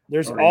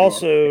 There's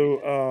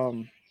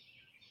also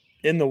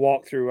in the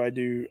walkthrough,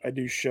 I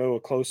do show a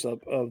close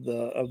up of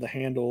the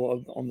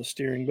handle on the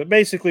steering, but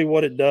basically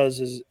what it does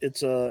is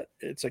it's a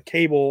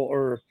cable,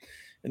 or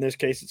in this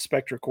case it's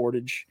Spectra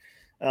cordage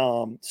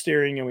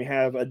steering, and we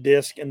have a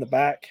disc in the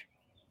back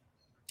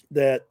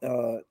that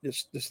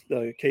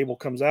the cable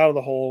comes out of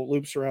the hole,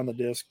 loops around the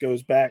disc,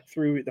 goes back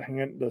through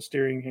the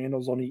steering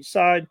handles on each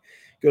side,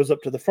 goes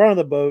up to the front of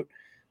the boat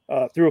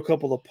through a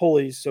couple of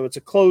pulleys. So it's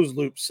a closed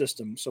loop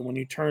system. So when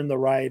you turn the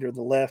right or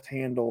the left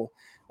handle,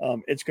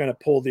 it's going to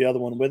pull the other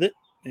one with it.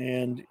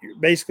 And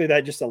basically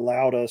that just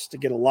allowed us to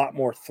get a lot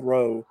more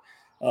throw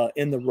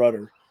in the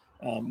rudder,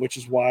 which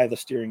is why the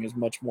steering is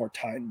much more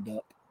tightened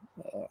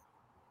up.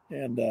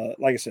 And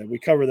like I said, we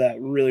cover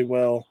that really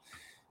well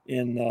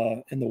in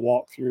the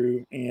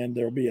walkthrough, and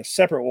there'll be a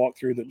separate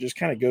walkthrough that just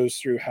kind of goes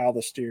through how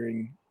the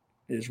steering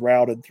is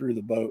routed through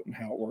the boat and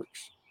how it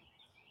works.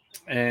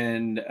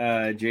 And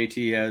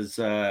JT, as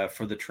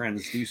for the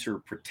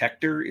transducer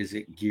protector, is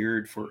it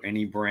geared for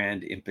any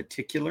brand in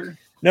particular?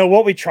 No,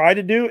 what we try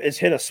to do is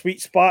hit a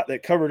sweet spot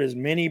that covered as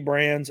many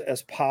brands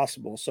as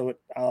possible. So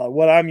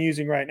what I'm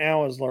using right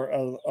now is a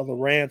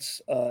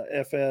Lowrance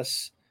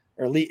FS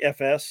or Elite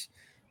FS.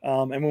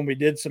 And when we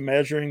did some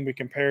measuring, we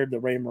compared the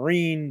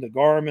Raymarine, the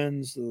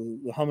Garmins,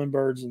 the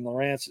Humminbirds, and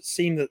Lowrance. It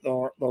seemed that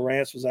the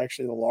Lowrance was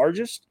actually the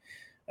largest.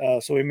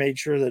 So we made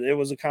sure that it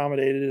was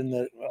accommodated and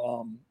that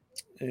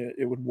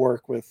it would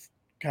work with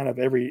kind of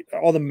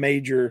all the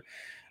major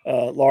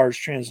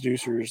large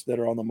transducers that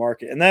are on the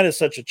market. And that is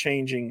such a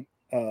changing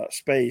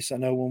space. I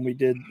know when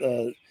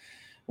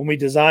we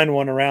designed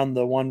one around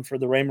the one for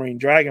the Raymarine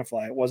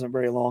Dragonfly, it wasn't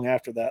very long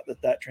after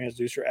that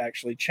transducer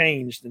actually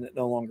changed and it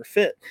no longer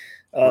fit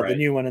the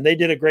new one. And they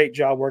did a great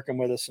job working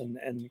with us and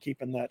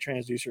keeping that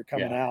transducer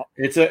coming out.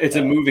 It's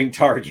a moving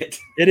target.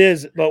 It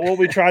is. But what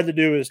we tried to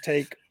do is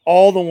take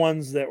all the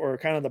ones that were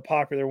kind of the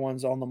popular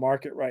ones on the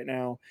market right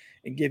now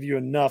and give you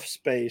enough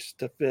space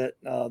to fit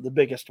the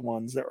biggest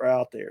ones that were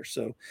out there.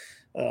 So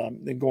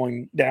then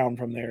going down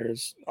from there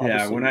is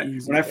when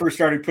I first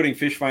started putting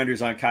fish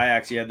finders on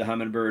kayaks, you had the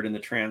Humminbird and the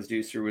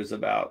transducer was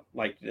about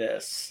like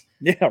this.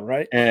 Yeah,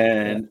 right.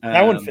 And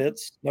that one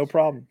fits, no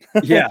problem.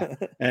 Yeah.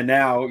 And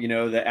now,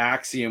 the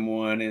Axiom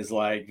one is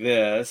like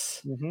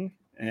this. Mm-hmm.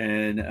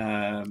 And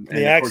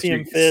the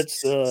Axiom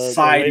fits, the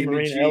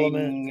Raymarine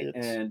Element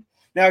fits. And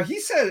now he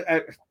said,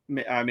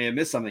 I may have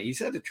missed something. He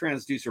said a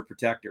transducer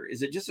protector.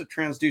 Is it just a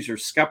transducer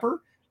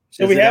scupper?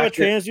 So we have a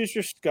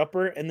transducer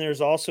scupper, and there's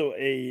also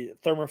a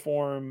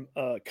thermoform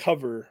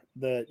cover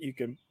that you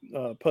can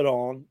put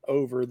on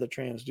over the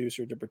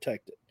transducer to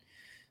protect it.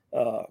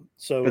 But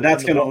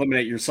that's going to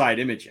eliminate your side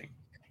imaging.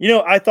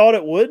 I thought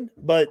it would,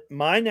 but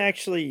mine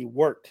actually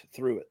worked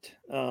through it.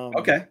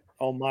 Okay.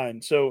 On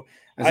mine. So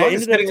as long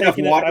as it's getting enough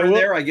water in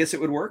there, I guess it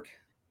would work.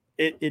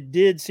 It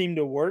did seem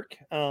to work.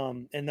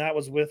 And that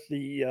was with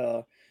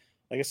the,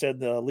 like I said,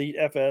 the Elite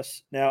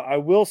FS. Now I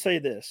will say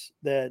this,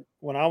 that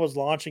when I was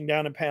launching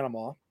down in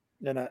Panama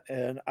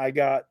and I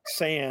got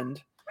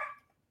sand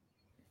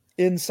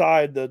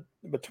inside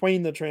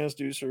between the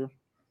transducer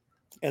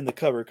and the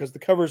cover, because the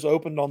cover's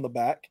opened on the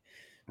back,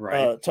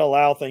 right, to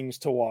allow things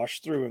to wash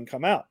through and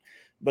come out.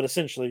 But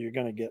essentially you're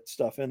going to get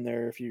stuff in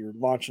there if you're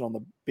launching on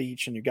the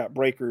beach and you've got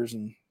breakers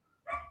and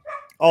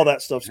all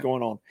that stuff's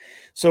going on.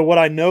 So what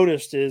I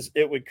noticed is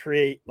it would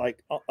create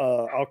like,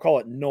 I'll call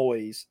it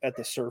noise at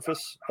the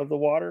surface of the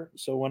water.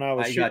 So when I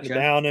was shooting the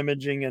down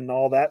imaging and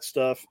all that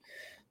stuff,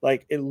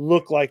 like it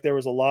looked like there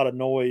was a lot of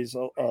noise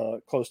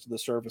close to the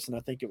surface. And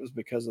I think it was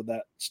because of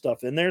that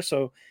stuff in there.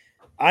 So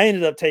I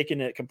ended up taking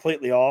it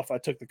completely off. I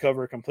took the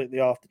cover completely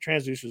off. The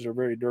transducers are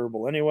very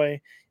durable anyway,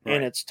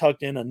 and it's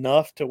tucked in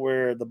enough to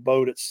where the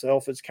boat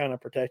itself is kind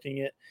of protecting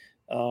it.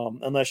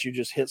 Unless you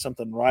just hit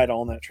something right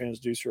on that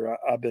transducer,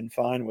 I've been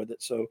fine with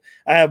it. So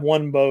I have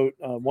one boat,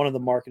 one of the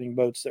marketing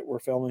boats that we're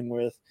filming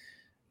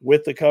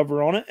with the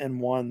cover on it, and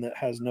one that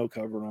has no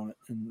cover on it.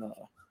 And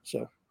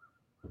so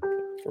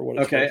for what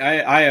it's worth.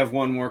 I have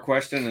one more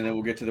question, and then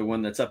we'll get to the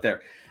one that's up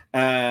there.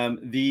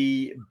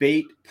 The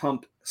bait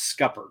pump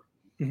scupper.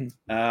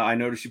 Mm-hmm. I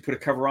noticed you put a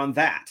cover on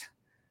that.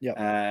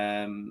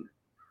 Yeah.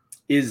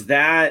 Is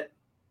that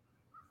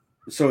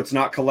so it's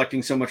not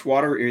collecting so much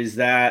water? Is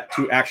that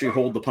to actually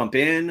hold the pump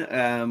in?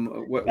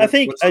 I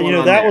think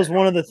that was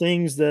one of the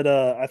things that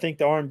I think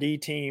the R&D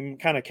team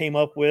kind of came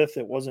up with.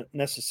 It wasn't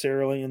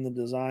necessarily in the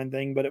design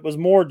thing, but it was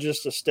more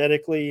just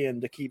aesthetically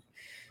and to keep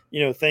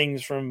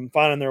things from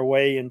finding their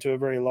way into a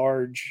very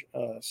large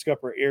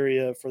scupper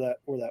area for that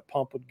where that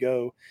pump would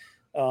go.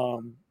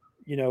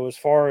 As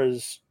far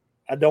as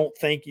I don't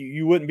think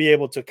you wouldn't be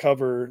able to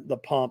cover the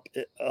pump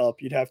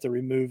up. You'd have to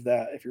remove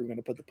that if you were going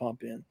to put the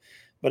pump in.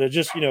 But it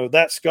just,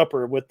 that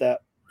scupper with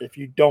that, if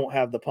you don't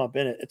have the pump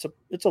in it,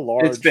 it's a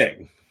large, it's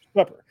big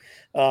scupper.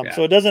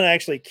 So it doesn't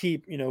actually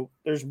keep,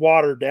 there's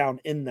water down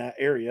in that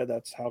area.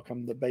 That's how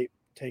come the bait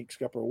tank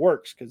scupper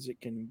works, because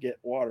it can get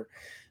water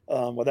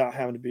without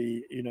having to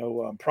be,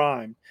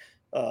 primed.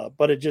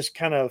 But it just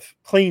kind of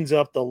cleans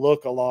up the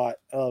look a lot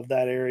of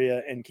that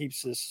area and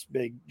keeps this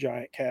big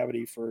giant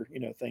cavity for,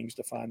 things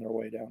to find their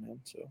way down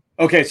in. So,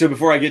 okay. So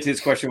before I get to this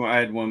question, I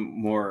had one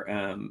more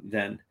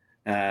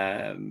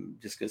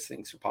just because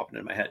things are popping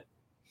in my head.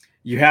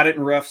 You had it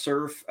in rough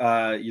surf.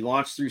 You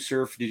launched through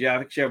surf. Did you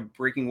actually have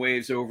breaking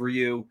waves over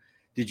you?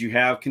 Did you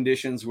have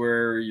conditions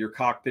where your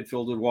cockpit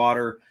filled with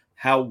water?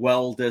 How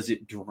well does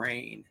it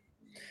drain?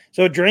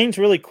 So it drains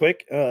really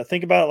quick.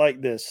 Think about it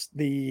like this: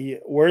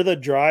 where the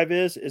drive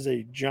is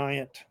a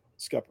giant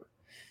scupper.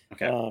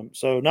 Okay.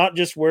 So not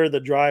just where the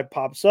drive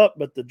pops up,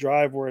 but the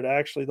drive where it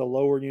actually the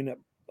lower unit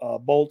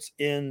bolts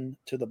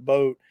into the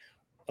boat.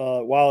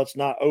 While it's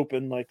not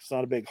open, like it's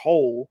not a big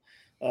hole,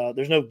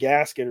 there's no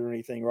gasket or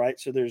anything, right?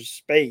 So there's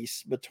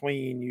space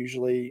between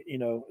usually,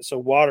 so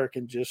water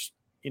can just,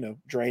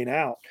 drain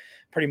out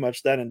pretty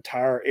much that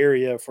entire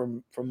area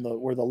from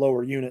where the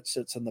lower unit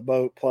sits in the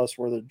boat, plus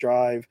where the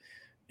drive,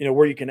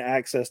 where you can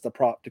access the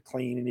prop to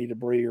clean any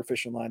debris or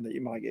fishing line that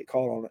you might get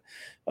caught on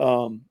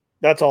it.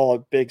 That's all a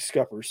big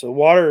scupper. So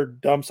water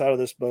dumps out of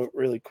this boat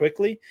really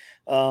quickly.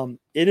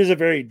 It is a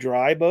very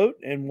dry boat.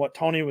 And what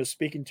Tony was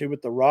speaking to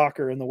with the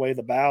rocker and the way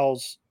the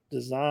bow's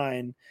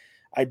designed,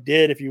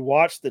 if you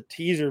watch the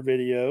teaser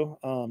video,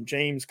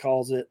 James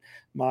calls it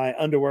my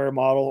underwear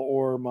model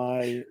or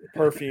my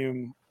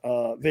perfume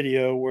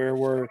video, where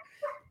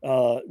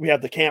we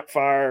have the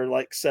campfire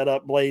like set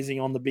up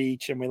blazing on the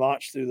beach and we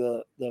launched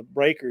through the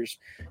breakers.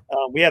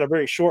 We had a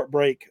very short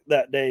break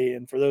that day.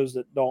 And for those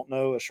that don't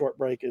know, a short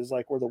break is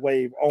like where the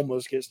wave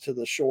almost gets to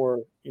the shore,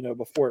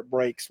 before it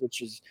breaks,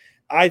 which is,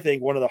 I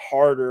think, one of the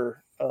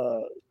harder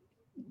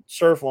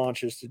surf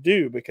launches to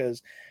do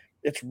because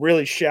it's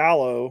really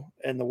shallow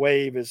and the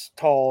wave is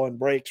tall and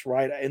breaks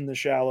right in the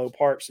shallow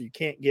part. So you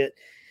can't get,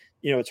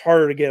 it's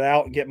harder to get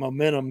out and get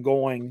momentum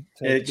going.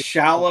 It's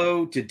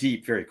shallow to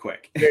deep very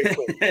quick. Very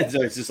quick. Yeah.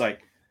 So it's just like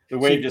the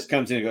wave just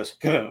comes in and goes,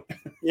 go.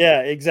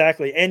 Yeah,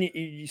 exactly. And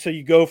so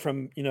you go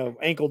from,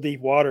 ankle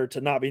deep water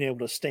to not being able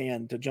to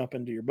stand to jump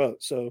into your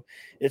boat. So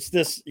it's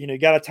this, you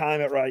got to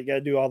time it right. You got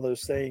to do all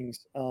those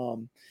things.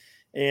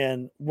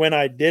 And when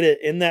I did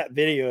it in that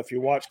video, if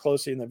you watch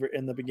closely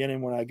in the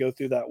beginning, when I go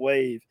through that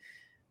wave,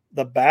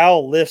 the bow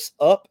lifts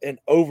up and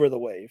over the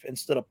wave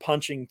instead of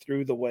punching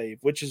through the wave,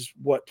 which is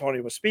what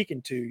Tony was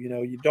speaking to.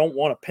 You don't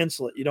want to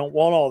pencil it. You don't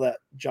want all that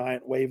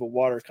giant wave of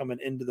water coming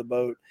into the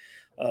boat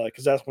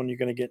because that's when you're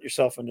going to get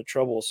yourself into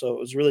trouble. So it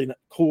was really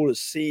cool to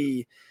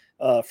see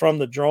from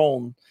the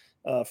drone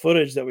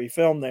footage that we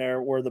filmed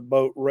there where the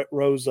boat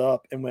rose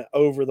up and went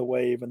over the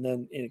wave and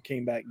then it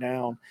came back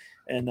down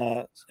and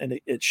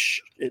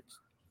it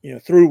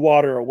threw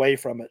water away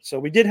from it. So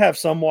we did have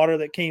some water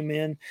that came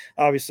in.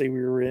 Obviously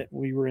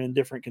we were in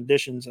different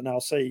conditions. And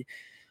I'll say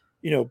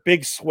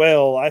big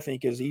swell, I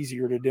think, is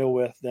easier to deal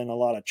with than a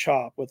lot of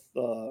chop with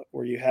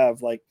where you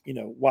have like,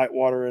 white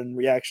water and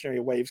reactionary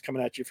waves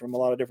coming at you from a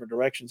lot of different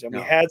directions. And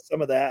we had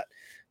some of that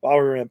while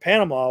we were in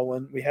Panama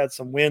when we had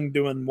some wind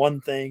doing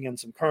one thing and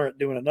some current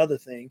doing another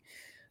thing.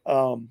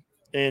 And,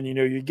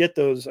 you get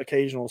those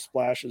occasional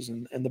splashes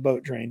and the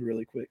boat drained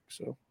really quick.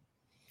 So.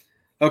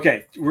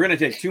 Okay, we're going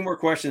to take 2 more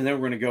questions and then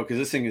we're going to go because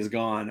this thing has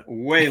gone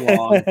way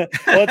long. Well,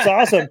 it's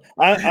awesome.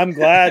 I'm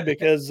glad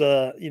because,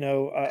 I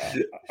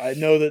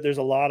know that there's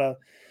a lot of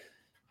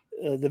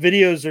the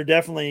videos are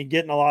definitely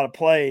getting a lot of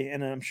play,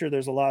 and I'm sure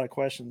there's a lot of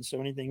questions.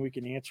 So anything we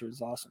can answer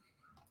is awesome.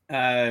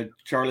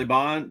 Charlie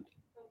Bond,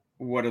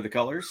 what are the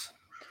colors?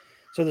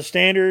 So the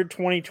standard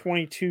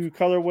 2022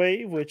 color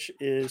wave, which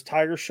is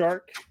Tiger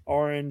Shark,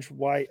 orange,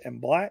 white, and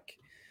black.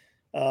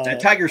 That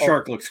Tiger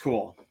Shark looks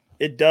cool.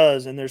 It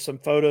does, and there's some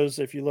photos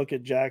if you look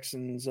at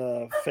Jackson's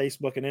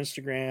Facebook and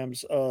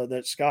Instagrams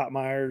that Scott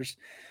Myers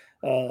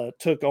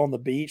took on the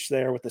beach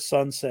there with the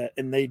sunset,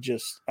 and they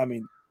just,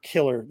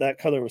 killer. That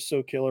color was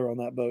so killer on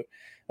that boat.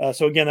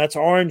 So again, that's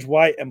orange,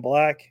 white, and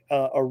black.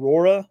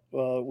 Aurora,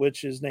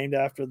 which is named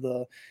after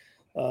the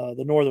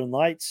Northern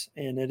Lights,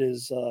 and it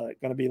is going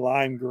to be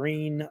lime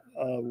green,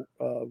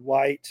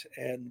 white,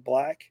 and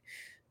black.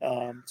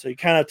 So you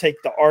kind of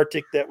take the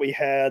Arctic that we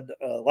had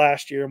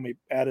last year, and we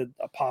added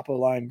a pop of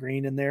lime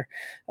green in there.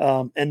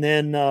 And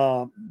then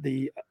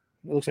it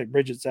looks like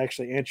Bridget's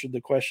actually answered the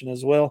question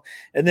as well.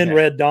 And then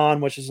Red Dawn,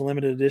 which is a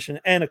limited edition.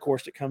 And of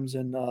course it comes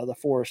in the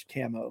forest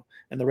camo,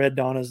 and the Red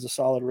Dawn is the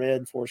solid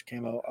red. Forest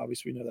camo,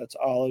 obviously we know that's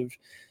olive,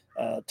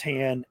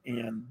 tan,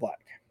 and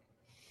black.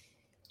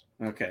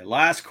 Okay.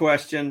 Last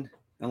question,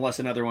 unless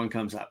another one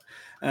comes up.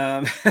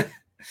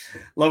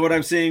 Love what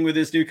I'm seeing with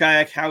this new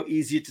kayak. How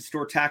easy to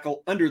store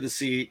tackle under the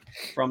seat,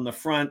 from the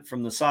front,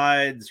 from the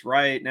sides.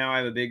 Right now I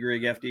have a big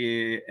rig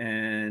FD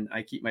and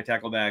I keep my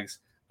tackle bags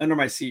under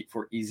my seat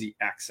for easy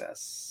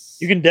access.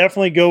 You can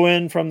definitely go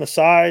in from the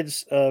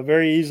sides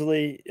very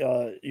easily.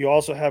 You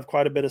also have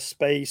quite a bit of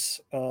space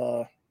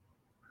on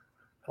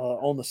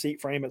the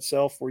seat frame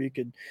itself where you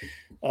could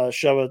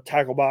shove a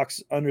tackle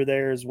box under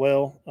there as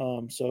well.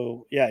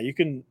 So yeah, you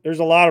can, there's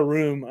a lot of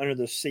room under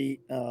the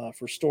seat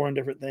for storing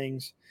different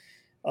things.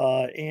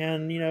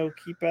 And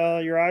keep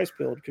your eyes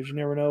peeled because you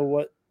never know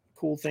what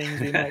cool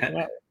things we might come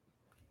out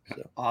with.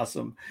 So.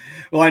 Awesome.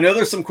 Well, I know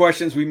there's some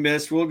questions we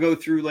missed. We'll go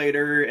through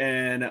later,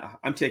 and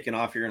I'm taking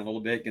off here in a little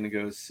bit. Going to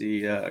go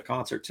see a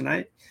concert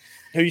tonight.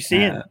 Who are you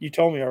seeing? You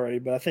told me already,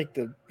 but I think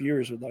the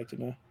viewers would like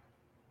to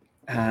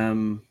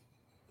know.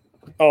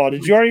 Oh,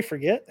 did you already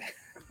forget?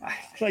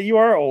 You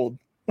are old.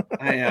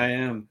 I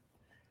am.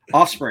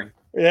 Offspring.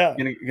 Yeah.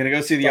 Gonna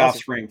go see the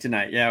Offspring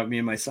tonight. Yeah, with me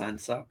and my son.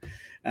 So.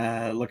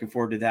 Looking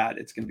forward to that.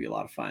 It's going to be a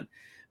lot of fun.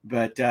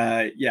 But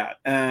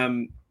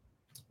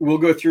we'll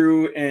go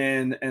through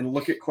and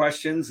look at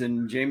questions,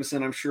 and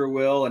Jameson, I'm sure,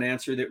 will, and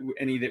answer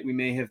any that we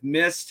may have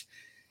missed.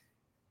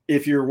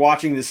 If you're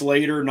watching this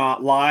later,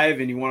 not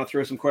live, and you want to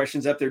throw some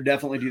questions up there,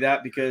 definitely do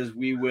that, because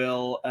we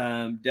will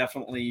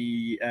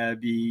definitely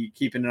be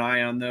keeping an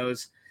eye on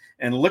those.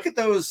 And look at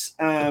those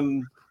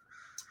walkthrough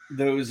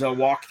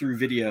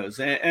videos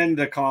and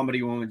the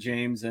comedy one with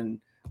James and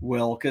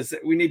Will, because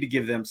we need to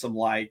give them some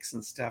likes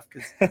and stuff,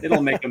 because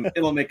it'll make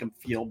them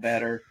feel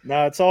better.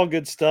 No, it's all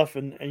good stuff,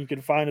 and you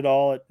can find it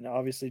all at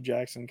obviously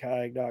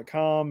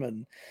jacksonkayak.com,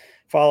 and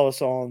follow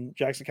us on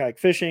Jackson Kayak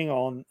Fishing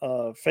on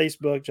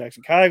Facebook,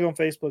 Jackson Kayak on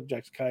Facebook,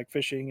 Jackson Kayak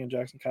Fishing, and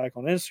Jackson Kayak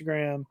on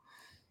Instagram.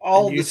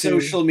 All the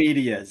social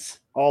medias,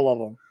 all of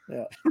them.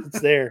 Yeah,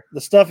 it's there.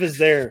 The stuff is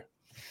there.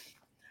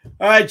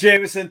 All right,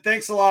 Jameson,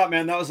 thanks a lot,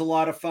 man. That was a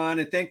lot of fun,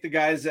 and thank the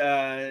guys,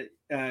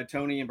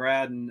 Tony and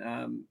Brad,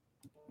 and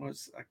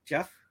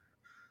Jeff?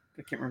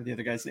 I can't remember the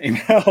other guy's name.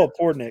 Oh,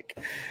 poor Nick.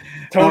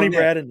 Tony,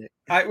 Brad, and Nick.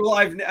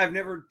 I've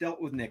never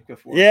dealt with Nick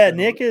before. Yeah, so.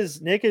 Nick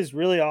is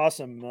really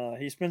awesome.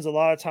 He spends a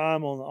lot of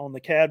time on the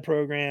CAD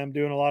program,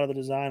 doing a lot of the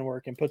design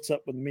work, and puts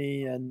up with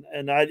me.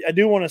 And I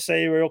do want to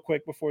say real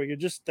quick before we go,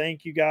 just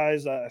thank you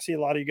guys. I see a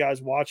lot of you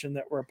guys watching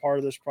that were a part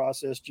of this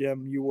process.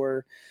 Jim, you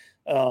were.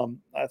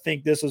 I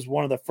think this is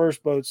one of the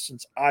first boats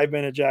since I've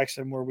been at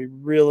Jackson where we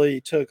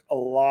really took a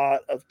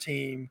lot of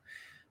team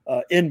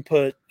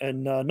input,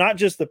 and not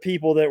just the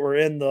people that were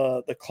in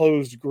the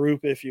closed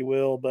group, if you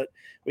will, but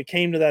we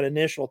came to that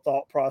initial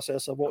thought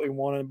process of what we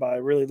wanted by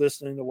really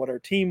listening to what our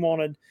team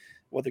wanted,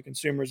 what the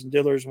consumers and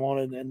dealers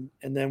wanted,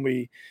 and then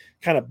we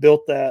kind of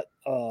built that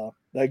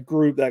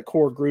group, that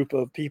core group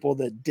of people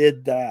that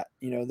did that,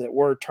 that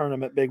were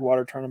big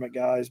water tournament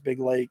guys, big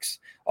lakes,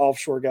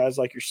 offshore guys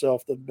like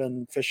yourself that have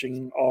been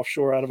fishing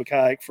offshore out of a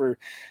kayak for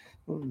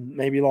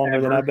maybe longer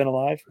than I've been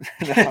alive.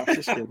 No, I'm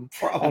just kidding.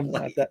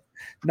 Probably.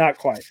 Not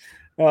quite.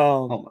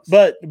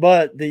 But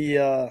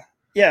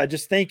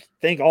just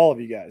thank all of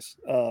you guys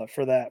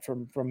for that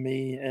from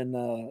me.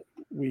 And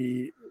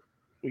we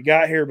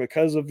got here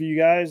because of you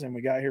guys, and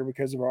we got here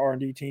because of our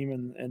R&D team.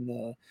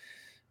 And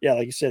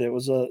like you said,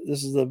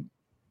 this is the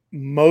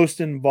most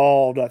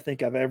involved I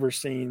think I've ever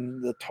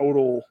seen the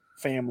total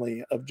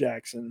family of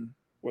Jackson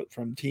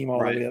from team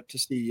all Right. the way up to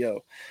CEO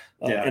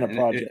Yeah, in a and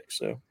project.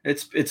 So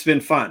it's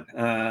been fun.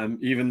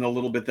 Even the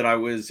little bit that I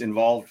was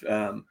involved.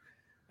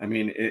 I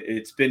mean,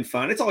 it's been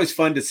fun. It's always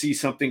fun to see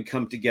something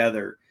come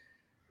together,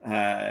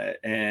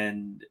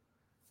 and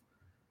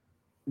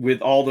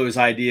with all those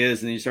ideas,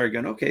 and then you start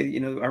going, okay,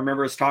 you know, I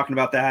remember us talking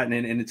about that,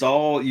 and it's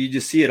all, you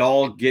just see it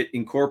all get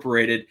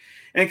incorporated.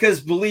 And because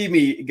believe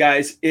me,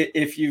 guys,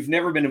 if you've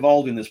never been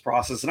involved in this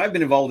process, and I've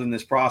been involved in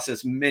this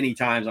process many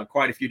times on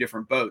quite a few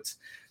different boats,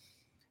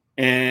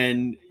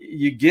 and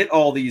you get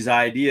all these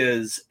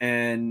ideas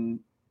and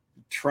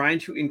trying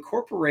to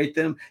incorporate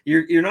them,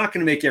 you're not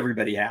going to make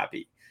everybody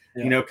happy,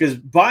 Yeah. you know, because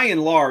by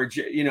and large,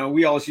 you know,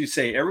 we always used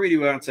to say everybody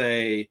wants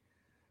a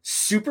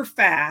super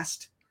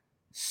fast,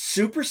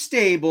 super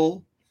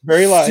stable,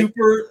 very light.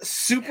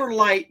 super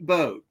light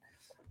boat.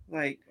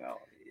 Like, well,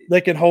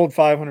 They can hold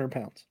 500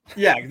 pounds.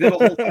 yeah, that'll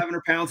hold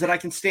 500 pounds that I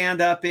can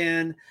stand up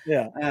in.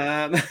 Yeah.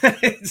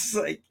 It's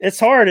like, It's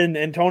hard.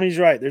 And Tony's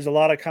right. There's a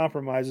lot of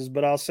compromises,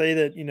 but I'll say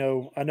that, you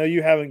know, I know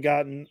you haven't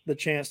gotten the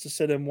chance to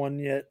sit in one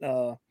yet.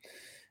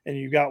 And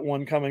you got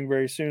one coming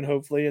very soon,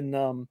 hopefully.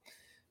 And,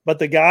 but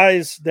the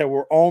guys that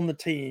were on the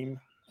team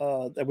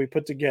that we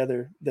put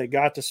together that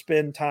got to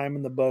spend time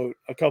in the boat,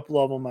 a couple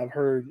of them I've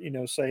heard, you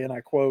know, say, and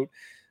I quote,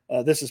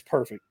 this is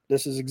perfect.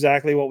 This is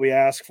exactly what we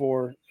asked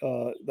for.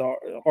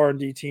 The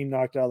R&D team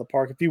knocked it out of the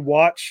park. If you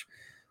watch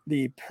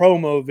the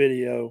promo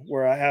video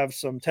where I have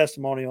some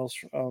testimonials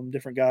from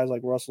different guys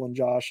like Russell and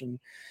Josh and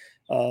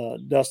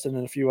Dustin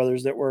and a few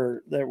others that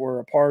were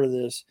a part of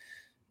this,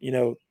 you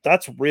know,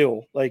 that's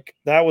real. Like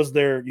that was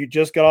you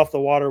just got off the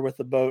water with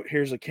the boat.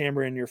 Here's a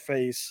camera in your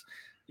face,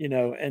 you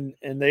know, and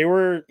they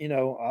were, you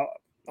know,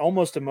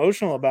 almost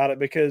emotional about it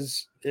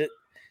because it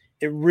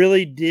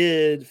really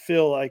did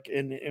feel like,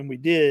 and we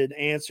did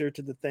answer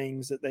to the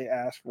things that they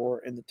asked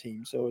for in the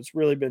team. So it's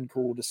really been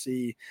cool to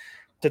see,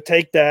 to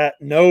take that,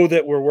 know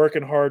that we're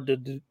working hard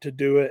to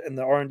do it. And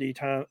the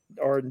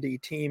R&D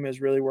team is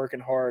really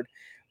working hard,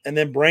 and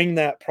then bring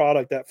that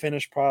product, that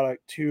finished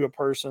product, to a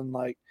person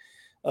like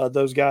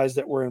those guys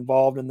that were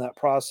involved in that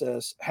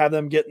process, have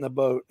them get in the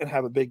boat and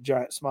have a big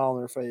giant smile on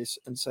their face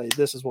and say,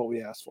 this is what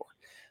we asked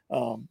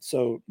for.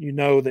 So, you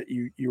know, that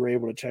you were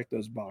able to check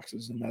those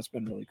boxes, and that's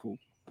been really cool.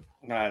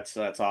 That's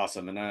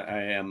awesome. And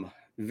I am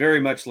very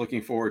much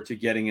looking forward to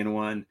getting in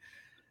one.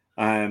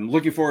 I'm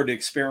looking forward to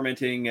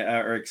experimenting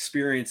or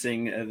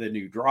experiencing the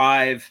new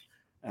drive.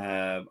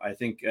 I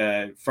think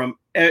it's from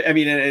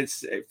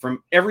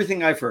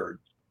everything I've heard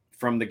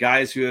from the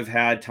guys who have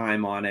had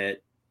time on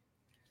it,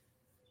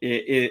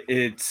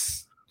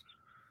 it's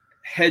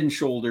head and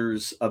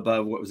shoulders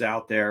above what was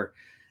out there,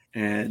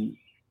 and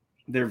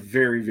they're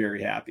very,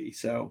 very happy.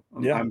 So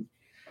I'm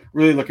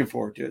really looking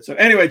forward to it. So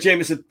anyway,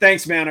 Jameson,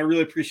 thanks, man. I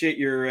really appreciate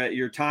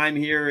your time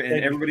here.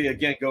 And everybody,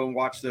 again, go and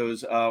watch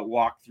those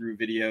walkthrough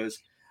videos.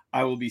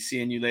 I will be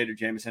seeing you later,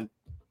 Jameson.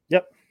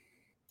 Yep.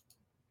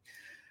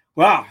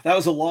 Wow, that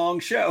was a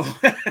long show,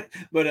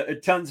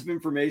 but tons of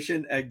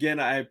information. Again,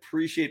 I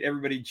appreciate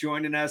everybody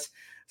joining us,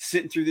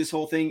 sitting through this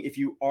whole thing. If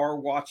you are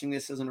watching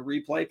this as a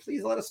replay,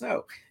 please let us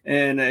know.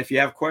 And if you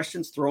have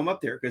questions, throw them up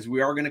there, because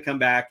we are going to come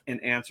back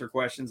and answer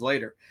questions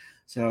later.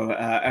 So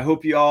I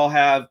hope you all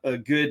have a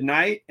good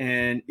night.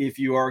 And if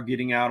you are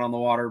getting out on the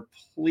water,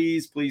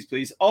 please, please,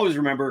 please always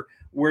remember,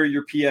 wear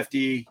your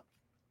PFD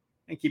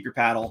and keep your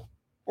paddle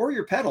or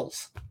your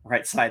pedals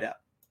right side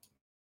up.